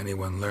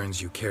 Anyone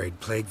learns you carried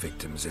plague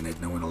victims in it,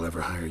 no one will ever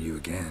hire you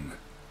again.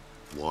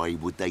 Why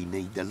would they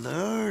need to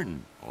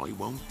learn? I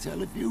won't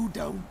tell if you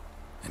don't.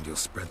 And you'll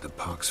spread the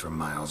pox for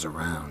miles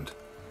around.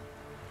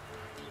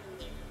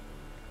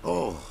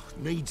 Oh,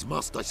 needs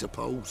must, I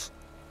suppose.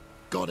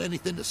 Got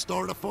anything to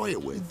start a fire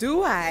with?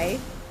 Do I?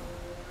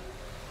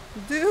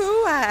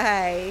 Do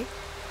I?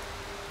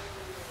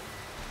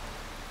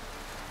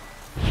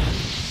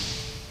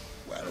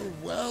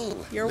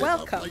 Well. You're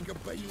welcome. Like a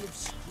bale of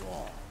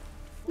straw.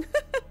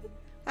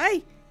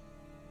 Hi.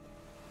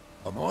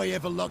 Am I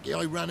ever lucky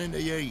I ran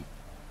into ye?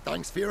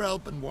 Thanks for your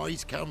help and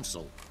wise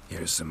counsel.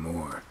 Here's some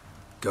more.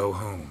 Go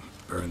home,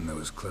 burn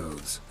those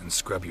clothes, and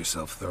scrub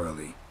yourself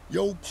thoroughly.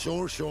 Yo,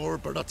 sure,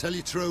 but I tell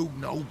you true,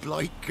 no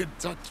blight can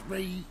touch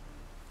me.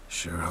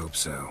 Sure hope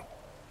so.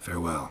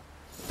 Farewell.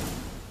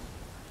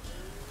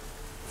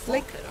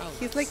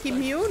 He's like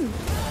immune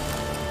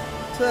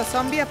to the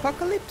zombie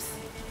apocalypse.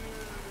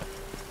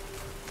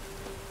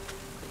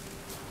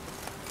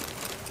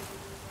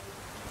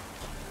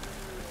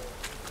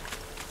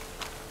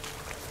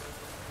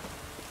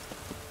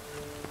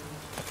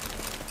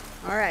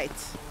 All right,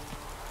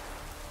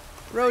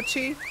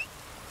 Rochi.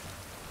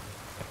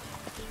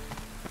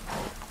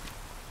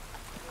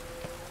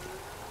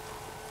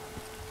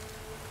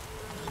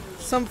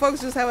 Some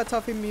folks just have a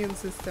tough immune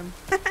system.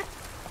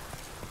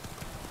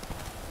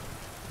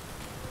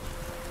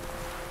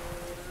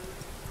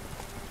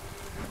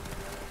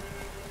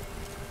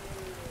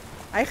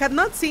 I had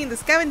not seen the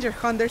scavenger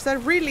hunt. There's a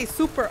really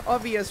super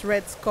obvious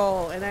red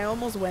skull and I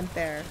almost went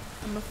there.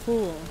 I'm a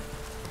fool.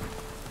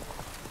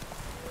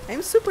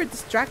 I'm super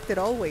distracted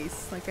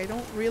always. Like I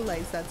don't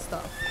realize that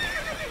stuff.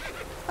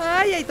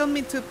 I don't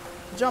mean to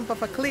jump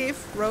off a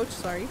cliff. Roach,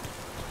 sorry.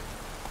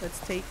 Let's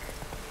take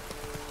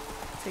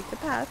the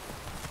path.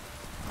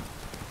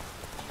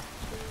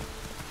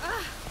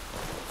 Ah,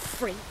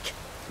 freak.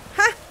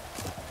 Ha!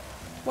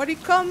 What do you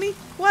call me?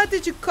 What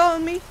did you call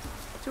me?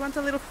 Do you want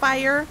a little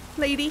fire,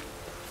 lady?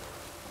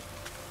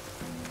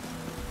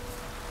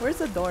 Where's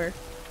the door?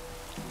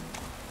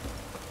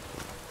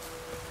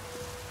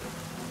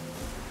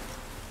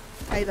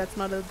 Hey, that's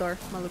not a door,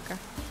 Malukah.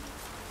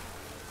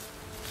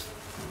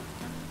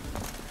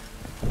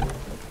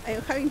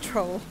 I'm having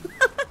trouble.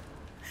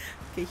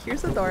 Okay,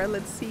 here's the door.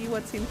 Let's see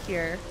what's in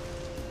here.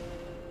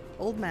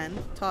 Old man,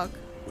 talk.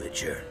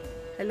 Witcher.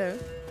 Hello.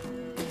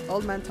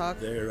 Old man, talk.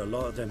 There are a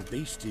lot of them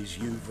beasties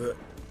you've,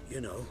 you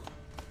know.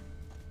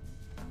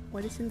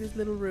 What is in this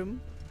little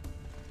room?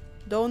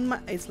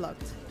 It's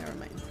locked. Never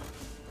mind.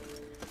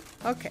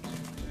 Okay,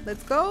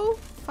 let's go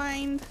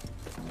find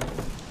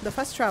the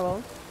fast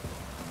travel.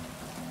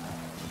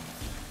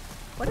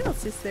 What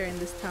else is there in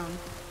this town?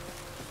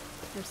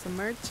 There's a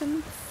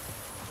merchant.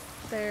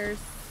 There's...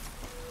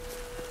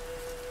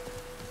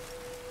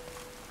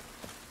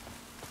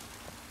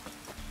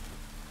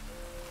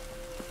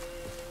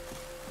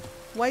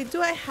 Why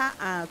do I have...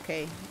 Ah,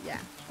 okay. Yeah,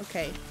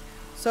 okay.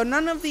 So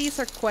none of these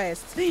are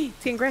quests.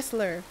 Teen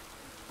Wrestler.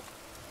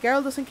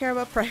 Geralt doesn't care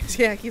about price.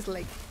 Yeah, he's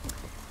like,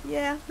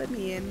 yeah, let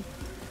me in.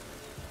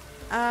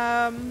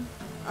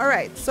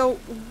 Alright, so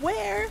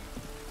where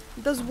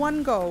does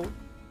one go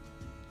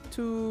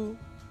to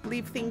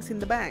leave things in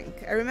the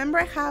bank? I remember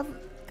I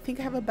think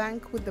I have a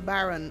bank with the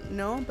Baron.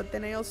 No, but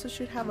then I also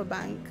should have a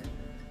bank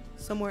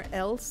somewhere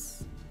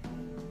else.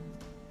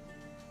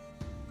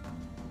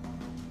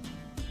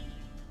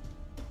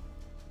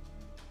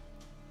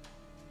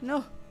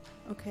 No.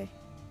 Okay.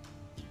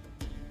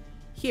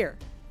 Here.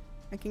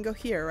 I can go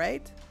here,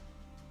 right?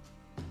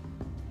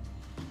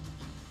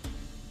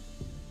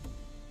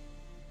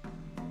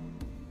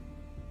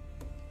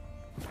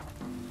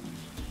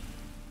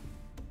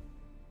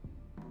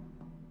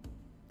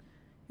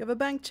 You have a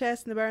bank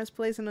chest in the Baron's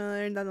place and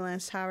another in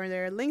Dandelions Tower. They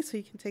are linked so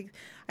you can take...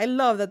 I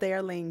love that they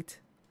are linked.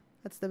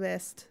 That's the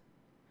best.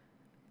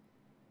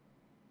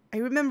 I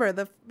remember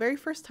the very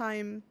first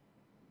time...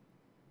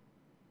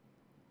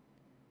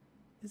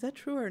 Is that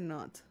true or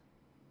not?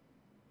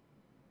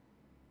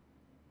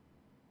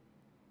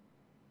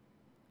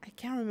 I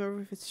can't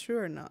remember if it's true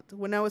or not.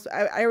 When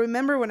I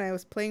remember when I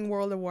was playing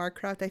World of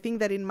Warcraft, I think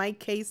that in my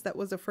case, that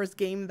was the first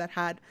game that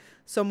had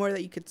somewhere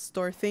that you could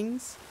store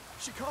things.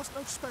 She casts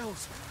no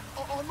spells.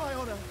 On my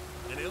honor.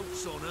 An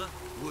elf's honor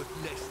worth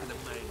less than a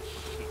man's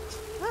shit.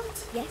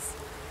 What? Yes?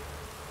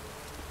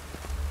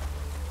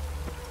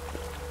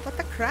 What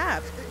the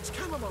crap? It's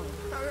chamomile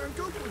and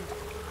goatweed.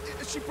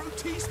 She brewed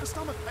teas for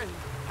stomach pain.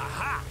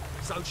 Aha!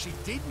 So she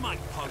did make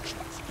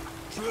potions.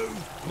 True,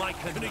 make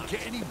her not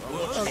get any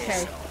worse.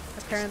 Okay.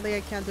 Apparently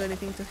I can't do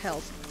anything to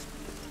help.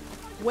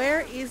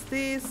 Where is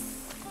this?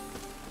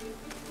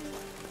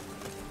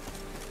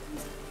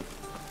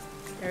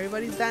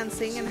 Everybody's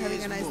dancing and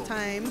having a nice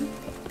time.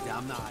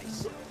 Damn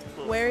nice.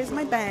 Where is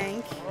my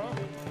bank?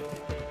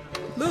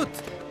 Loot!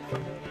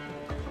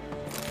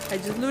 I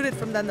just looted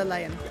from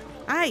Dandelion.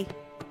 Aye!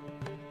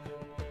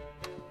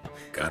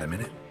 Got a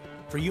minute?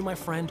 For you, my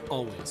friend,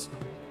 always.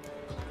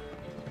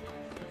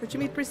 Where'd you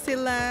meet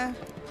Priscilla?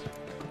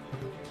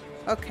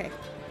 Okay.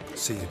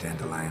 See you,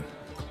 Dandelion.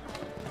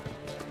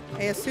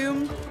 I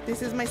assume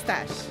this is my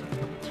stash.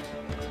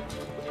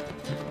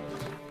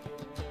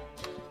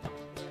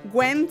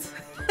 Gwent?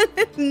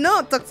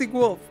 No, Toxic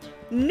Wolf.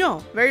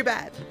 No, very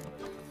bad.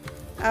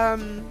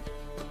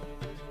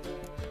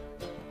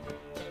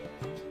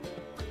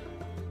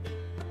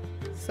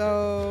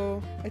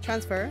 So I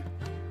transfer.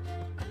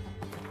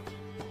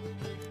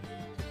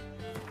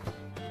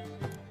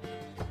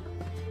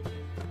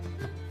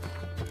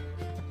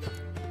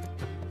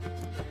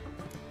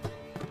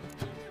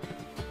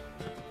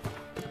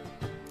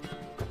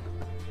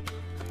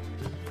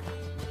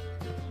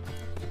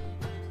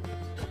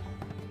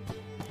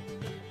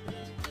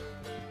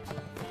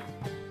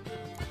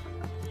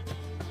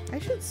 I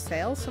should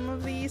sell some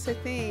of these, I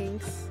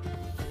think.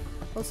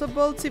 Also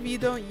bolts if you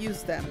don't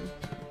use them.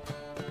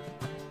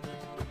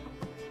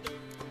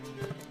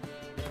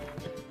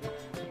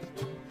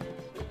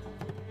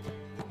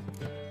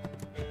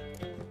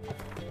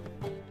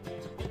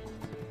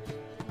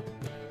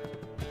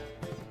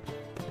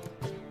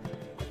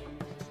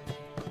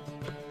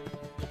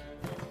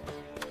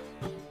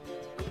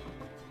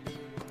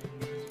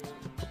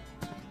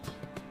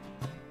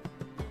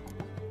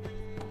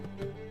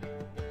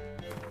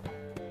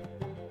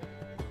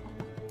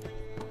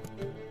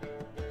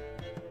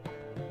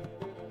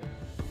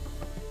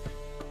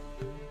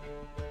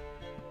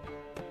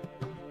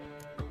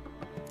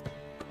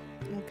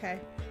 Okay.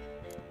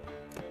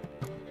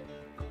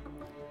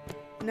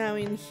 Now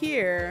in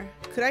here,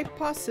 could I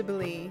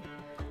possibly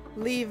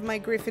leave my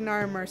Griffin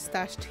armor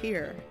stashed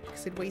here?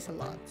 Because it weighs a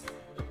lot.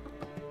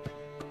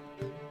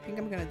 I think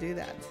I'm gonna do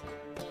that.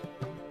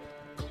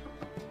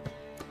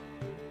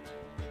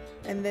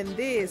 And then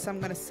this I'm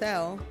gonna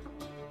sell.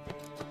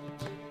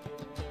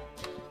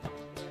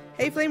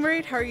 Hey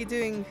Flamerate, how are you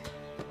doing?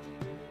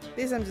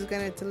 This I'm just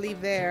gonna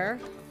leave there.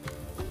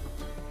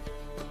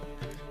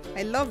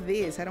 I love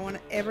this. I don't want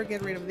to ever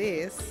get rid of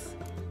this.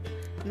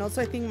 And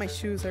also I think my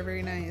shoes are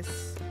very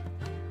nice.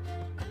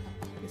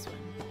 This one.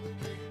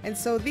 And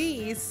so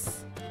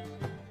these...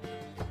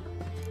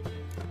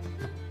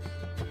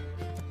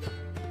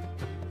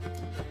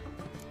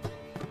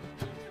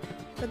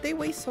 But they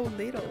weigh so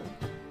little.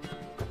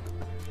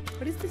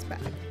 What is this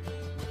bag?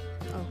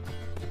 Oh.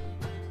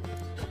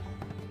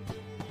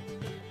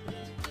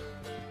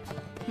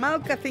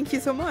 Malukah, thank you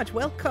so much.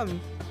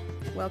 Welcome.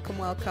 Welcome,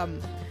 welcome.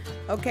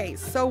 Okay,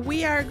 so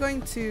we are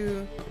going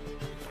to...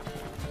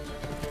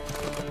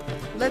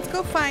 Let's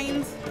go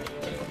find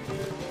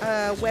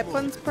a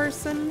weapons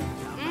person.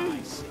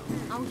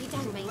 Oh, you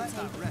don't mean to.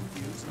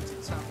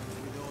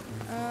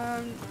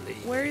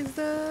 Where is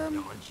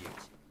the...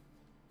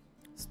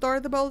 Store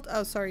the bolt?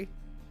 Oh, sorry.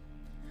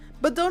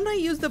 But don't I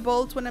use the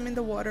bolts when I'm in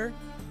the water?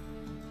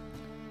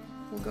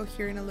 We'll go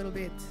here in a little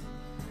bit.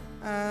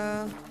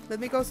 Let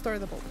me go store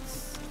the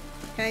bolts.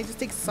 Can I just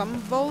take some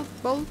bolts?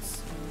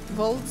 Bolts?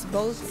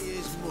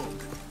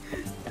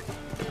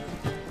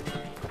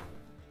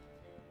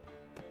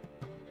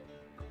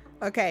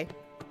 Okay.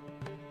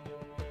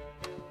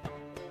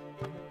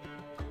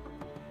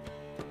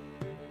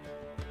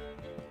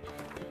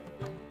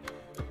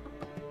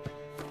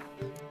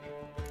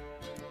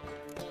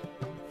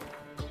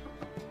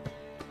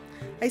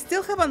 I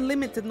still have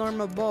unlimited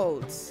normal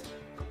bolts.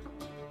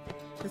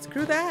 Let's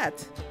screw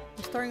that.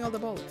 I'm storing all the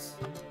bolts.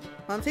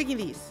 Well, I'm taking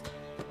these.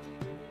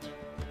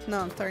 No,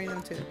 I'm storing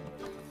them too.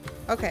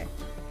 Okay.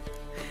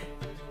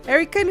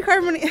 Erica and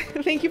Harmony,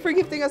 thank you for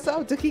gifting us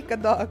out to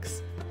Hika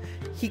Dogs.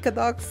 Hika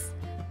Dogs,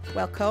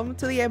 welcome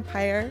to the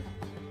Empire.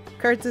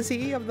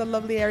 Courtesy of the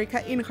lovely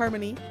Erica in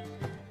Harmony.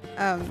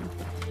 And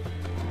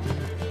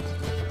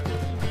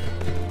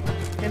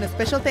a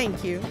special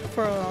thank you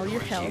for all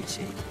your help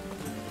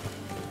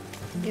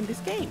in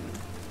this game.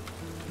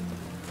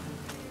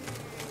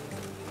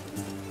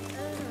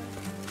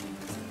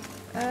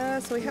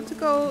 So we have to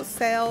go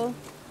sell.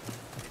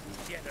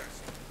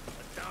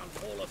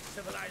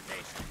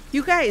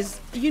 You guys,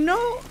 you know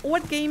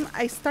what game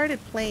I started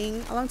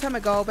playing a long time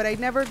ago, but I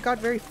never got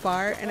very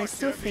far, and I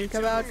still think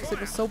about because it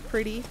was so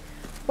pretty.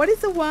 What is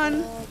the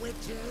one?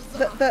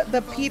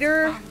 The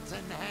Peter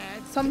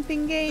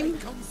something game?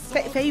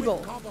 Fable.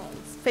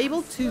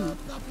 Fable 2.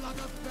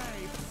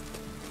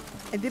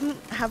 I didn't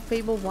have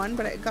Fable 1,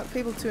 but I got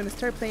Fable 2 and I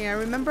started playing. I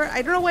remember,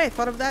 I don't know why I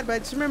thought of that, but I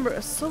just remember it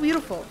was so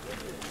beautiful.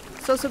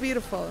 So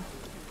beautiful.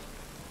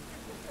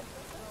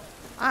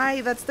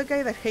 Aye, that's the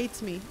guy that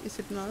hates me, is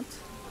it not?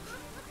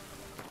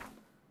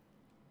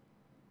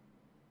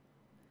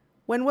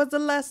 When was the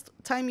last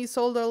time you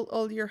sold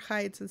all your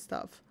hides and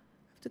stuff?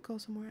 I have to go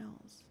somewhere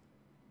else.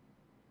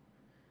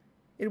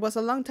 It was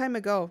a long time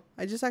ago.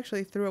 I just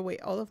actually threw away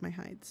all of my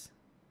hides.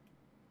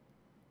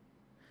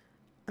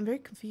 I'm very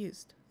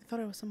confused. I thought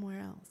I was somewhere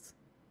else.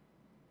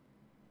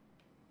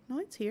 No,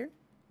 it's here.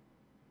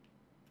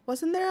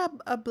 Wasn't there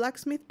a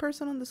blacksmith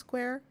person on the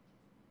square?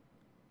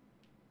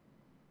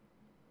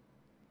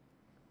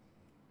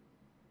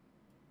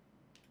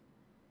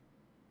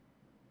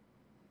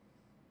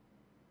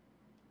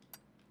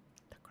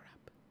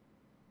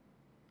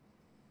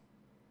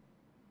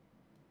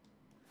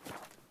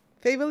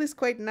 Fable is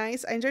quite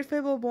nice. I enjoyed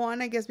Fable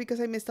 1, I guess, because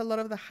I missed a lot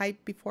of the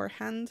hype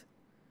beforehand.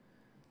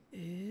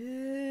 Is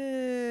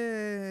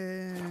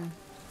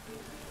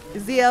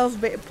the elf,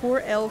 poor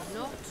elf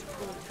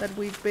that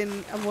we've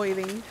been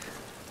avoiding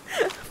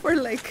for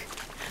like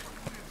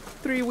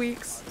 3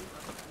 weeks.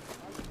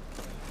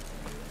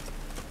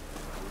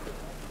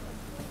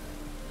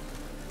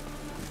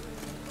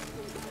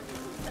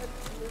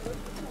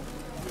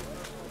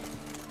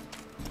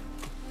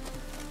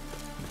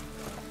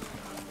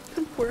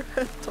 Poor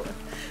Hattori.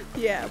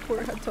 Yeah,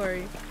 poor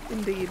Hattori.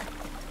 Indeed.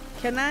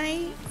 Can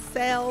I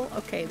sell?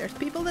 Okay, there's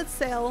people that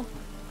sell.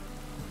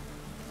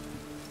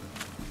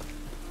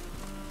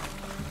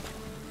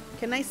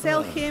 Can I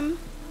sell him?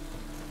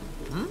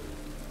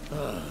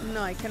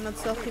 No, I cannot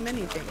sell him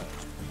anything.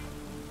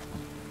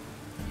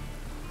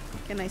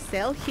 Can I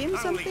sell him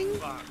something?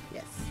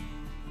 Yes.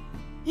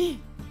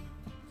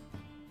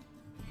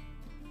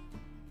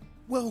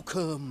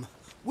 Welcome.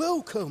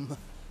 Welcome.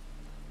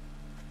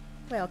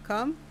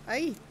 Welcome.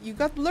 Hey, you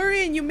got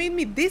blurry and you made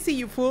me dizzy,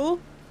 you fool.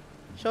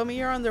 Show me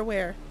your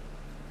underwear.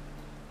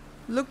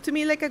 Look to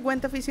me like a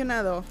Gwent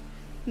aficionado.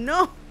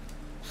 No!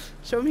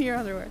 Show me your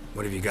underwear.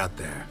 What have you got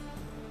there?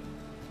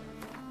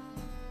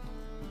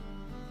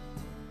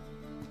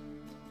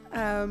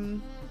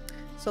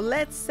 So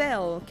let's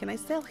sell. Can I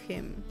sell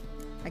him?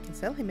 I can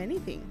sell him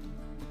anything.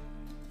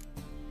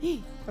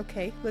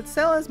 Okay, let's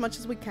sell as much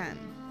as we can.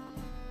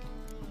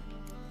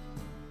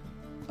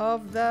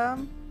 Of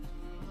the...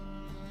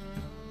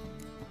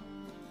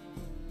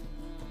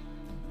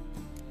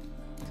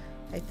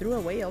 I threw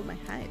away all my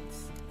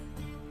hides.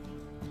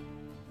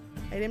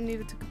 Item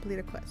needed to complete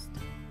a quest.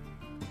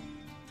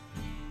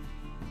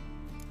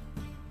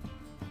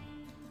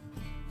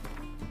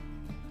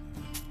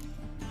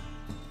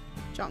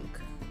 Junk.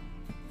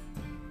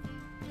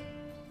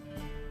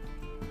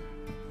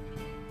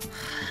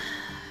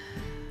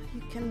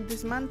 You can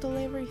dismantle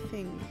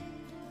everything.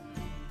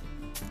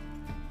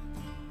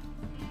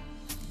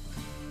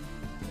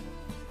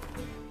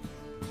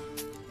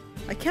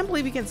 I can't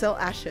believe you can sell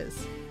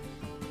ashes.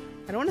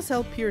 I don't want to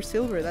sell pure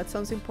silver, that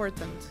sounds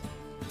important.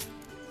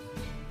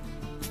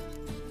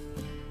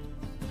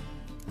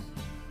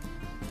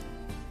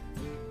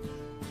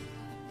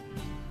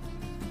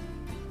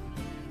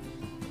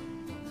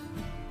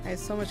 I have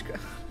so much...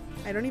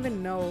 I don't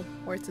even know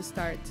where to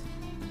start.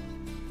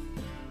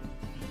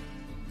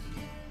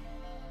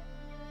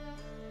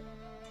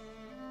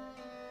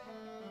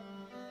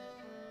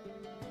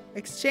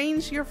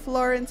 Exchange your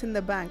florins in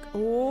the bank.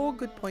 Oh,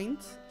 good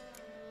point.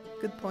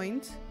 Good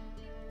point.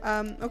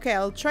 Okay,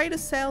 I'll try to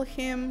sell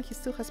him. He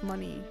still has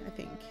money, I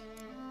think.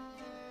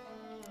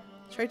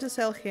 Try to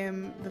sell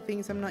him the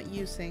things I'm not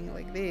using,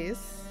 like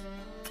this.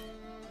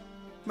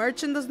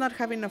 Merchant does not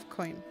have enough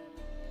coin.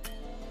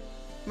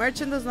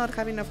 Merchant does not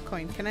have enough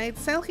coin. Can I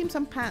sell him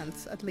some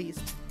pants, at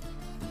least?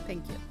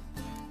 Thank you.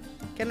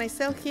 Can I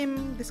sell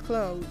him this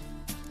clothes?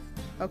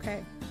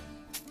 Okay.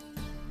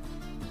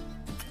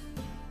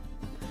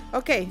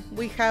 Okay,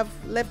 we have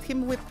left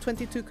him with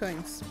 22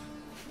 coins.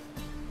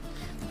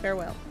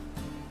 Farewell.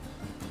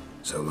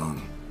 So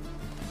long.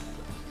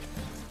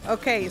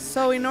 Okay,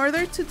 so in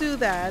order to do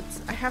that,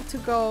 I have to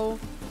go...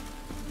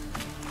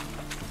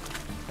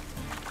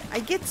 I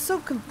get so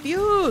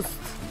confused.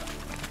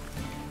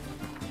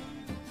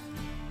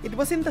 It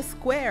was in the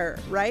square,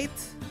 right?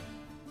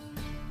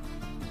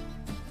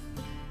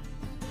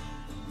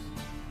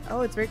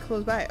 Oh, it's very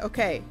close by.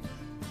 Okay.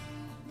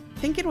 I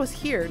think it was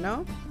here,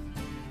 no?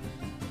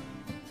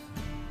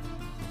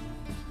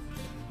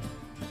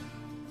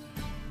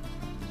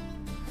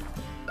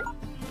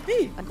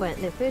 Hey! A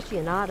Quentin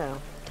aficionado.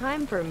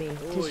 Time for me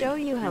to show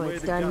you how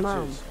it's done,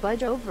 Mom.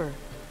 Budge over.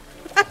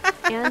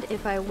 And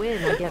if I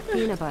win, I get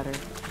peanut butter.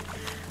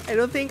 I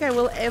don't think I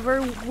will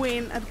ever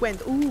win at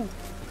Gwent. Ooh.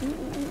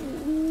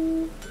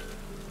 Ooh.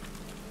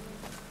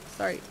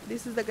 Sorry,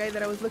 this is the guy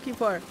that I was looking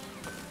for.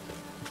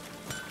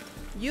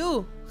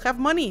 You have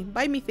money.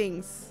 Buy me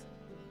things.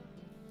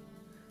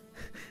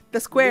 The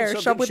square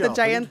shop with the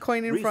giant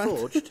coin in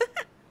front.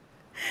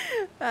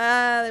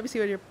 Let me see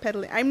what you're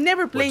peddling. I'm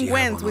never playing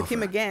Gwent with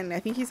him again. I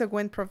think he's a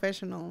Gwent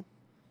professional.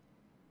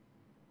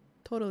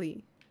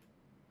 Totally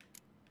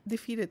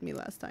defeated me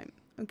last time.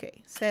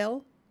 Okay,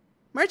 sell.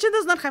 Merchant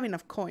does not have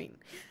enough coin.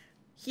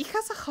 He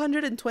has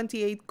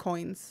 128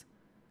 coins.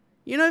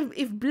 You know,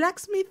 if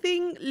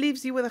blacksmithing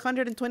leaves you with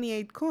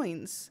 128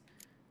 coins,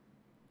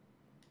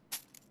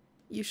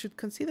 you should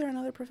consider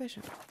another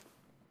profession.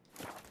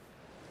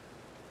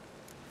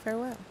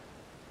 Farewell.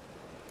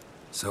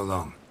 So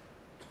long.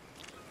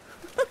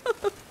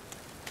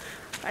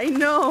 I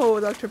know,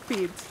 Dr.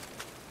 Pete.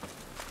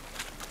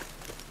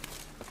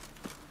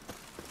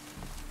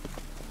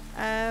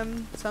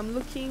 So I'm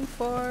looking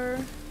for...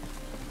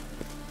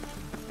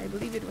 I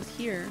believe it was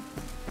here.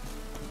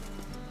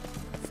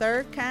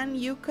 Sir, can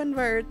you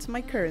convert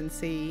my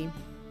currency?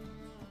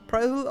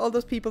 Probably all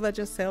those people that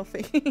just sell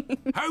things.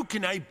 How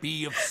can I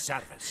be of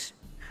service?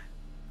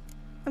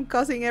 I'm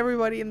causing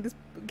everybody in this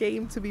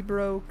game to be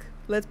broke.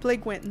 Let's play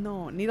Gwent.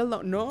 No, need a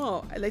loan.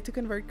 No, I'd like to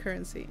convert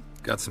currency.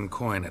 Got some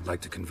coin I'd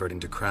like to convert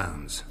into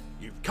crowns.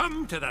 You've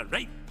come to the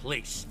right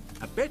place.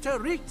 A better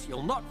rate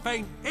you'll not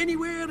find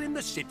anywhere in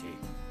the city.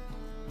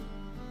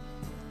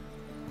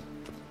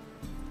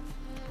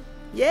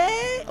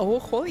 Yay! Oh,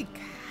 holy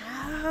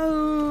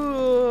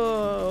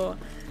cow!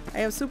 I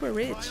am super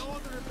rich.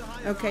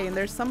 Okay, and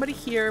there's somebody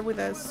here with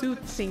a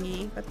suit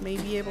thingy that may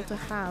be able to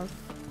have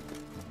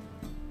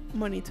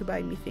money to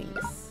buy me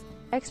things.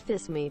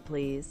 Excuse me,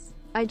 please.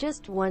 I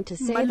just want to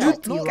say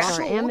that you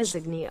are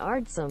amazingly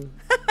awesome.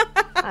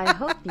 I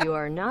hope you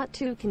are not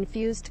too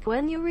confused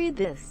when you read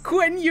this.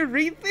 When you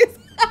read this?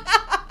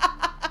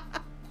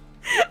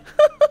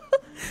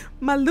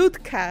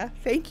 Malukah,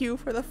 thank you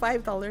for the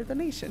 $5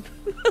 donation.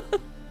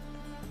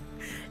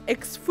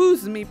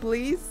 Excuse me,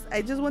 please.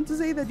 I just want to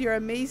say that you're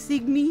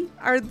amazingly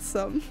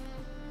awesome.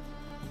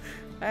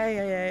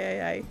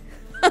 Ay.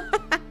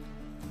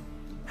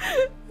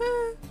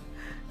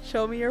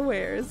 Show me your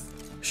wares.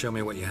 Show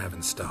me what you have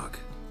in stock.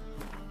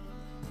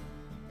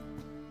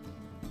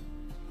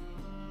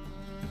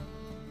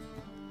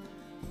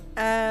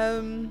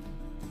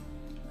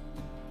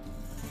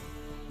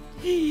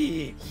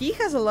 He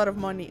has a lot of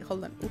money.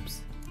 Hold on.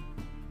 Oops.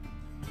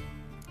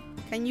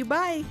 Can you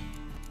buy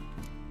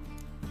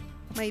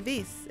my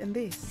this and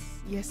this?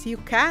 Yes, you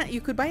can.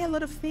 You could buy a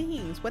lot of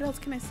things. What else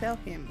can I sell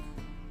him?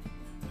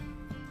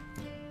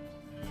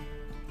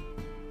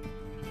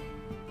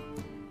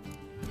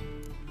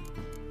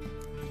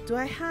 Do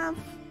I have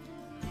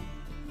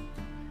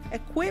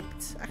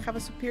equipped? I have a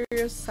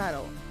superior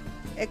saddle.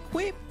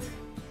 Equipped?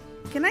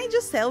 Can I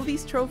just sell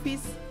these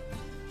trophies?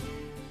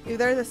 If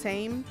they're the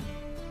same?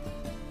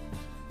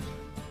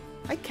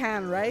 I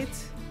can, right?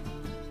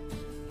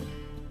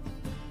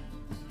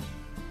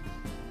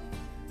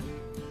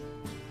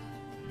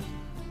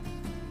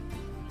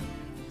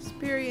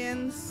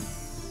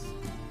 Experience.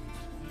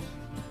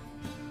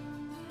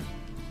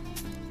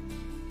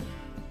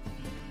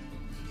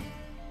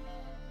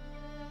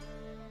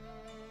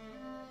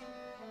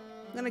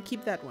 I'm gonna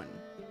keep that one,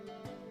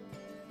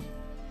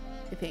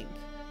 I think.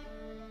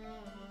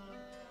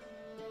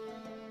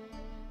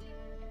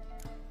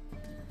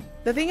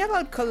 The thing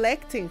about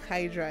collecting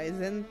Hydra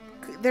is and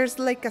there's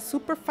like a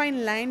super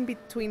fine line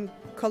between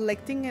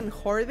collecting and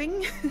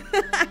hoarding.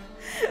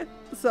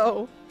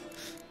 So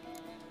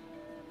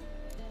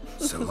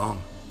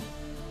long.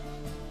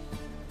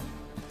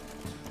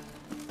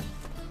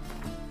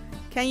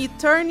 Can you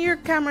turn your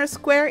camera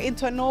square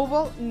into an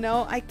oval?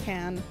 No, I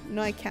can.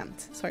 No, I can't.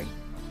 Sorry.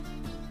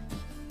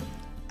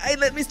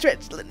 Let me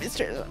stretch.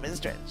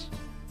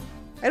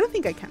 I don't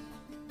think I can.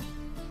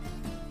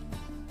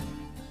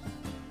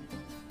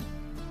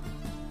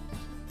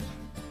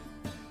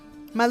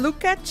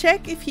 Malukah,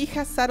 check if he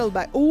has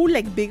saddlebag. Oh,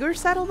 like bigger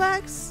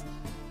saddlebags?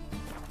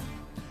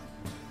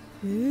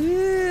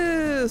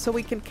 Ooh, so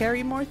we can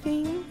carry more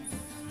things?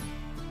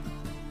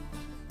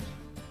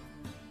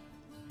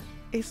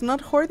 It's not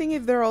hoarding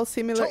if they're all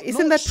similar.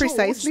 Isn't that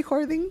precisely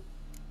hoarding?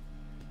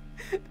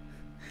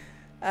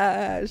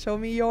 Show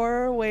me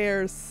your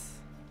wares.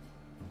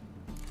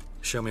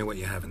 Show me what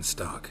you have in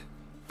stock.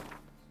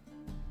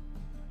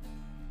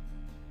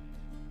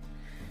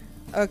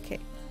 Okay.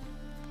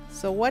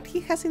 So what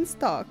he has in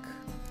stock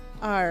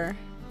are...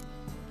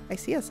 I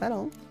see a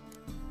saddle.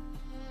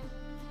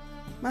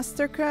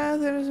 Mastercraft,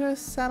 there's a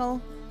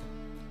saddle.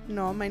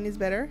 No, mine is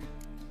better.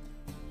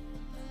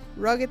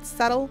 Rugged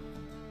saddle.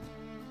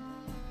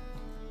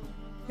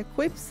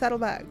 Equip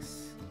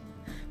saddlebags.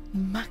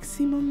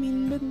 Maximum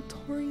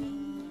inventory.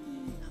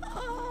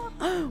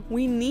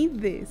 We need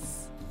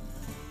this.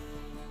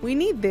 We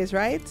need this,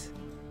 right?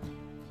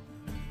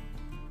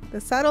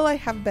 The saddle I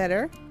have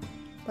better.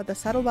 But the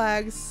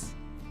saddlebags,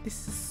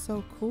 this is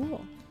so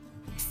cool.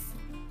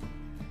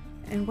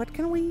 And what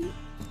can we...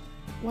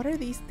 What are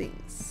these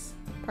things?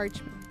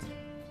 Parchment.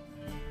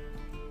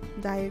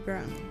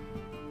 Diagram.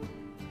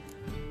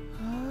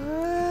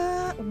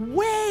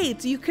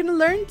 Wait! You can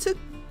learn to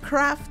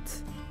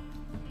craft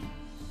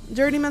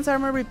Journeyman's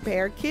Armor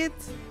Repair Kit?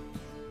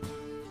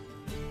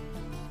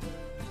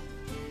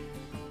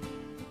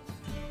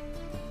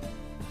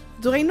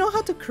 Do I know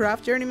how to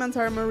craft Journeyman's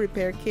Armor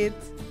Repair Kit?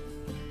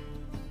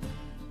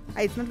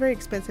 It's not very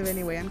expensive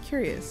anyway, I'm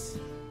curious.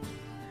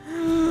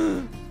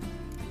 2%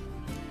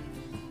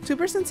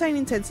 sign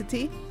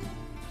intensity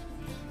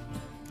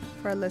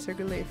for a lesser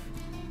glyph.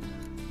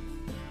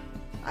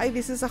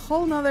 This is a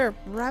whole nother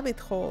rabbit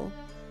hole.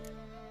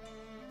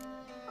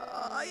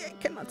 I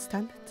cannot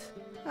stand it.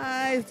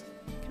 I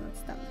cannot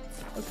stand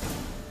it. Okay.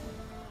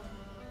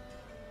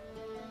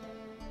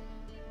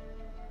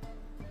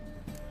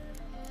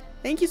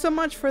 Thank you so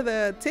much for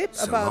the tip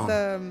about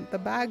the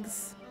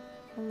bags.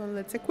 Hold on,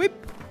 let's equip.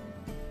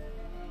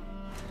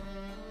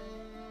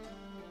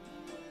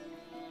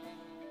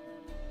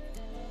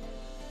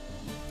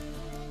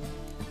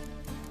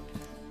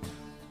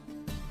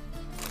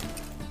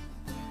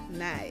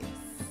 Nice.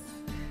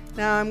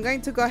 Now I'm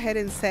going to go ahead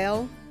and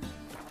sell.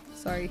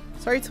 Sorry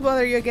to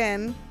bother you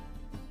again.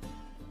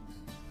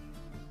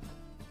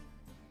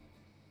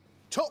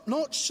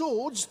 Top-notch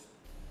swords.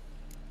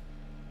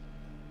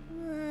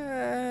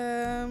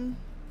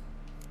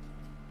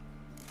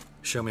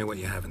 Show me what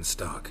you have in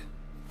stock.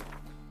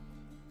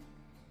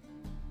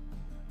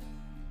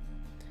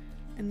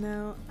 And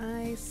now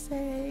I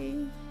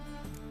say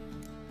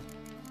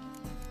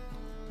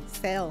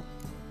sell.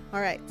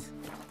 All right.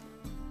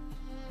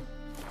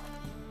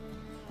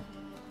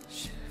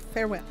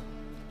 Farewell.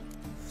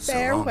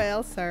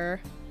 Farewell, sir.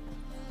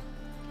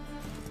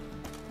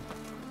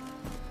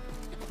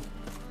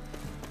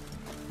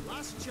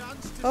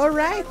 All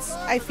right,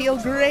 I feel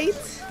great.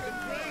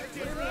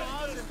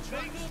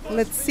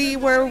 Let's see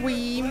where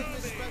we...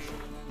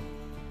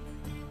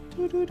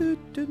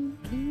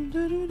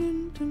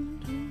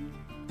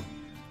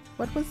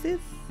 What was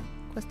this?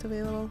 Quest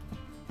available.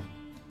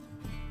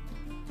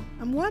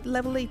 I'm what?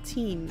 Level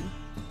 18.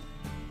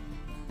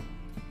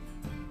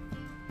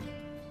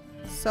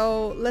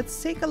 So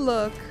let's take a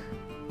look.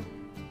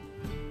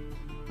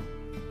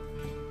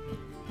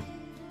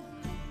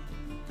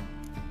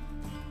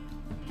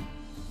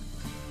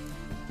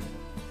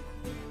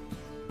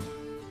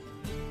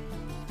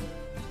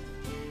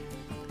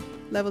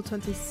 Level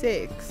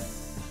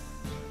 26.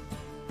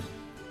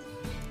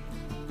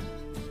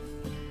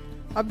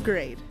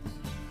 Upgrade.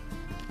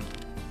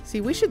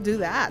 See, we should do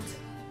that,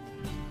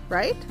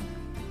 right?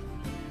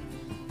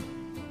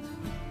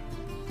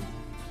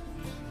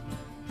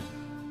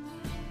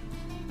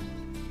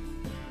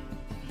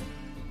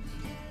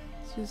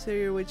 Just so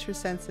you're with your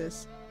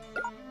senses.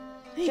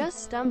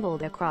 Just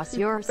stumbled across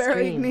your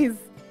stream.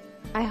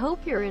 I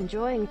hope you're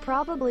enjoying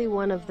probably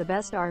one of the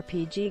best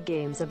RPG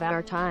games of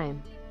our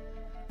time.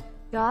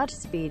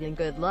 Godspeed and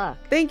good luck.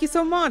 Thank you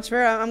so much,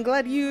 Vera. I'm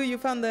glad you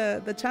found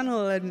the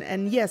channel,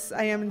 and yes,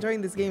 I am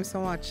enjoying this game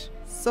so much.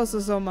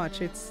 So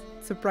much. It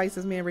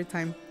surprises me every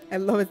time. I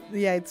love it.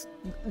 Yeah, it's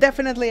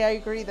definitely, I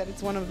agree that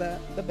it's one of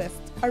the best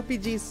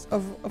RPGs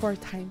of our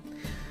time.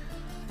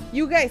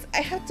 You guys,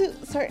 I have to,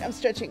 sorry, I'm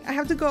stretching. I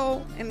have to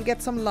go and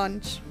get some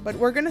lunch, but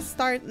we're gonna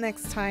start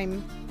next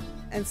time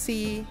and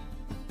see.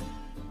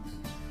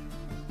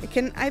 I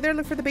can either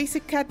look for the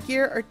basic cat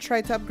gear or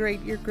try to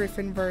upgrade your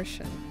Griffin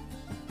version.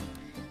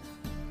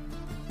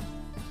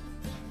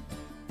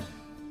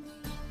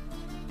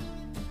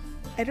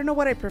 I don't know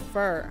what I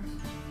prefer.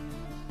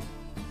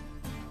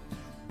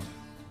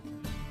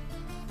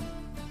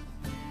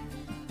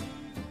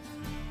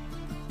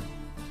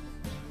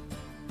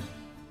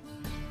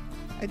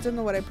 I don't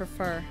know what I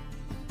prefer.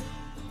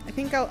 I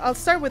think I'll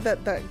start with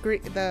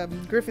the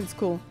Griffin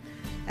School,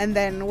 and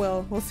then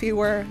we'll see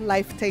where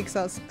life takes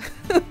us.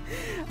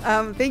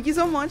 Thank you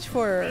so much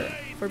for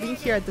being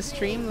here at the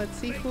stream. Let's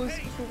see who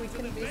we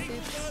can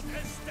visit.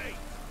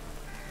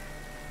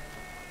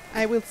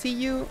 I will see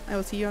you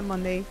on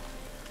Monday.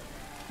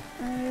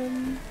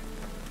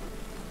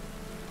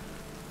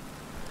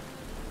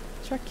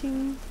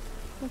 Tracking.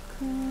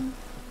 Okay.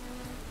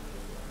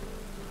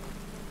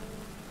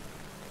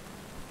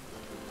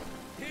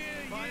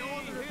 By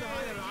order of the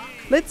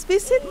hierarch, Let's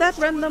visit that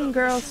random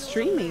girl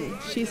streaming.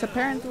 She's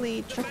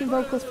apparently tracking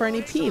vocals for an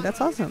EP. That's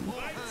awesome.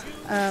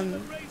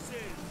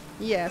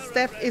 Yeah,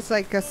 Steph is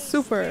like a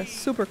super,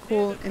 super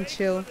cool and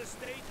chill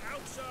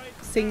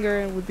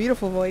singer with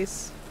beautiful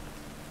voice.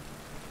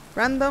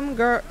 Random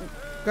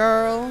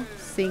girl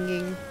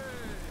singing.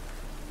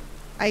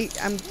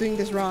 I'm doing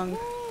this wrong.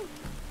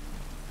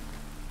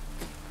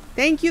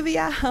 Thank you, the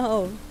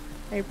owl.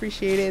 I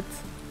appreciate it.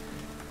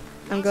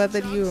 I'm glad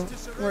that you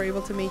were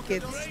able to make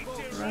it.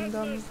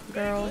 Random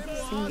girl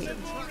singing.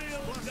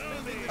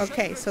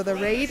 Okay, so the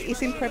raid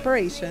is in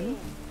preparation.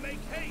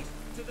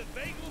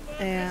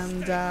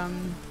 And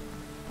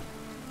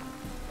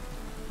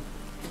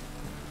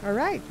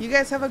alright, you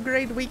guys have a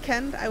great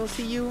weekend. I will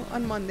see you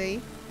on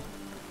Monday.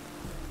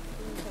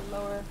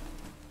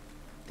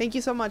 Thank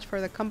you so much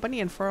for the company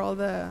and for all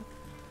the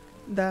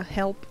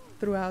help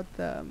throughout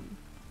the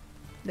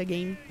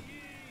game.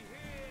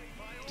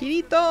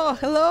 Kirito,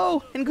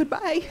 hello and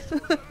goodbye.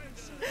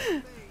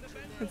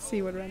 Let's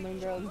see what random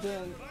girl's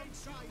doing.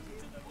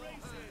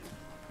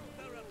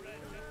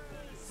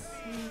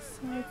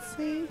 Let's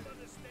see.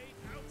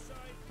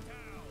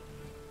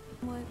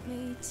 Wipe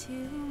me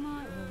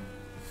tomorrow,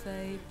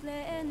 fade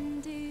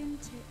blend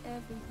into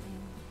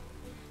everything.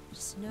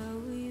 Just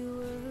know you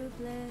were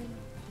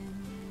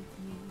blending.